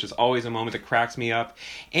autofocus, which is always a moment that cracks me up.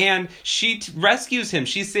 And she rescues him.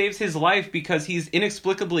 She saves his life because he's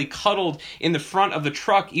inexplicably cuddled in the front of the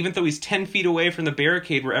truck, even though he's 10 feet away from the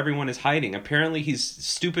barricade where everyone is hiding. Apparently he's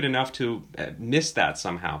stupid enough to miss that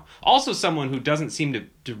somehow. Also someone who doesn't seem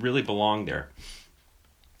to really belong there.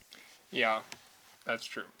 Yeah, that's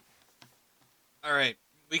true. All right.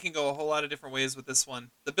 We can go a whole lot of different ways with this one.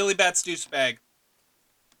 The Billy Bats douchebag.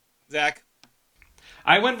 Zach?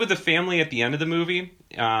 I went with the family at the end of the movie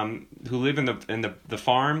who live in the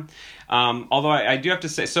farm. Although I do have to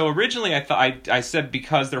say, so originally I said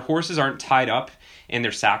because their horses aren't tied up and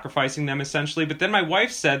they're sacrificing them essentially. But then my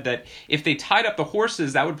wife said that if they tied up the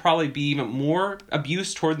horses, that would probably be even more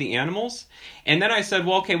abuse toward the animals. And then I said,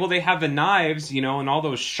 well, okay, well, they have the knives, and all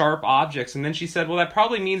those sharp objects. And then she said, well, that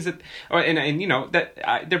probably means that,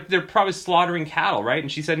 that they're probably slaughtering cattle, right? And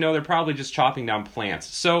she said, no, they're probably just chopping down plants.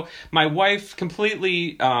 So my wife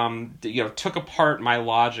completely, took apart my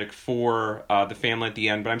logic for the family at the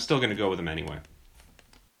end, but I'm still going to go with them anyway.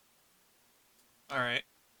 All right.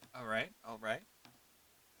 All right. All right.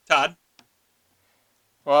 Todd.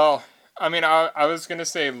 Well, I mean, I was gonna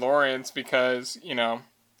say Lawrence because he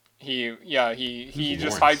just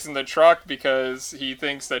Lawrence? hides in the truck because he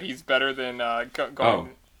thinks that he's better than going Oh.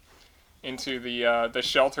 into the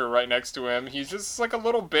shelter right next to him. He's just like a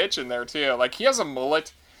little bitch in there too. Like he has a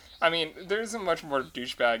mullet. I mean, there isn't much more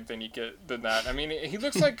douchebag than that. I mean, he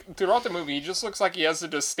looks like throughout the movie, he just looks like he has a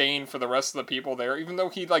disdain for the rest of the people there, even though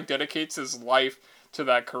he like dedicates his life to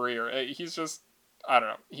that career. He's just, I don't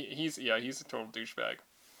know. He's a total douchebag.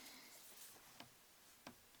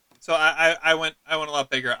 So I went a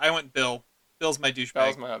lot bigger. I went Bill. Bill's my douchebag. That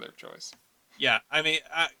was my other choice. Yeah, I mean,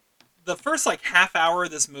 the first like half hour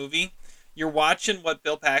of this movie, you're watching what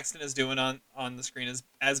Bill Paxton is doing on the screen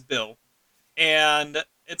as Bill, and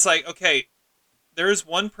it's like, okay, there's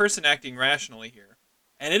one person acting rationally here,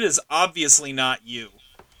 and it is obviously not you.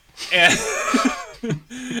 And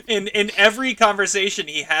in every conversation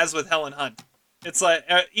he has with Helen Hunt, it's like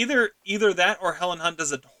either that or Helen Hunt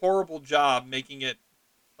does a horrible job making it.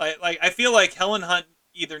 Like I feel like Helen Hunt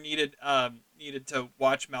either needed to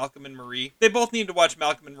watch Malcolm and Marie. They both needed to watch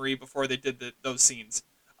Malcolm and Marie before they did those scenes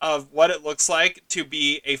of what it looks like to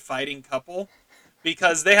be a fighting couple,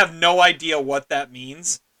 because they have no idea what that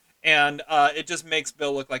means, and it just makes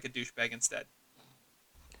Bill look like a douchebag instead.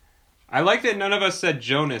 I like that none of us said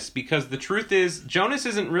Jonas, because the truth is, Jonas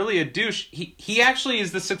isn't really a douche. He actually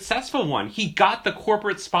is the successful one. He got the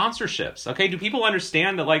corporate sponsorships. Okay, do people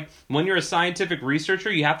understand that, like, when you're a scientific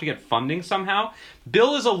researcher, you have to get funding somehow?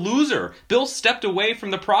 Bill is a loser. Bill stepped away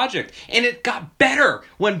from the project, and it got better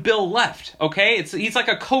when Bill left. Okay, he's like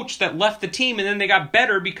a coach that left the team, and then they got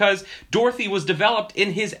better because Dorothy was developed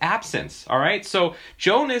in his absence. All right, so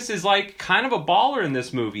Jonas is like kind of a baller in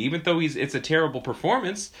this movie, even though it's a terrible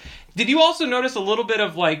performance. Did you also notice a little bit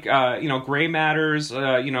of like Gray Matters,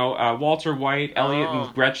 Walter White, Elliot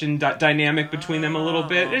and Gretchen dynamic between them a little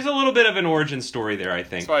bit? There's a little bit of an origin story there, I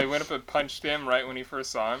think. That's why he went up and punched him right when he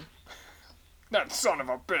first saw him. That son of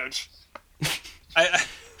a bitch.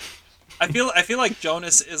 I feel like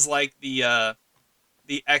Jonas is like the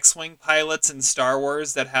X-wing pilots in Star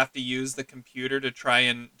Wars that have to use the computer to try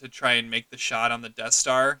and make the shot on the Death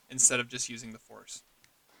Star instead of just using the Force.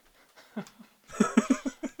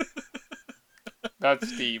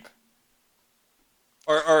 That's deep.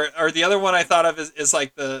 Or the other one I thought of is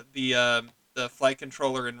like the flight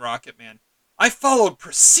controller in Rocket Man. I followed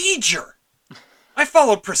procedure.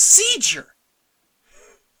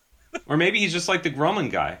 Or maybe he's just like the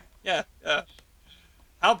Grumman guy. Yeah.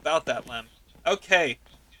 How about that, Lem? Okay.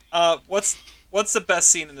 What's the best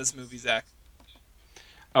scene in this movie, Zach?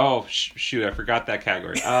 Oh, shoot, I forgot that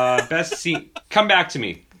category. Best scene. Come back to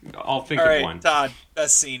me. I'll think All of right, one. Todd,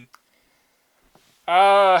 best scene.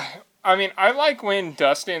 I mean, I like when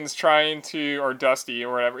Dustin's trying to, or Dusty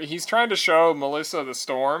or whatever, he's trying to show Melissa the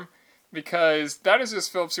storm, because that is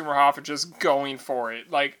just Philip Seymour Hoffman just going for it.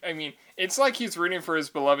 Like, I mean, it's like he's rooting for his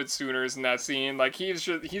beloved Sooners in that scene. Like, he's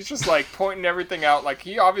just like pointing everything out. Like,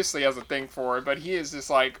 he obviously has a thing for it, but he is just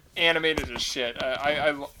like animated as shit.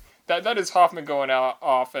 That is Hoffman going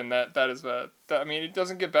off, and that is I mean, it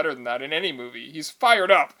doesn't get better than that in any movie. He's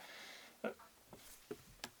fired up.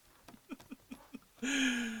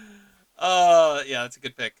 Yeah, that's a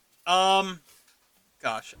good pick.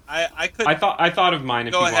 Gosh, I could. I thought of mine.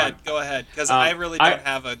 If Go you ahead, want. go ahead, because I really don't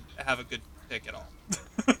have a good pick at all.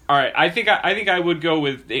 All right, I think I would go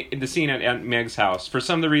with the scene at Aunt Meg's house for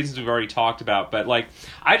some of the reasons we've already talked about. But like,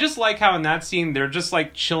 I just like how in that scene they're just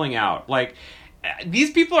like chilling out. Like, these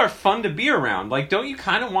people are fun to be around. Like, don't you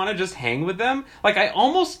kind of want to just hang with them? Like,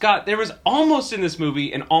 there was almost in this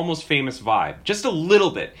movie an Almost Famous vibe, just a little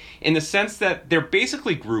bit, in the sense that they're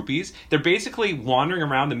basically groupies. They're basically wandering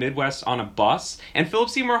around the Midwest on a bus, and Philip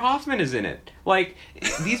Seymour Hoffman is in it. Like,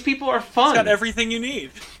 these people are fun. It's got everything you need.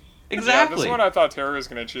 Exactly. Yeah, this one I thought Terry was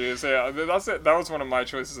going to choose. Yeah, that's it. That was one of my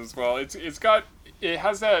choices as well. It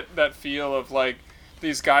has that feel of like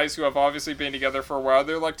these guys who have obviously been together for a while.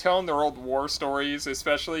 They're like telling their old war stories,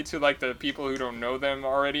 especially to like the people who don't know them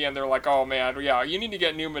already, and they're like, "Oh man, yeah, you need to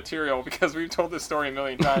get new material because we've told this story a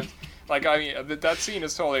million times." Like, I mean, that scene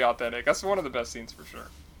is totally authentic. That's one of the best scenes for sure.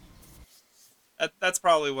 That's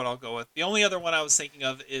probably what I'll go with. The only other one I was thinking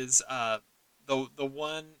of is the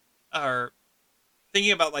one, or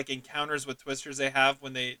thinking about like encounters with twisters they have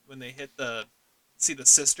when they hit see the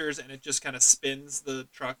sisters, and it just kind of spins the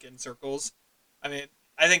truck in circles. I mean,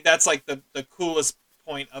 I think that's like the coolest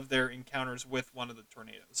point of their encounters with one of the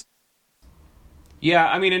tornadoes. Yeah,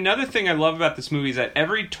 I mean, another thing I love about this movie is that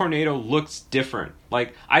every tornado looks different.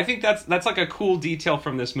 Like, I think that's like a cool detail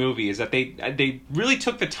from this movie is that they really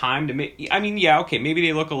took the time to make. I mean, yeah, okay, maybe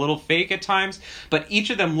they look a little fake at times, but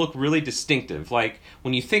each of them look really distinctive. Like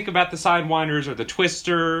when you think about the Sidewinders or the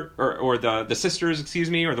Twister or the sisters,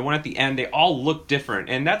 excuse me, or the one at the end, they all look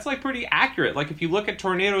different, and that's like pretty accurate. Like if you look at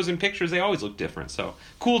tornadoes in pictures, they always look different. So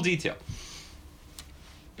cool detail.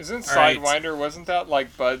 Isn't All right. Sidewinder, wasn't that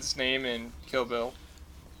like Bud's name in Kill Bill?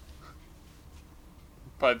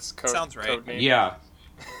 Bud's Sounds right. code name. Yeah.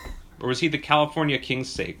 Or was he the California King's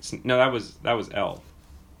sake? No, that was L.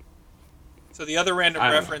 So the other random I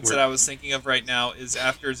don't know. reference that I was thinking of right now is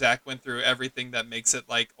after Zach went through everything that makes it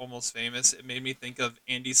like almost famous, it made me think of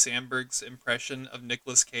Andy Samberg's impression of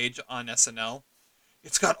Nicolas Cage on SNL.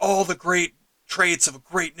 It's got all the great traits of a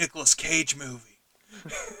great Nicolas Cage movie.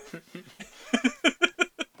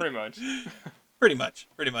 Pretty much. Pretty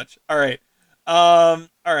much. All right.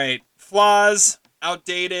 Flaws,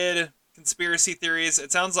 outdated, conspiracy theories.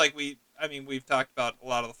 It sounds like we've talked about a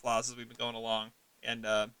lot of the flaws as we've been going along. And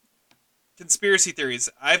conspiracy theories.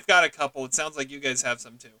 I've got a couple. It sounds like you guys have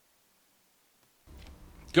some too.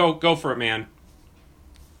 Go for it, man.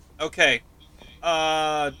 Okay.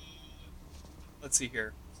 Let's see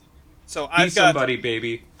here. So Be somebody,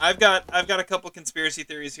 baby. I've got a couple conspiracy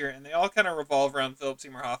theories here, and they all kind of revolve around Philip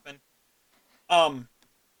Seymour Hoffman.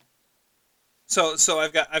 So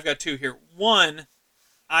I've got two here. One,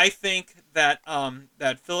 I think that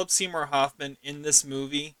that Philip Seymour Hoffman in this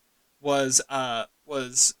movie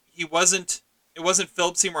it wasn't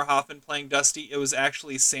Philip Seymour Hoffman playing Dusty. It was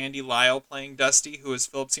actually Sandy Lyle playing Dusty, who is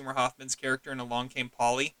Philip Seymour Hoffman's character in Along Came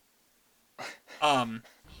Polly.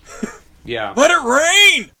 Yeah. Let it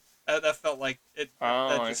rain. That felt like it. Oh,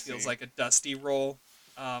 that I just feels see. like a Dusty role,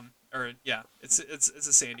 it's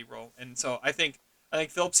a Sandy role, and so I think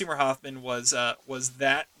Philip Seymour Hoffman was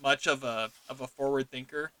that much of a forward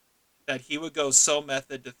thinker that he would go so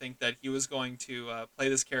method to think that he was going to play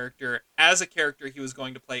this character as a character he was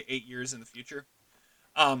going to play 8 years in the future.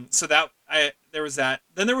 So there was that.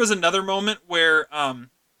 Then there was another moment where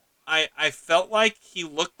I felt like he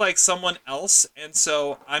looked like someone else, and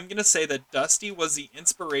so I'm going to say that Dusty was the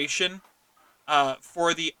inspiration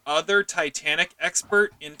for the other Titanic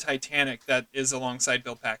expert in Titanic that is alongside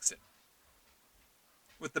Bill Paxton.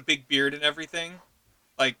 With the big beard and everything.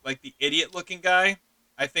 Like the idiot-looking guy.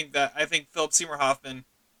 I think Philip Seymour Hoffman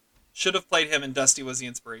should have played him, and Dusty was the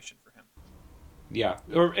inspiration for him. Yeah.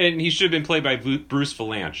 And he should have been played by Bruce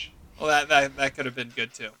Valanche. Well, that could have been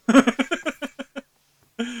good, too.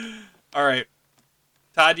 All right.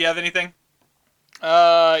 Todd, do you have anything?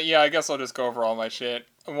 Yeah, I guess I'll just go over all my shit.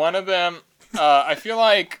 One of them, I feel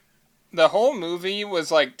like the whole movie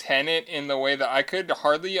was like Tenet in the way that I could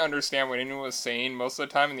hardly understand what anyone was saying most of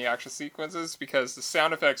the time in the action sequences because the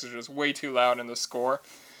sound effects are just way too loud in the score.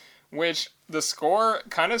 Which, the score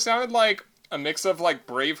kind of sounded like a mix of like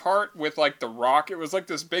Braveheart with like The Rock. It was like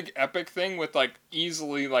this big epic thing with like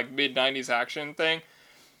easily like mid-90s action thing.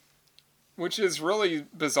 Which is really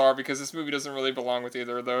bizarre because this movie doesn't really belong with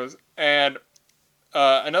either of those. And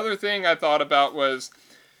another thing I thought about was,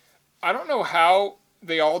 I don't know how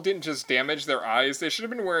they all didn't just damage their eyes. They should have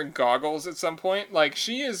been wearing goggles at some point. Like,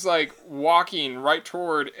 she is like walking right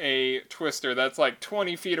toward a Twister that's like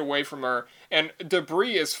 20 feet away from her, and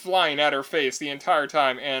debris is flying at her face the entire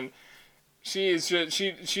time, and she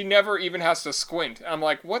never even has to squint. I'm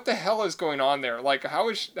like, what the hell is going on there? Like, how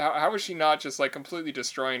is she not just like completely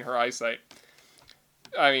destroying her eyesight?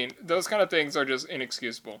 I mean, those kind of things are just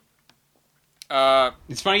inexcusable.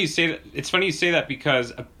 It's funny you say that. It's funny you say that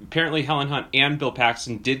because apparently Helen Hunt and Bill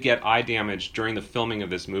Paxton did get eye damage during the filming of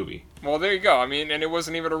this movie. Well, there you go. I mean, and it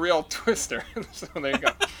wasn't even a real Twister, so there you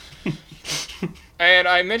go. And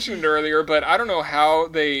I mentioned it earlier, but I don't know how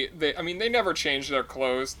they never changed their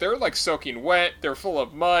clothes. They're like soaking wet, they're full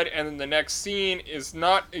of mud, and then the next scene is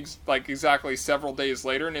not exactly several days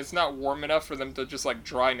later, and it's not warm enough for them to just like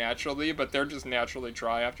dry naturally, but they're just naturally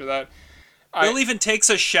dry after that. Bill even takes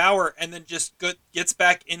a shower and then just gets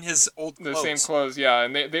back in his old clothes. The same clothes, yeah.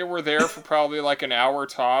 And they were there for probably like an hour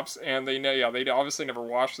tops, and they obviously never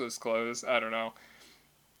washed those clothes. I don't know.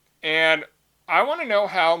 And I want to know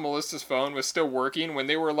how Melissa's phone was still working when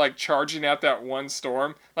they were like charging at that one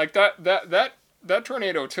storm. Like that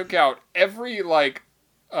tornado took out every like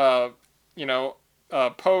post,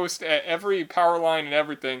 every power line and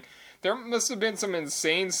everything. There must have been some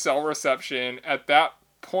insane cell reception at that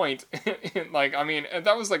point. Like, I mean,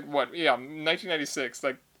 that was like what? Yeah, 1996.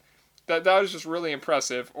 Like that was just really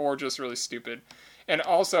impressive, or just really stupid. And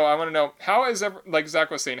also, I want to know, how is like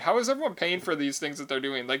Zach was saying, how is everyone paying for these things that they're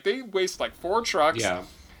doing? Like, they waste like 4 trucks. Yeah.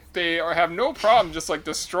 have no problem just like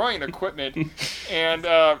destroying equipment, and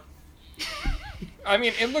I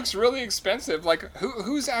mean, it looks really expensive. Like,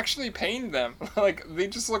 who's actually paying them? Like, they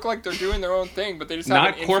just look like they're doing their own thing, but they just have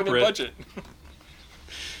Not an corporate. infinite budget.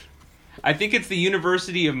 I think it's the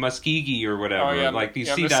University of Muskogee or whatever. Oh yeah, like you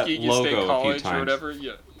yeah, see that Muskogee logo State a few College or times. whatever.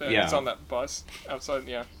 Yeah, Yeah. it's on that bus outside.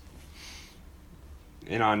 Yeah.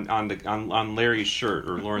 And on Larry's shirt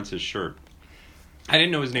or Lawrence's shirt. I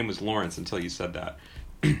didn't know his name was Lawrence until you said that.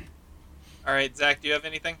 All right, Zach, do you have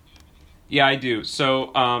anything? Yeah, I do.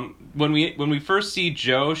 So when we first see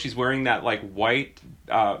Jo, she's wearing that like white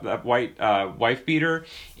wife beater,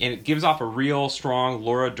 and it gives off a real strong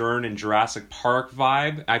Laura Dern and Jurassic Park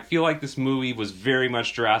vibe. I feel like this movie was very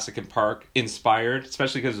much Jurassic Park inspired,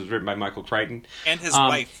 especially because it was written by Michael Crichton And his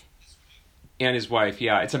wife. and his wife.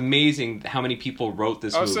 Yeah, it's amazing how many people wrote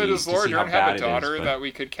this movie. So does to Laura see how Dern have bad a it is, daughter but that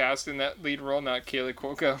we could cast in that lead role, not Kaylee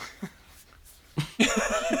Cuoco?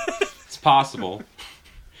 it's possible.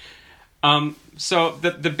 So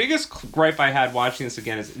the biggest gripe I had watching this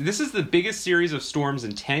again is this is the biggest series of storms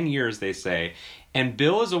in 10 years, they say, and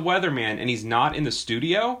Bill is a weatherman and he's not in the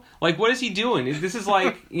studio. Like, what is he doing? This is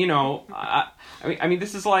like, you know, I mean,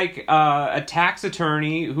 this is like a tax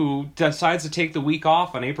attorney who decides to take the week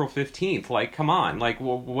off on April 15th. Like, come on. Like,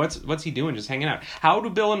 well, what's he doing? Just hanging out. How do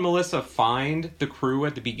Bill and Melissa find the crew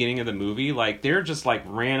at the beginning of the movie? Like, they're just like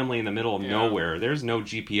randomly in the middle of nowhere. There's no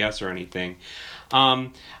GPS or anything.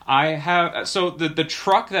 I have the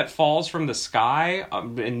truck that falls from the sky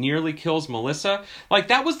and nearly kills Melissa. Like,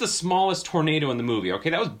 that was the smallest tornado in the movie. Okay,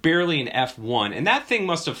 that was barely an F1, and that thing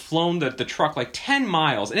must have flown the truck like 10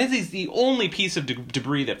 miles. And it is the only piece of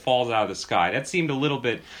debris that falls out of the sky. That seemed a little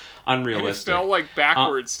bit unrealistic. It fell like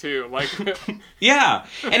backwards too. Like, yeah,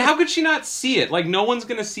 and how could she not see it? Like, no one's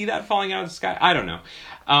gonna see that falling out of the sky. I don't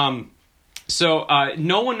know. So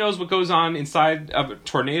no one knows what goes on inside of a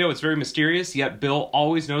tornado. It's very mysterious, yet Bill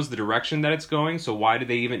always knows the direction that it's going, so why do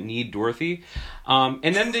they even need Dorothy? And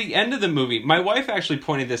then the end of the movie, my wife actually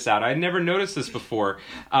pointed this out. I had never noticed this before.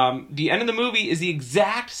 The end of the movie is the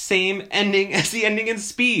exact same ending as the ending in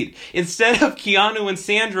Speed. Instead of Keanu and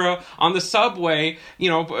Sandra on the subway, you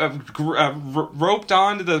know, roped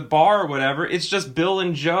onto the bar or whatever, it's just Bill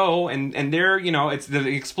and Jo, and they're, you know, it's the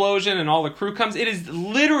explosion and all the crew comes. It is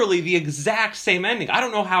literally the exact same ending. I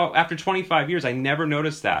don't know how, after 25 years, I never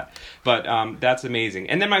noticed that. But that's amazing.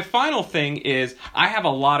 And then my final thing is, I have a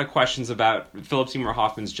lot of questions about Philip Seymour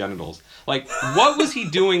Hoffman's genitals. Like, what was he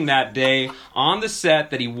doing that day on the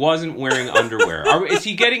set that he wasn't wearing underwear? Is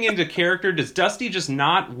he getting into character? Does Dusty just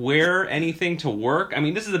not wear anything to work? I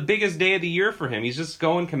mean, this is the biggest day of the year for him. He's just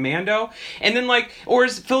going commando. And then, like, or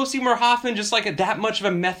is Philip Seymour Hoffman just like that much of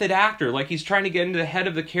a method actor? Like, he's trying to get into the head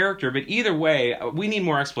of the character. But either way, we need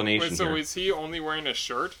more explanation. wait, so here. is he only wearing a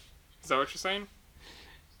shirt? Is that what you're saying?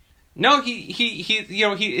 No, he you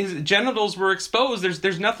know, his genitals were exposed.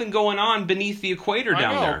 There's nothing going on beneath the equator down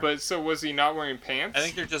I know, there. but so was he not wearing pants? I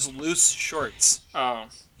think they're just loose shorts. Oh.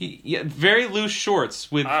 Yeah, very loose shorts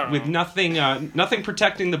with I don't know. nothing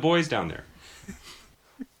protecting the boys down there.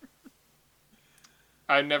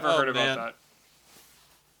 I never Oh, heard about man. that.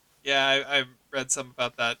 Yeah, I read some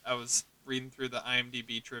about that. I was reading through the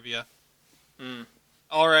IMDb trivia. Mm.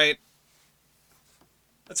 All right.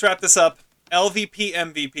 Let's wrap this up. LVP,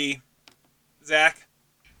 MVP. Zach?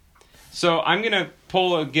 So I'm going to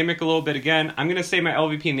pull a gimmick a little bit again. I'm going to say my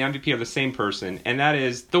LVP and the MVP are the same person, and that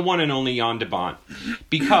is the one and only Jan de Bont.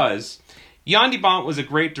 Because Jan de Bont was a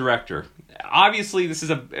great director. Obviously, this is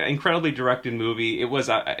an incredibly directed movie. It was,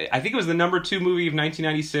 I think it was the #2 movie of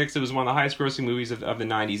 1996. It was one of the highest grossing movies of the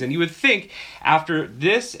 90s. And you would think after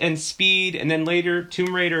this and Speed and then later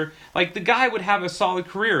Tomb Raider, like, the guy would have a solid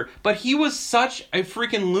career. But he was such a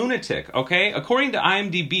freaking lunatic, okay? According to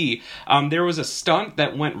IMDb, there was a stunt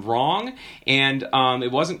that went wrong and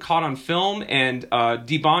it wasn't caught on film. And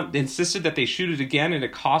de Bont insisted that they shoot it again, and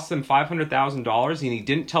it cost them $500,000, and he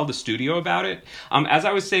didn't tell the studio about it. As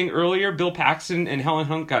I was saying earlier, Bill Paxton and Helen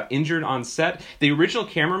Hunt got injured on set. The original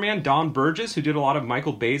cameraman, Don Burgess, who did a lot of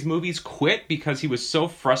Michael Bay's movies, quit because he was so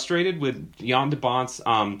frustrated with Jan de Bont's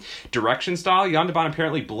direction style. Jan de Bont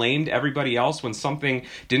apparently blamed everybody else when something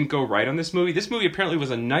didn't go right on this movie. This movie apparently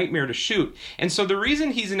was a nightmare to shoot. And so the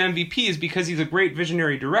reason he's an MVP is because he's a great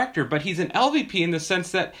visionary director, but he's an LVP in the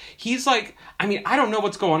sense that he's like, I mean, I don't know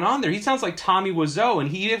what's going on there. He sounds like Tommy Wiseau, and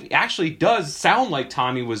he actually does sound like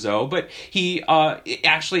Tommy Wiseau, but he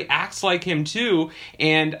actually acts like him too.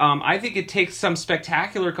 And I think it takes some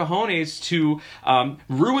spectacular cojones to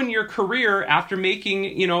ruin your career after making,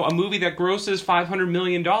 you know, a movie that grosses $500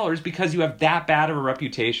 million because you have that bad of a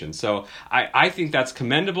reputation. So I think that's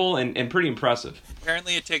commendable and pretty impressive.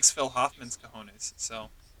 Apparently it takes Phil Hoffman's cojones, so...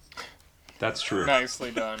 That's true. Nicely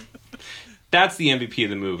done. That's the MVP of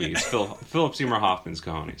the movie. It's Philip Seymour Hoffman's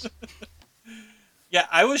cojones. Yeah,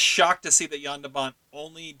 I was shocked to see that Jan de Bont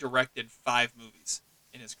only directed 5 movies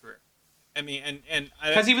in his career. I mean,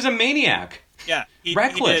 Because he was a maniac. yeah,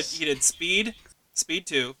 Reckless. He did Speed, Speed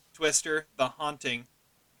 2, Twister, The Haunting,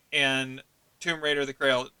 and Tomb Raider: The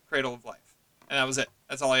Cradle of Life, and that was it.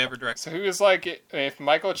 That's all I ever directed. So he was like, if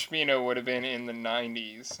Michael Cimino would have been in the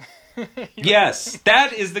 90s. Yes,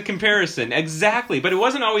 that is the comparison. Exactly. But it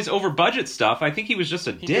wasn't always over budget stuff. I think he was just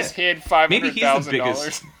a He dick. just hid Maybe he's the $500,000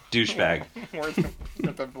 biggest douchebag.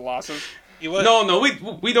 worth of losses. He was. No,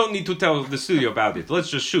 we don't need to tell the studio about it. Let's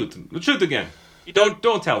just shoot. Let's shoot again.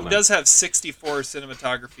 Don't tell them. He does have 64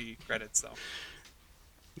 cinematography credits, though.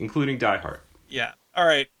 Including Die Hard. Yeah. All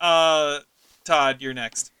right. Todd, you're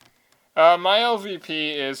next. My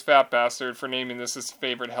LVP is Fat Bastard for naming this his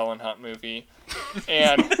favorite Helen Hunt movie.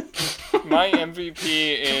 And my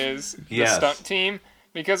MVP is the Yes. stunt team.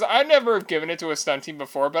 Because I never have given it to a stunt team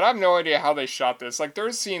before, but I have no idea how they shot this. Like,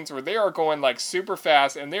 there's scenes where they are going, like, super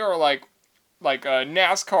fast, and they are, like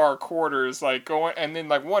NASCAR quarters, like, going, and then,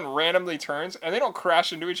 like, one randomly turns, and they don't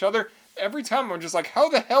crash into each other. Every time I'm just like, how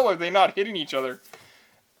the hell are they not hitting each other?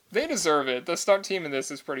 They deserve it. The stunt team in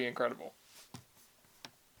this is pretty incredible.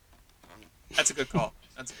 That's a good call.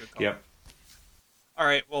 That's a good call. Yep. All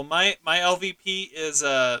right. Well, my LVP is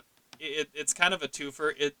it's kind of a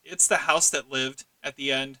twofer. It's The House That Lived at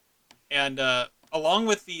the end, and along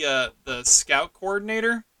with the scout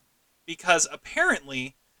coordinator, because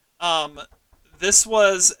apparently,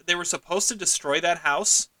 they were supposed to destroy that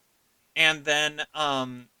house, and then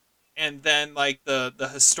like the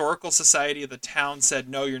historical society of the town said,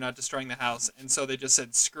 no, you're not destroying the house, and so they just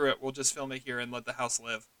said, screw it, we'll just film it here and let the house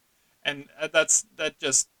live. And that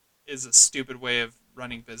just is a stupid way of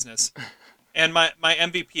running business. And my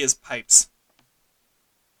MVP is Pipes.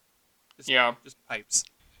 Just Pipes.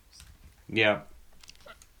 Yeah.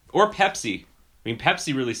 Or Pepsi. I mean,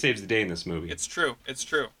 Pepsi really saves the day in this movie. It's true.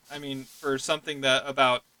 I mean, for something that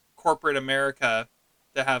about corporate America,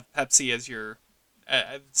 to have Pepsi as your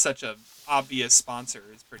such a obvious sponsor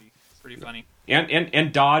is pretty funny.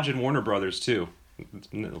 And Dodge and Warner Brothers, too.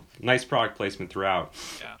 Nice product placement throughout.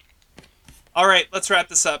 Yeah. All right, let's wrap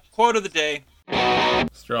this up. Quote of the day.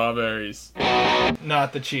 Strawberries.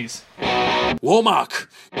 Not the cheese. Womack.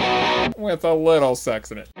 With a little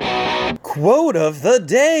sex in it. Quote of the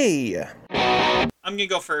day. I'm going to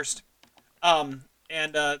go first.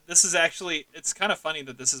 This is actually, it's kind of funny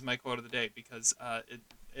that this is my quote of the day because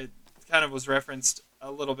it kind of was referenced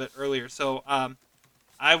a little bit earlier. So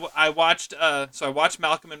I watched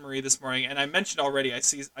Malcolm and Marie this morning, and I mentioned already I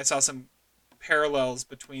saw some parallels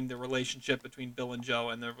between the relationship between Bill and Joe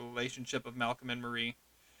and the relationship of Malcolm and Marie.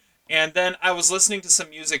 And then I was listening to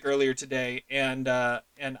some music earlier today, and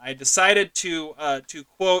I decided to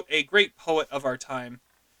quote a great poet of our time,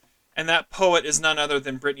 and that poet is none other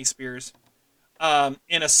than Britney Spears,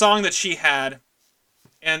 in a song that she had,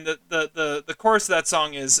 and the chorus of that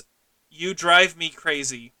song is, "You drive me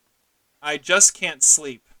crazy, I just can't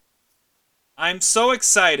sleep. I'm so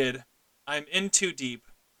excited, I'm in too deep.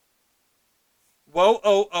 Whoa,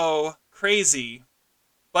 oh, oh, crazy,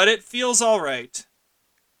 but it feels all right.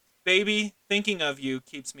 Baby, thinking of you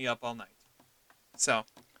keeps me up all night." So,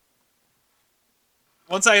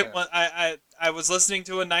 once I was listening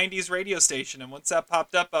to a 90s radio station, and once that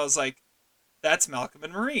popped up, I was like, that's Malcolm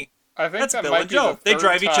and Marie. I think That's that Bill might and be Joe. the They third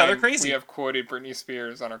drive each other time crazy. We have quoted Britney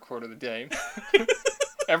Spears on our quote of the day.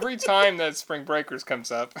 Every time that Spring Breakers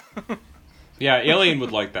comes up. Yeah, Alien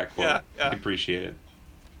would like that quote. Yeah. I appreciate it.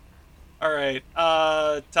 All right,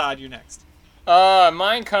 Todd, you're next.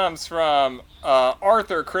 Mine comes from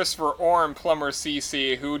Arthur Christopher Orm Plummer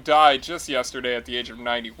CC, who died just yesterday at the age of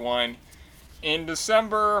 91. In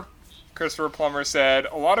December, Christopher Plummer said,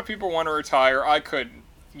 "A lot of people want to retire. I couldn't.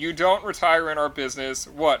 You don't retire in our business.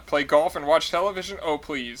 What, play golf and watch television? Oh,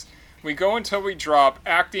 please. We go until we drop.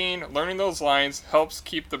 Acting, learning those lines, helps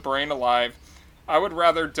keep the brain alive. I would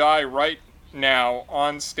rather die right now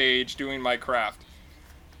on stage doing my craft."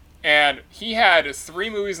 And he had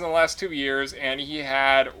 3 movies in the last 2 years, and he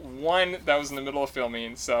had 1 that was in the middle of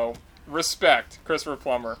filming. So, respect, Christopher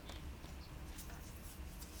Plummer.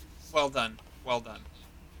 Well done.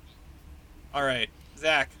 All right,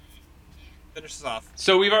 Zach, finish us off.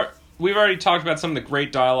 So we've already talked about some of the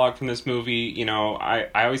great dialogue from this movie. You know, I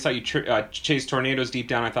always thought you chase tornadoes deep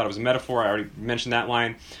down. I thought it was a metaphor. I already mentioned that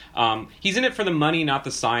line. He's in it for the money, not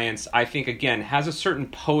the science. I think, again, has a certain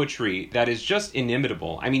poetry that is just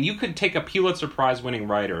inimitable. I mean, you could take a Pulitzer Prize-winning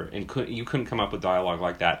writer and you couldn't come up with dialogue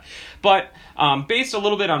like that. But based a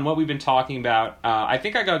little bit on what we've been talking about, I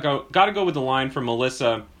think I gotta go with the line from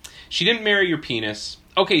Melissa. She didn't marry your penis.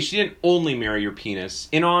 Okay, she didn't only marry your penis.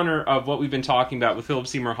 In honor of what we've been talking about with Philip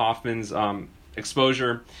Seymour Hoffman's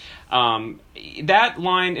exposure, that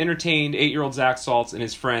line entertained 8-year-old Zach Saltz and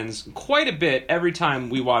his friends quite a bit every time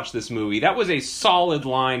we watched this movie. That was a solid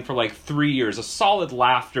line for like 3 years, a solid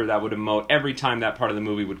laughter that would emote every time that part of the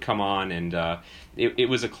movie would come on, and it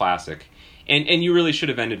was a classic. And you really should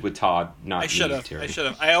have ended with Todd, not I should me, have. Terry. I should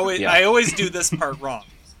have. I always do this part wrong.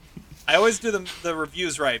 I always do the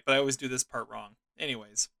reviews right, but I always do this part wrong.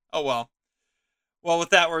 Anyways, oh well. Well, with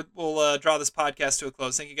that, we'll draw this podcast to a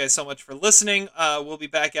close. Thank you guys so much for listening. We'll be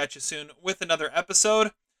back at you soon with another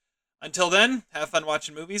episode. Until then, have fun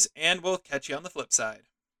watching movies, and we'll catch you on the flip side.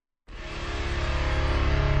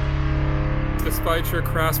 Despite your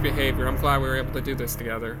crass behavior, I'm glad we were able to do this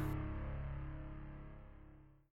together.